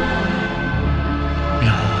వరకు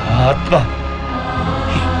నా ఆత్మ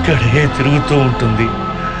ఇక్కడే తిరుగుతూ ఉంటుంది.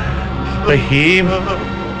 రహీం,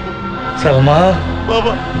 సల్మా,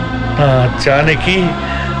 నా జానకి,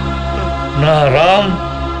 నా రామ్,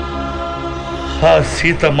 ఆ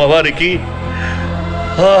సీతమ్మ వారికి,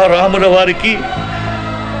 ఆ రాముల వారికి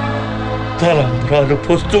తలంబ్రాలు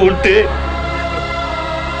పోస్తూ ఉంటే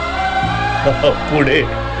అప్పుడే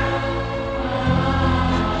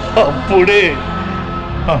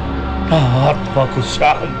నా ఆత్మకు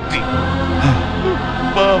శాంతి.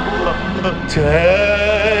 జై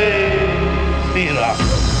శ్రీరామ్.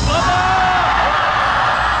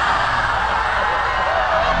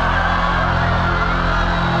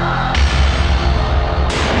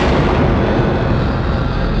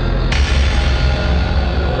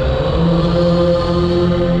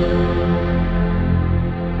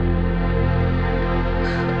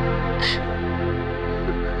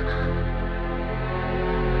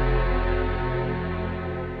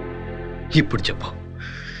 ఇప్పుడు చెప్పు,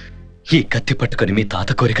 ఈ కత్తి పట్టుకొని మీ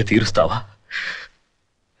తాత కోరిక తీరుస్తావా,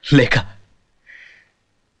 లేక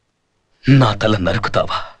నా తల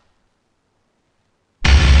నరుకుతావా?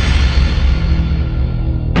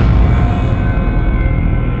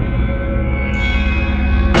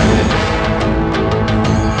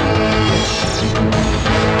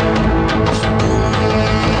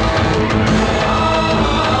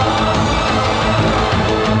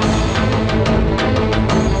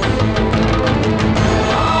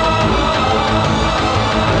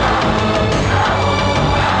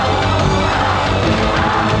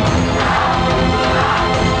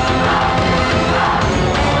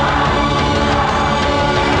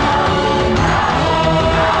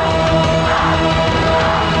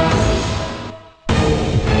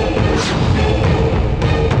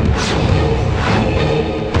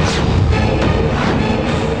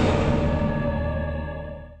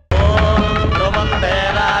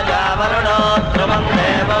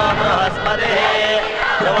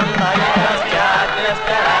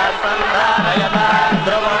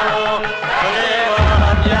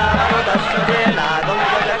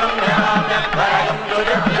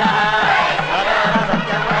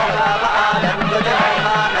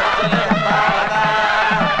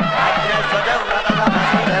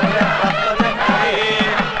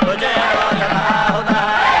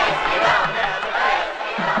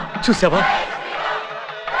 చూసావా,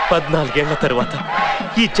 14 ఏళ్ల తరువాత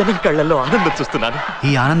ఈ జనం కళ్ళల్లో ఆనందం చూస్తున్నాను.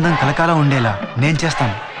 ఈ ఆనందం కలకాలం ఉండేలా నేను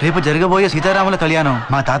చేస్తాను. రేపు జరగబోయే సీతారాముల కళ్యాణం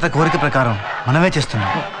మా తాత కోరిక ప్రకారం మనమే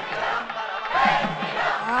చేస్తున్నాం.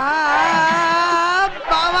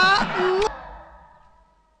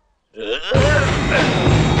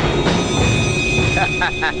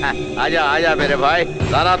 आजा आजा मेरे भाई,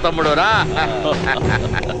 रारा तम्मुडो रा.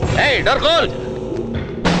 ए डोर खोल.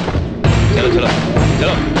 चलो चलो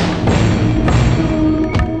चलो.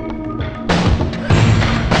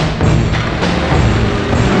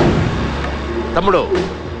 తమ్ముడు,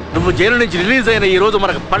 నువ్వు జైలు నుంచి రిలీజ్ అయిన ఈ రోజు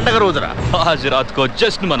మనకు పండగ రోజురా. आज रात को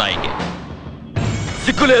जश्न मनाएंगे.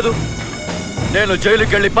 సిగ్గు లేదు? నేను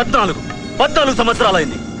జైలుకి వెళ్ళి 14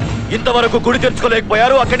 సంవత్సరాలైంది. ఇంతవరకు గుడి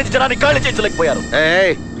తెచ్చుకోలేకపోయారు, అక్కడి నుంచి జనాన్ని ఖాళీ చేయించలేకపోయారు.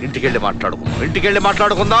 ఇంటికెళ్ళి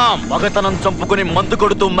మాట్లాడుకుందాం. మగతనం చంపుకుని మందు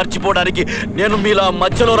కొడుతూ మర్చిపోవడానికి నేను మీలా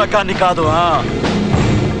మధ్యలో రకాన్ని కాదు.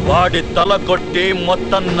 వాడి తల కొట్టి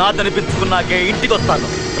మొత్తం నాదనిపించుకున్నాకే ఇంటికి వస్తాను.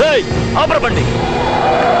 రేయ్, ఆపరబండి.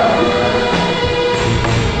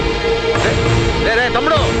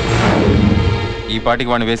 తమ్ముడు, ఈ పాటికి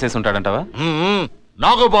వాడిని వేసేసి ఉంటాడంటావా?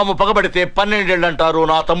 నాగుబాము పగబడితే 12 ఏళ్ళు అంటారు.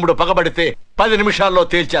 నా తమ్ముడు పగబడితే 10 నిమిషాల్లో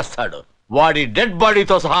తేల్చేస్తాడు. వాడి డెడ్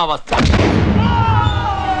బాడీతో సహా వస్తాడు.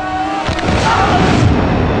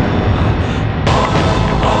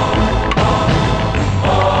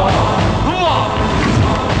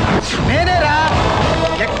 నేనేరా,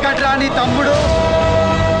 ఎక్కడ్రా నీ తమ్ముడు?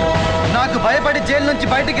 నాకు భయపడి జైలు నుంచి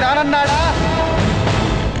బయటికి రానన్నాడా?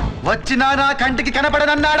 వచ్చినా నా కంటికి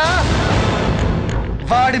కనపడనన్నాడా?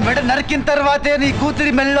 వాడి మెడ నరికిన తర్వాతే నీ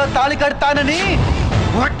కూతురి మెళ్ళలో తాళి కడతానని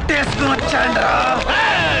ఒట్టేసుకుని వచ్చాండ్రా.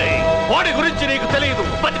 వాడి గురించి నీకు తెలియదు.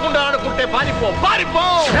 బతికుండా అనుకుంటే పారిపో.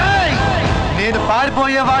 నేను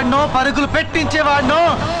పారిపోయేవాడినో పరుగులు పెట్టించేవాడినో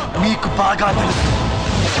మీకు బాగా తెలుసు.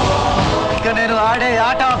 ఇక నేను ఆడే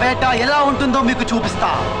ఆట వేట ఎలా ఉంటుందో మీకు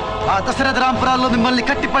చూపిస్తా. ఆ దశరథరాంపురాల్లో మిమ్మల్ని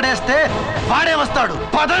కట్టి పడేస్తే వాడే వస్తాడు.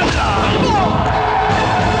 పదంగా.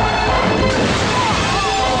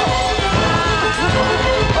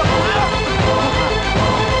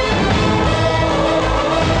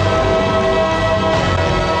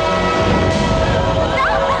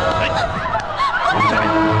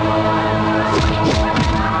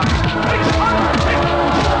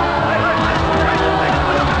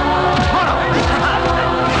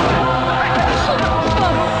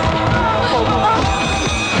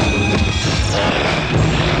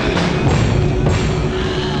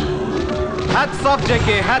 టేక్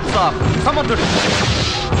ఏ హ్యాట్స్ ఆఫ్ సమర్థుడు.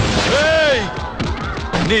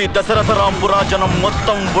 నీ దశరథరాంపురా జనం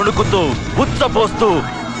మొత్తం వణుకుతూ ఉచ్చపోస్తూ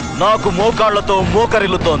నాకు మోకాళ్లతో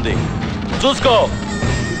మోకరిల్లుతోంది. చూసుకో.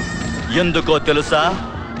 ఎందుకో తెలుసా?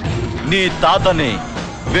 నీ తాతని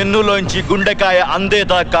వెన్నులోంచి గుండెకాయ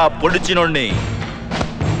అందేదాకా పొడిచినోణ్ణి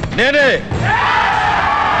నేనే.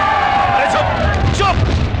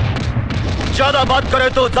 ज़्यादा बात करे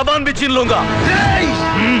तो जबान भी छीन लूंगा.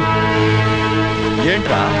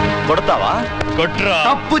 ఏంట్రా కొడతావా? కొట్రా.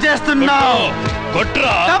 తప్పు చేస్తున్నావు.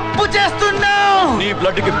 కొట్రా. తప్పు చేస్తున్నావు. నీ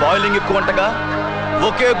బ్లడ్ కి బాయిలింగ్ ఎక్కువ అంటగా.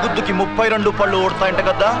 ఒకే గుద్దుకి 32 పళ్ళు ఓడతాయంట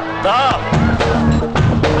కదా. దా.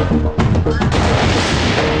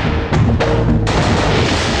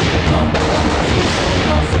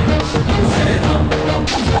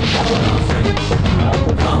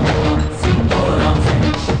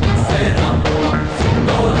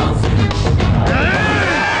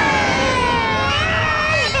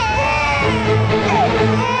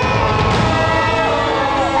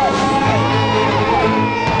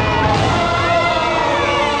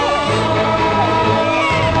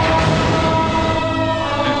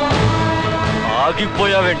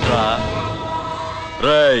 ఆగిపోయావేంట్రా?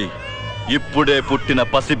 రేయ్, ఇప్పుడే పుట్టిన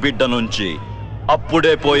పసిబిడ్డ నుంచి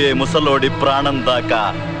అప్పుడే పోయే ముసలోడి ప్రాణం దాకా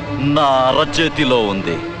నా అరచేతిలో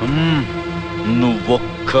ఉంది.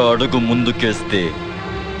 నువ్వొక్క అడుగు ముందుకేస్తే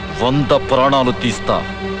 100 ప్రాణాలు తీస్తా.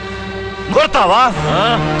 కొడతావా?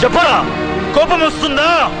 చెప్పరా? కోపం వస్తుందా?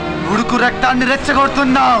 ఉడుకు రక్తాన్ని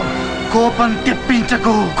రెచ్చగొడుతున్నావు. కోపం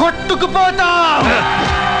తెప్పించకు, కొట్టుకుపోతావు.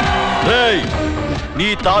 రేయ్, నీ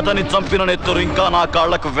తాతని చంపిన నెత్తురు ఇంకా నా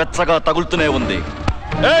కాళ్లకు వెచ్చగా తగులుతూనే ఉంది.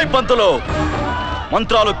 ఏయ్ పంతులు,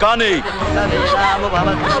 మంత్రాలు కాని.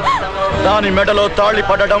 దాని మెడలో తాళి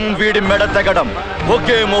పడడం, వీడి మెడ తెగడం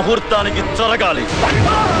ఒకే ముహూర్తానికి జరగాలి.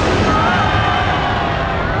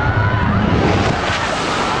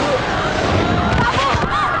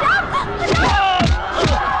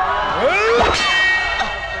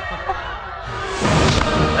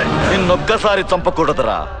 నిన్నొక్కసారి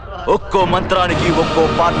చంపకూడదురా. ఒక్కో మంత్రానికి ఒక్కో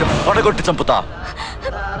పార్ట్ పడగొట్టి చంపుతా.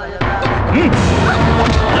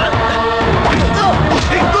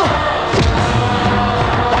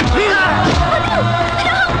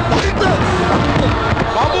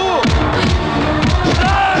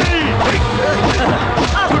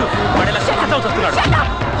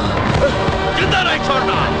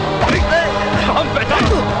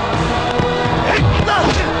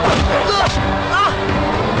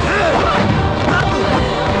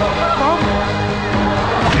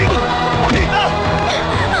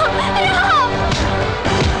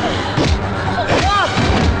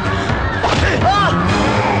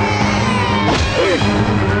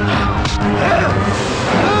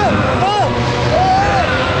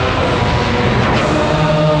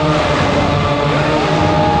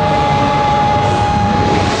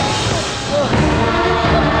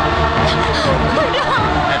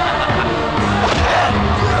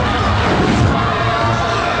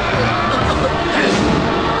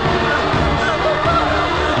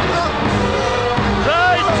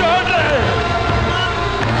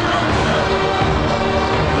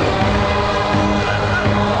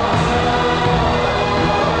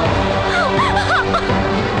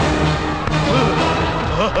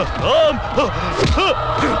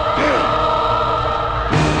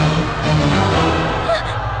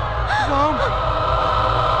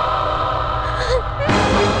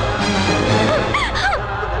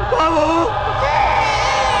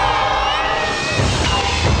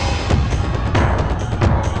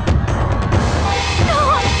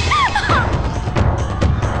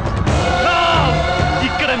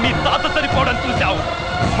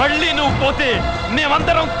 మళ్ళీ నువ్వు పోతే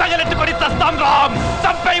మేమందరం తగలెట్టుకొని చస్తాం. రామ్,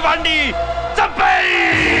 చంపై వాణ్ణి, Champai.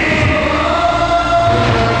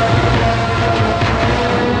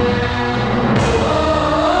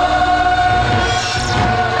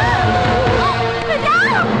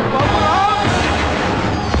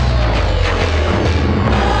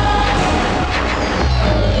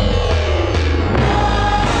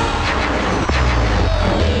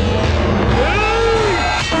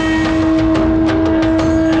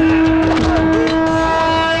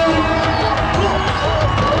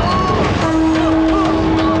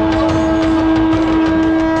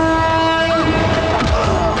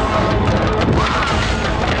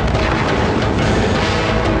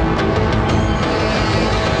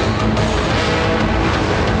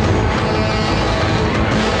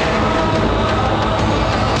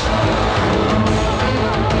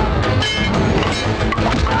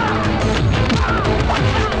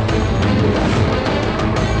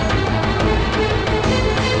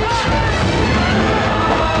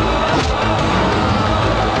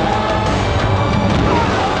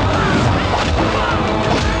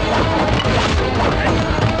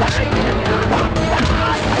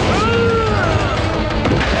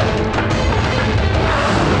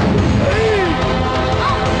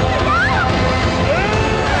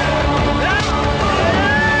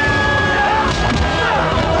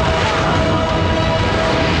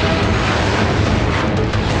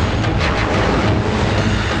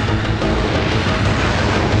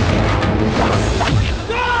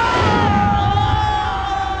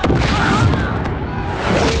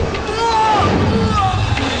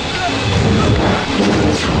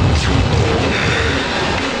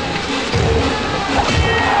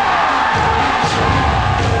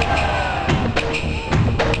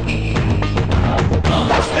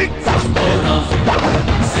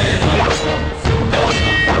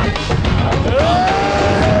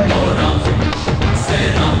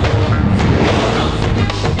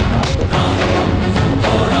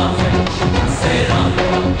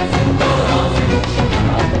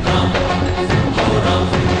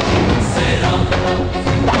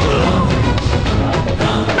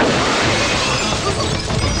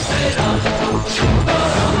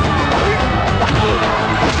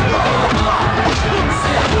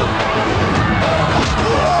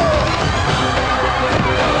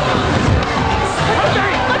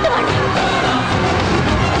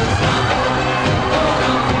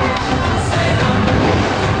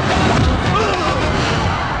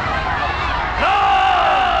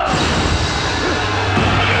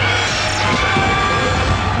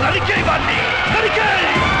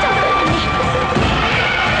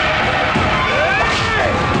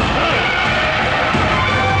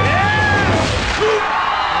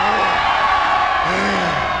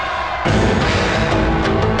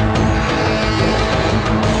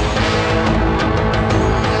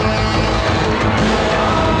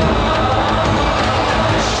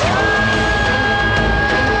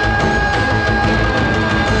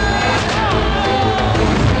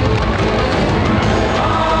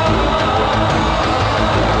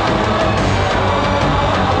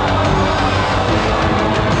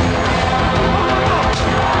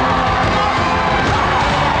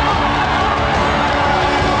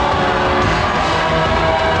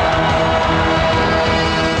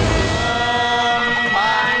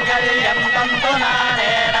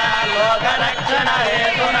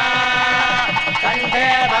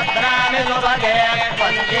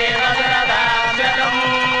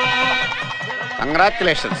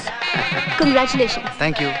 Congratulations. Congratulations.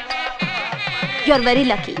 Thank you. You are very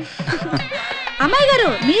lucky. అమ్మాయి గారు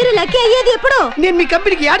మీరు లక్కీ అయ్యేది ఎప్పుడు? నేను మీ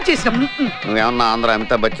కంపెనీకి యాడ్ చేసినాం. నువ్వేమన్నా ఆంధ్ర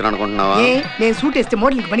అమితాబ్ బచ్చన్ అనుకుంటున్నావా? నేను సూట్ వేస్తే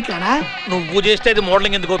మోడలింగ్ పనికిరానా? నువ్వు చేస్తే అది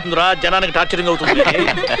మోడలింగ్ ఎందుకు అవుతుందిరా? జనానికి టార్చరింగ్ అవుతుంది.